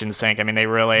except the kitchen sink. I mean, they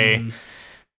really,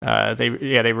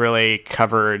 they really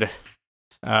covered.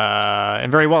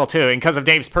 And very well too, and because of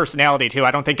Dave's personality too, I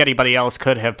don't think anybody else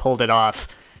could have pulled it off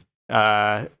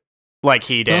like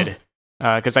he did.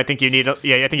 Because I think you need, a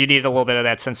little bit of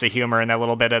that sense of humor and that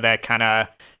little bit of that kind of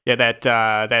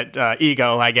that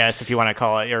ego, I guess, if you want to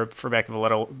call it, or for lack of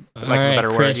a better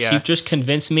Chris, word. Yeah, you've just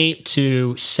convinced me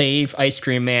to save Ice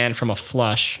Cream Man from a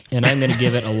flush, and I'm going to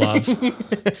give it a love.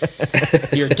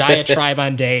 Your diatribe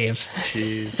on Dave,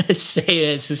 say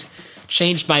it's just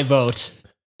changed my vote.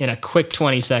 In a quick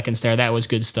 20 seconds there. That was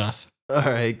good stuff. All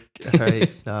right.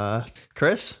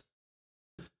 Chris?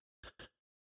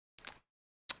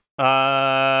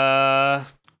 Yeah,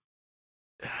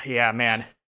 man.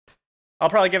 I'll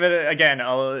probably give it, again,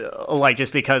 a like,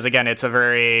 just because, again, it's a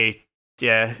very...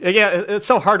 Yeah, it's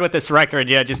so hard with this record,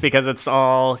 just because it's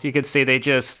all... You can see they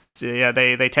just...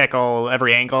 they tackle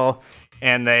every angle,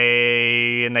 and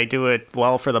they do it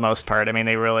well for the most part. I mean,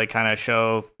 they really kind of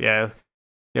show...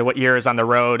 what years on the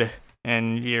road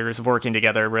and years of working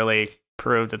together really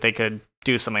proved that they could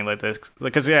do something like this.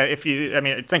 Because,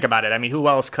 think about it. I mean, who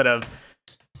else could have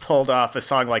pulled off a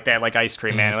song like that, like Ice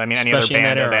Cream Man? I mean, any Especially other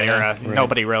band of that era, right.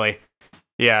 Nobody really.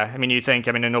 Yeah, I mean, you think,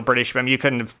 no British, you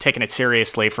couldn't have taken it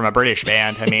seriously from a British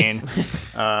band. I mean,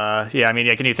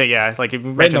 can you think, like you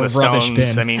mentioned the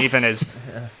Stones, I mean, even as...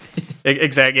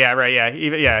 Exactly. Yeah. Right. Yeah.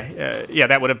 Even. Yeah.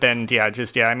 That would have been. Yeah.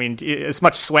 Just. Yeah. I mean, as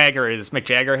much swagger as Mick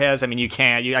Jagger has. I mean, you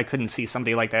can't. I couldn't see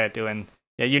somebody like that doing.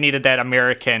 Yeah. You needed that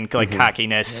American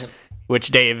cockiness, which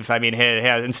Dave. I mean,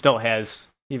 has and still has.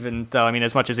 Even though, I mean,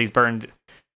 as much as he's burned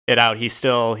it out, he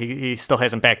still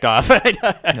hasn't backed off. All right.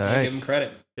 Give him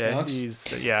credit. Yeah. Alex?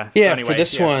 He's. Yeah. So anyway, for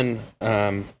this one,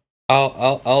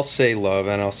 I'll say Love,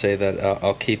 and I'll say that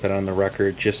I'll keep it on the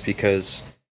record just because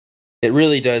it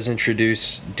really does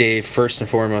introduce Dave first and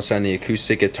foremost on the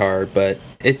acoustic guitar, but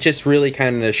it just really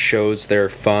kind of shows their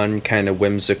fun, kind of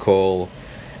whimsical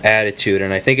attitude,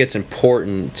 and I think it's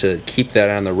important to keep that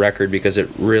on the record because it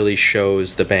really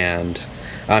shows the band.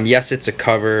 Yes, it's a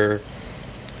cover.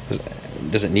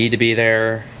 Does it need to be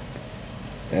there?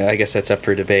 I guess that's up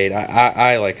for debate.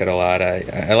 I like it a lot.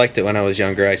 I liked it when I was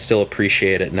younger. I still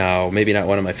appreciate it now. Maybe not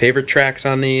one of my favorite tracks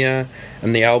on the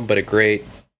album, but a great,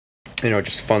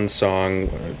 just fun song,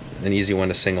 an easy one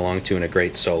to sing along to, and a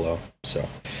great solo. So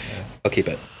I'll keep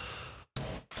it.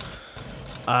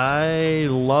 I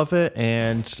love it,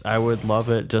 and I would love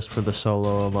it just for the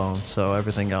solo alone. So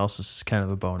everything else is kind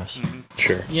of a bonus.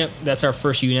 Sure. Yep, that's our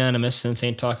first unanimous since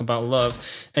ain't talking about love.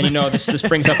 And this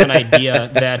brings up an idea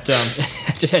that,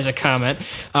 just as a comment,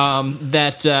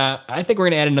 that I think we're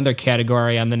going to add another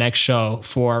category on the next show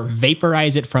for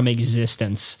vaporize it from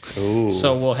existence. Ooh.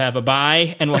 So we'll have a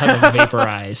buy and we'll have a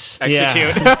vaporize.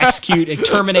 Execute. Yeah. Execute,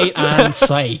 terminate on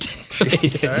site. But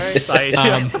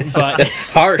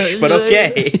Harsh, but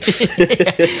okay. this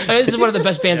is one of the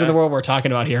best bands in the world we're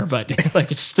talking about here, but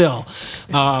still,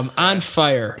 On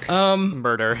Fire.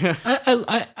 Murder.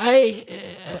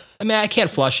 I mean, I can't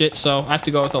flush it, so I have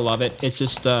to go with I love it. It's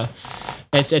just,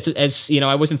 as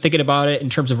I wasn't thinking about it in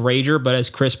terms of Rager, but as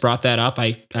Chris brought that up,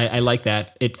 I like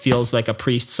that. It feels like a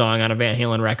Priest song on a Van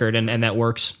Halen record, and that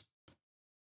works.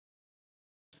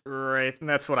 Right, and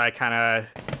that's what I kind of,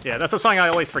 that's a song I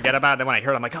always forget about. And then when I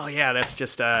hear it, I'm like, oh yeah, that's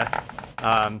just,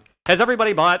 has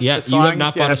everybody bought the song? You have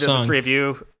not bought a song. The three of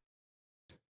you?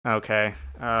 Okay.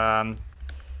 I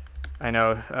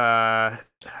know.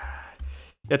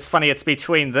 It's funny. It's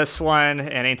between this one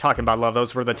and Ain't Talking About Love.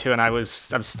 Those were the two, and I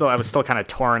was still kind of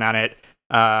torn on it.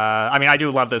 I mean, I do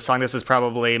love this song. This is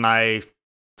probably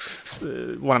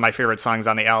one of my favorite songs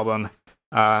on the album.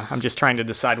 I'm just trying to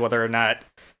decide whether or not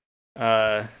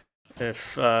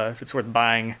if it's worth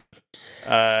buying.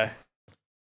 Oh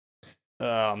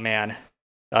man.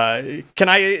 Can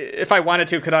I, if I wanted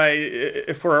to, could I,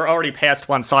 if we're already past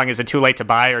one song, is it too late to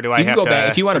buy, or do I have to?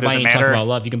 Back. If you want to buy Ain't Ain't Talking About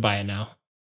Love, you can buy it now.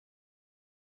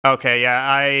 Okay,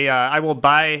 yeah, I will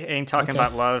buy Ain't Talking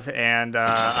About Love, and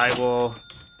I will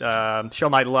show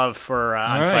my love for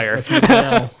On Fire. Let's move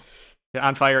on.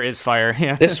 On Fire is fire.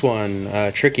 Yeah. This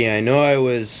one, tricky. I know I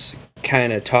was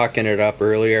kind of talking it up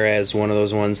earlier as one of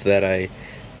those ones that I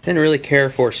didn't really care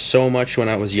for so much when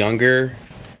I was younger.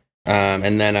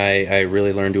 And then I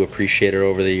really learned to appreciate it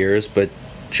over the years. But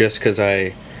just because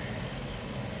I'm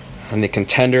the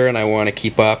contender and I want to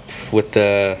keep up with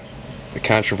the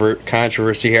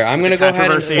controversy here, I'm going to go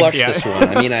ahead and flush this one.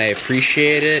 I mean, I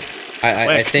appreciate it.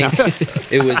 I think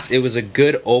it was a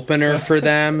good opener for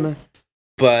them,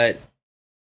 but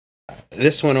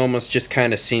this one almost just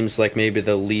kind of seems like maybe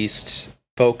the least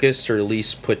focused or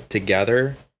least put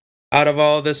together out of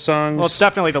all the songs. Well, it's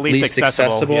definitely the least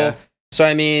accessible. Yeah. So,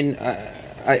 I mean,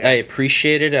 I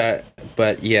appreciate it,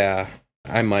 but yeah,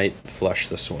 I might flush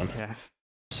this one. Yeah.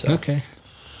 So. Okay.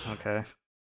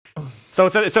 So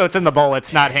it's in the bowl.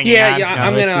 It's not hanging on. Yeah.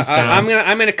 I'm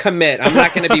gonna commit. I'm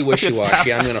not gonna be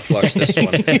wishy-washy. I'm gonna flush this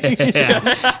one.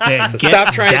 So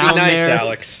stop trying to be nice, there.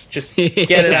 Alex. Just get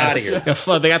it out of here.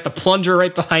 They got the plunger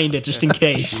right behind it, just in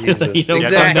case. Exactly.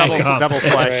 Double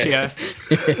flush. Right. Yeah.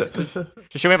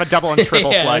 Should we have a double and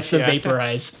triple flush? The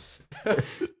vaporize.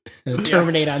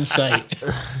 Terminate on site.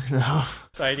 No.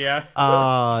 Side, yeah.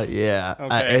 Yeah. Okay.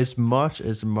 As much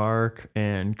as Mark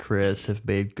and Chris have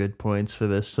made good points for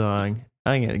this song,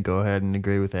 I'm going to go ahead and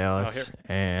agree with Alex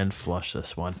and flush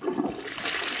this one.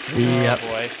 Yep. Oh,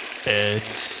 boy.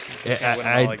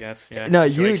 I guess. Yeah. No,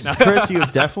 Chris,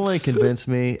 you've definitely convinced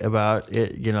me about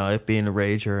it, it being a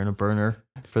rager and a burner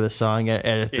for the song.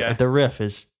 And the riff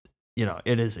is,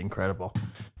 it is incredible.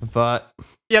 But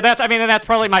yeah, that's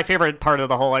probably my favorite part of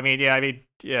the whole. I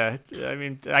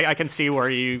can see where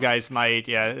you guys might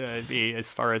be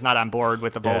as far as not on board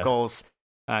with the vocals,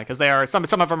 because they are some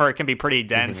of them can be pretty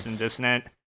dense and dissonant.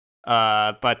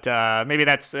 But maybe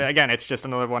that's it's just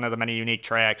another one of the many unique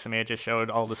tracks. I mean, it just showed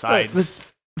all the sides.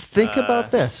 Think about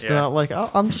this.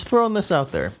 I'm just throwing this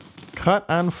out there. Cut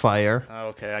on Fire.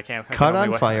 Okay, I can't. Cut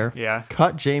on Fire. Yeah.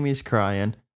 Cut Jamie's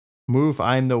Crying. Move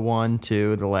I'm the One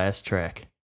to the last track.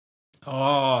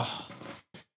 Oh,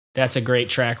 that's a great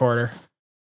track order.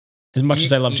 As much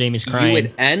as I love Jamie's Crying. You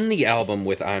would end the album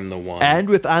with I'm the One. And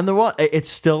with I'm the One.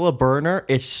 It's still a burner.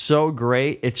 It's so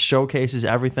great. It showcases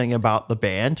everything about the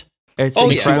band. It's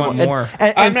incredible. You want more.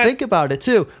 And think about it,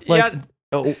 too. The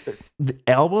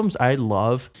albums I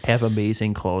love have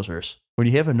amazing closers. when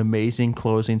you have an amazing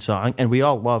closing song, and we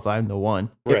all love "I'm the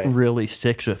One," Right. it really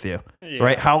sticks with you, Yeah.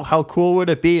 right? How cool would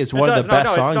it be? Is one does. of the best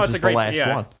No, it's songs a is the great- last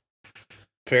yeah. one.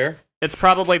 Fair. It's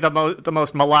probably the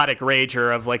most melodic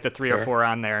rager of like the three or Sure. four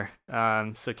on there.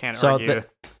 So can't So argue.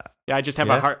 Yeah, I just have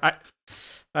Yeah. a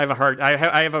hard.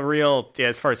 I have a real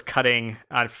as far as cutting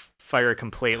on fire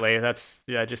completely. That's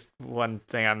just one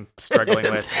thing I'm struggling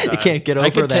with. You can't get I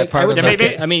over could that take. part I would of Yeah, take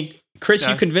maybe- it. I mean, Chris,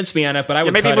 Yeah. you convinced me on it, but I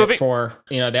would maybe cut moving- it for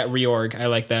that reorg. I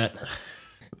like that.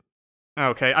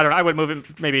 Okay, I don't know. I would move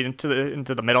it maybe into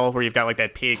the middle where you've got like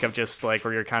that peak of just like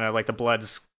where you're kind of like the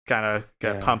blood's kind of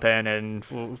Yeah. pumping and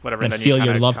whatever. And then feel you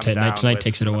your kinda love come tonight. down Tonight with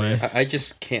takes it some of away. the- I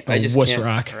just can't. Oh, I just wuss can't.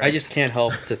 rock. I just can't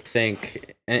help to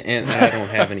think, and I don't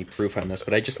have any proof on this,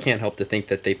 but I just can't help to think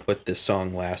that they put this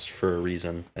song last for a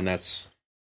reason, and that's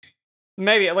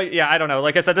Maybe, like, yeah, I don't know.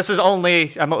 Like I said, this is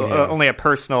only only a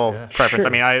personal preference. Sure. I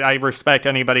mean, I respect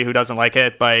anybody who doesn't like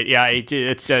it, but yeah,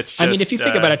 it's just. I mean, if you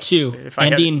think about it too, if I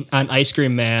had- ending on Ice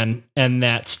Cream Man and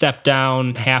that step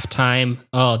down halftime,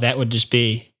 oh, that would just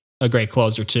be a great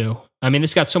closer too. I mean,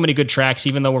 this got so many good tracks,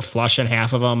 even though we're flushing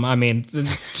half of them. I mean,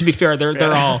 to be fair,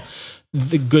 they're all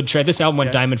the good track. This album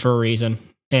went diamond for a reason,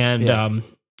 and Yeah.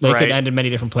 they Right. could end in many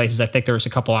different places. I think there was a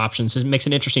couple options. It makes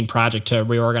an interesting project to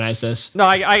reorganize this. No,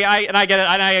 I get it,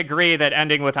 and I agree that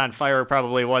ending with "On Fire"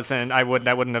 probably wasn't. That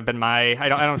wouldn't have been my. I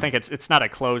don't think it's not a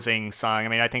closing song. I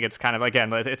mean, I think it's kind of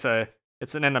again, it's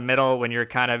an in the middle when you're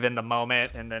kind of in the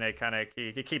moment, and then it kind of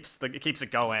it keeps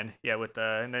it going. Yeah, with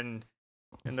the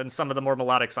and then some of the more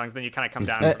melodic songs, then you kind of come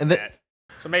down from and that.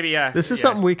 So maybe This is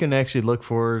something we can actually look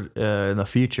for in the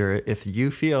future. If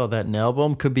you feel that an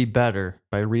album could be better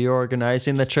by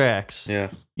reorganizing the tracks, yeah.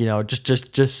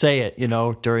 just say it,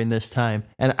 during this time.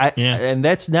 And and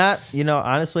that's not,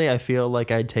 honestly, I feel like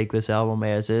I'd take this album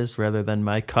as is rather than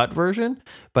my cut version.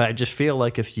 But I just feel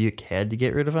like if you had to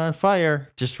get rid of On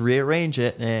Fire, just rearrange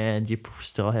it, and you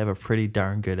still have a pretty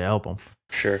darn good album.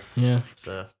 Sure. Yeah.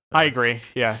 So I agree.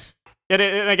 Yeah. And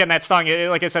again, that song,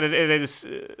 like I said, it is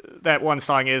that one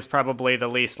song is probably the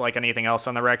least like anything else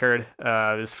on the record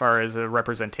as far as a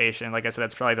representation. Like I said,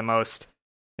 it's probably the most.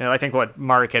 I think what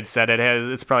Mark had said,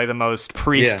 it's probably the most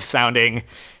priest sounding.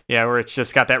 Yeah, where it's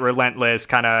just got that relentless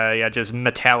kind of just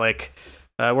metallic.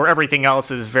 Where everything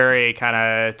else is very kind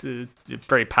of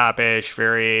very popish,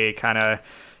 very kind of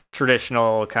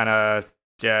traditional, kind of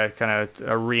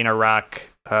arena rock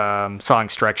song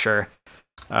structure.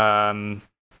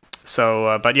 So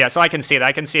I can see it.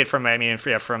 I can see it from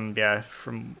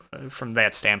from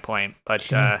that standpoint.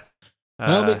 But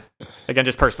again,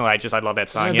 just personally, I love that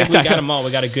song. We got them all.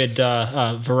 We got a good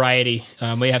variety.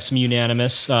 We have some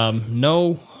unanimous.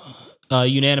 No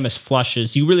unanimous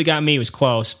flushes. You really got me. It was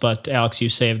close, but Alex, you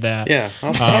saved that. Yeah,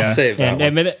 I'll save that.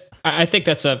 And I think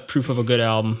that's a proof of a good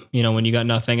album. When you got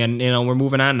nothing, and we're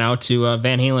moving on now to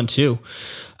Van Halen 2.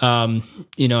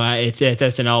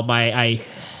 That's an album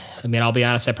I mean, I'll be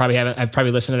honest. I've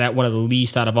probably listened to that one of the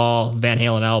least out of all Van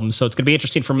Halen albums. So it's going to be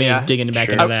interesting for me digging back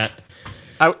into that.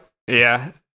 I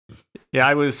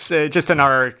was just in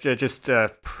our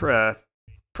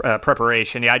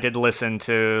preparation. Yeah, I did listen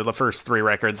to the first three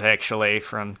records actually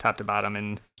from top to bottom,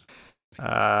 and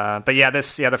but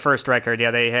the first record.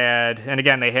 Yeah, they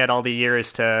had all the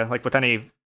years to, like with any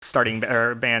starting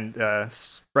band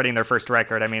spreading their first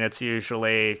record. I mean, it's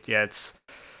usually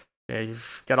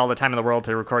you've got all the time in the world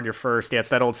to record your first. Yeah, it's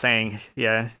that old saying.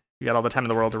 Yeah, you got all the time in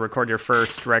the world to record your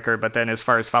first record, but then as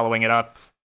far as following it up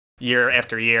year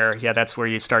after year, that's where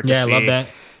you start to see. I love that.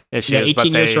 Issues.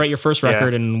 18 years to write your first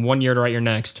record and 1 year to write your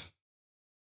next.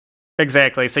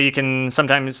 Exactly. So you can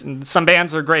sometimes, some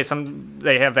bands are great. Some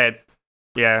they have that,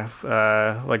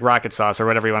 like rocket sauce or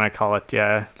whatever you want to call it.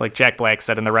 Yeah, like Jack Black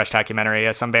said in the Rush documentary.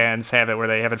 Yeah, some bands have it where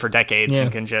they have it for decades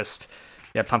and can just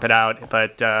pump it out.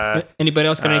 But anybody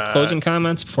else got any closing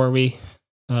comments before we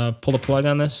pull the plug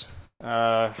on this?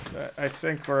 I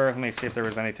think let me see if there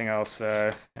was anything else.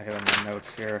 I have in my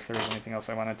notes here if there was anything else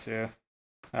I wanted to.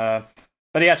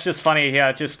 But yeah, it's just funny.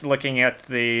 Yeah, just looking at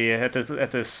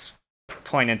at this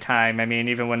point in time. I mean,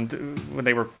 even when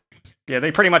they were,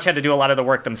 they pretty much had to do a lot of the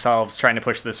work themselves trying to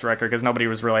push this record because nobody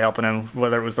was really helping them,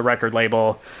 whether it was the record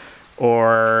label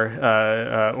or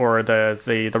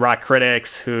the rock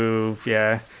critics who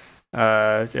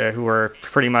were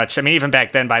pretty much. I mean, even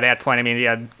back then, by that point, I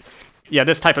mean,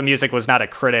 this type of music was not a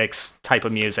critic's type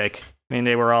of music. I mean,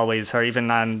 they were always, or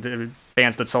even on the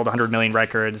bands that sold 100 million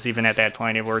records, even at that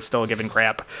point, they were still giving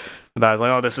crap about, like,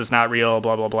 oh, this is not real,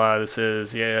 blah, blah, blah. This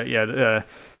is,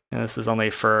 this is only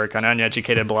for kind of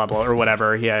uneducated, blah, blah, or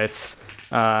whatever. Yeah, it's,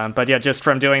 but yeah, just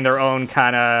from doing their own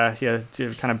kind of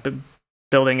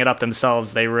building it up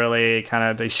themselves, they really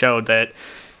they showed that,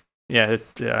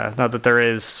 Not that there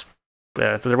is,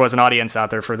 that there was an audience out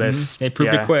there for this. They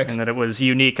proved it quick, and that it was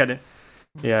unique. And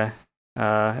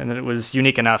that it was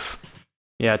unique enough,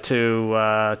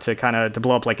 to kind of to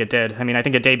blow up like it did. I mean, I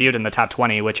think it debuted in the top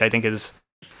 20, which I think is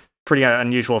pretty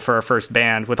unusual for a first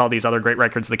band with all these other great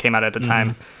records that came out at the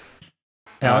time.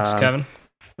 Alex, Kevin?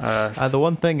 The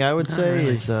one thing I would say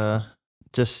is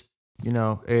just,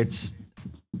 it's,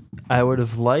 I would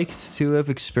have liked to have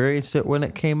experienced it when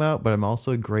it came out, but I'm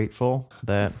also grateful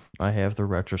that I have the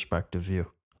retrospective view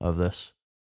of this.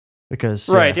 Because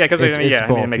because it's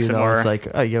both, it makes it more. It's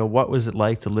like what was it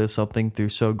like to live something through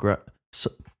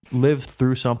live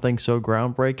through something so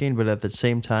groundbreaking, but at the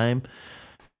same time,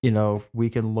 we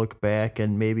can look back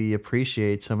and maybe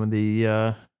appreciate some of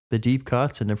the deep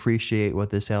cuts and appreciate what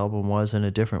this album was in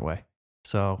a different way.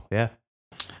 So yeah,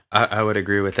 I would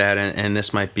agree with that, and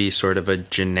this might be sort of a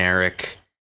generic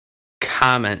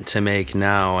comment to make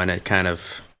now, and it kind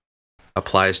of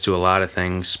applies to a lot of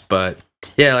things, but.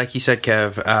 Yeah, like you said,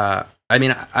 Kev, I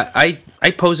mean,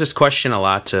 I pose this question a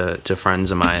lot to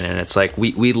friends of mine, and it's like,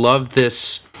 we love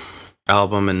this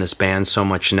album and this band so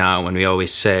much now, and we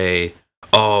always say,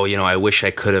 oh, I wish I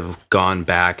could have gone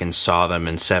back and saw them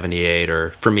in 78,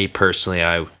 or for me personally,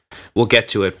 we'll get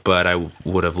to it, but I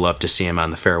would have loved to see him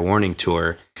on the Fair Warning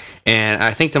tour. And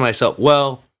I think to myself,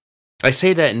 well, I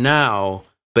say that now,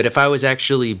 but if I was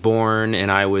actually born and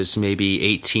I was maybe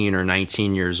 18 or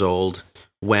 19 years old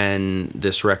when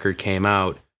this record came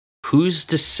out, who's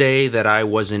to say that I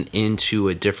wasn't into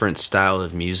a different style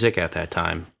of music at that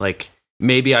time? Like,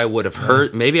 maybe I would have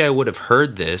heard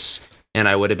this and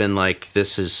I would have been like,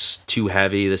 this is too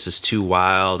heavy, this is too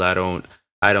wild, I don't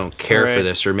care for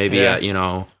this. Or maybe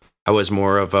I was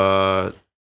more of a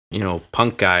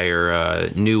punk guy or a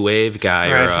new wave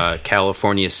guy or a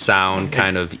California sound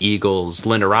kind of Eagles,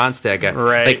 Linda Ronstadt guy.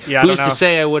 Right. Like, who's to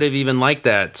say I would have even liked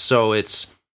that? So it's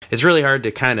really hard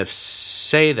to kind of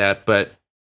say that, but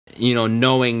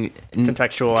knowing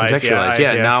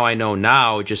contextualize. Now I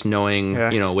know just knowing,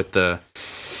 with the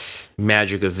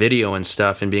magic of video and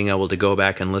stuff and being able to go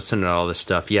back and listen to all this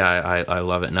stuff. Yeah, I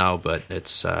love it now, but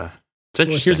it's interesting.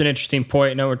 Well, here's an interesting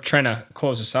point. I know we're trying to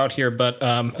close this out here, but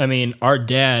I mean, our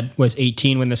dad was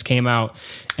 18 when this came out,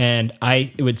 and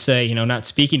I would say, not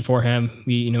speaking for him,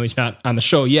 he's not on the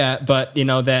show yet, but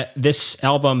that this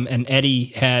album and Eddie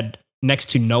had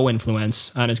next to no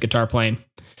influence on his guitar playing.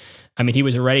 I mean, he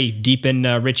was already deep in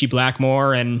Ritchie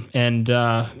Blackmore and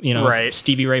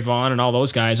Stevie Ray Vaughan and all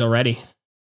those guys already.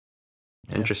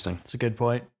 Interesting. That's a good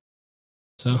point.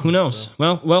 So who knows?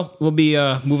 Well, we'll be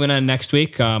moving on next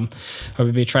week.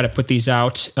 We'll be trying to put these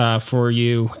out for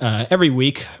you every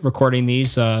week, recording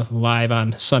these live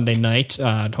on Sunday night.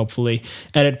 Hopefully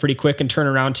edit pretty quick and turn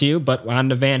around to you, but on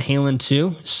to Van Halen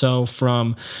 2. So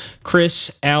from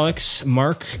Chris, Alex,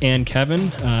 Mark, and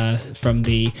Kevin from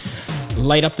the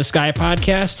Light Up the Sky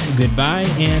podcast, goodbye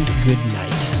and good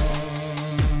night.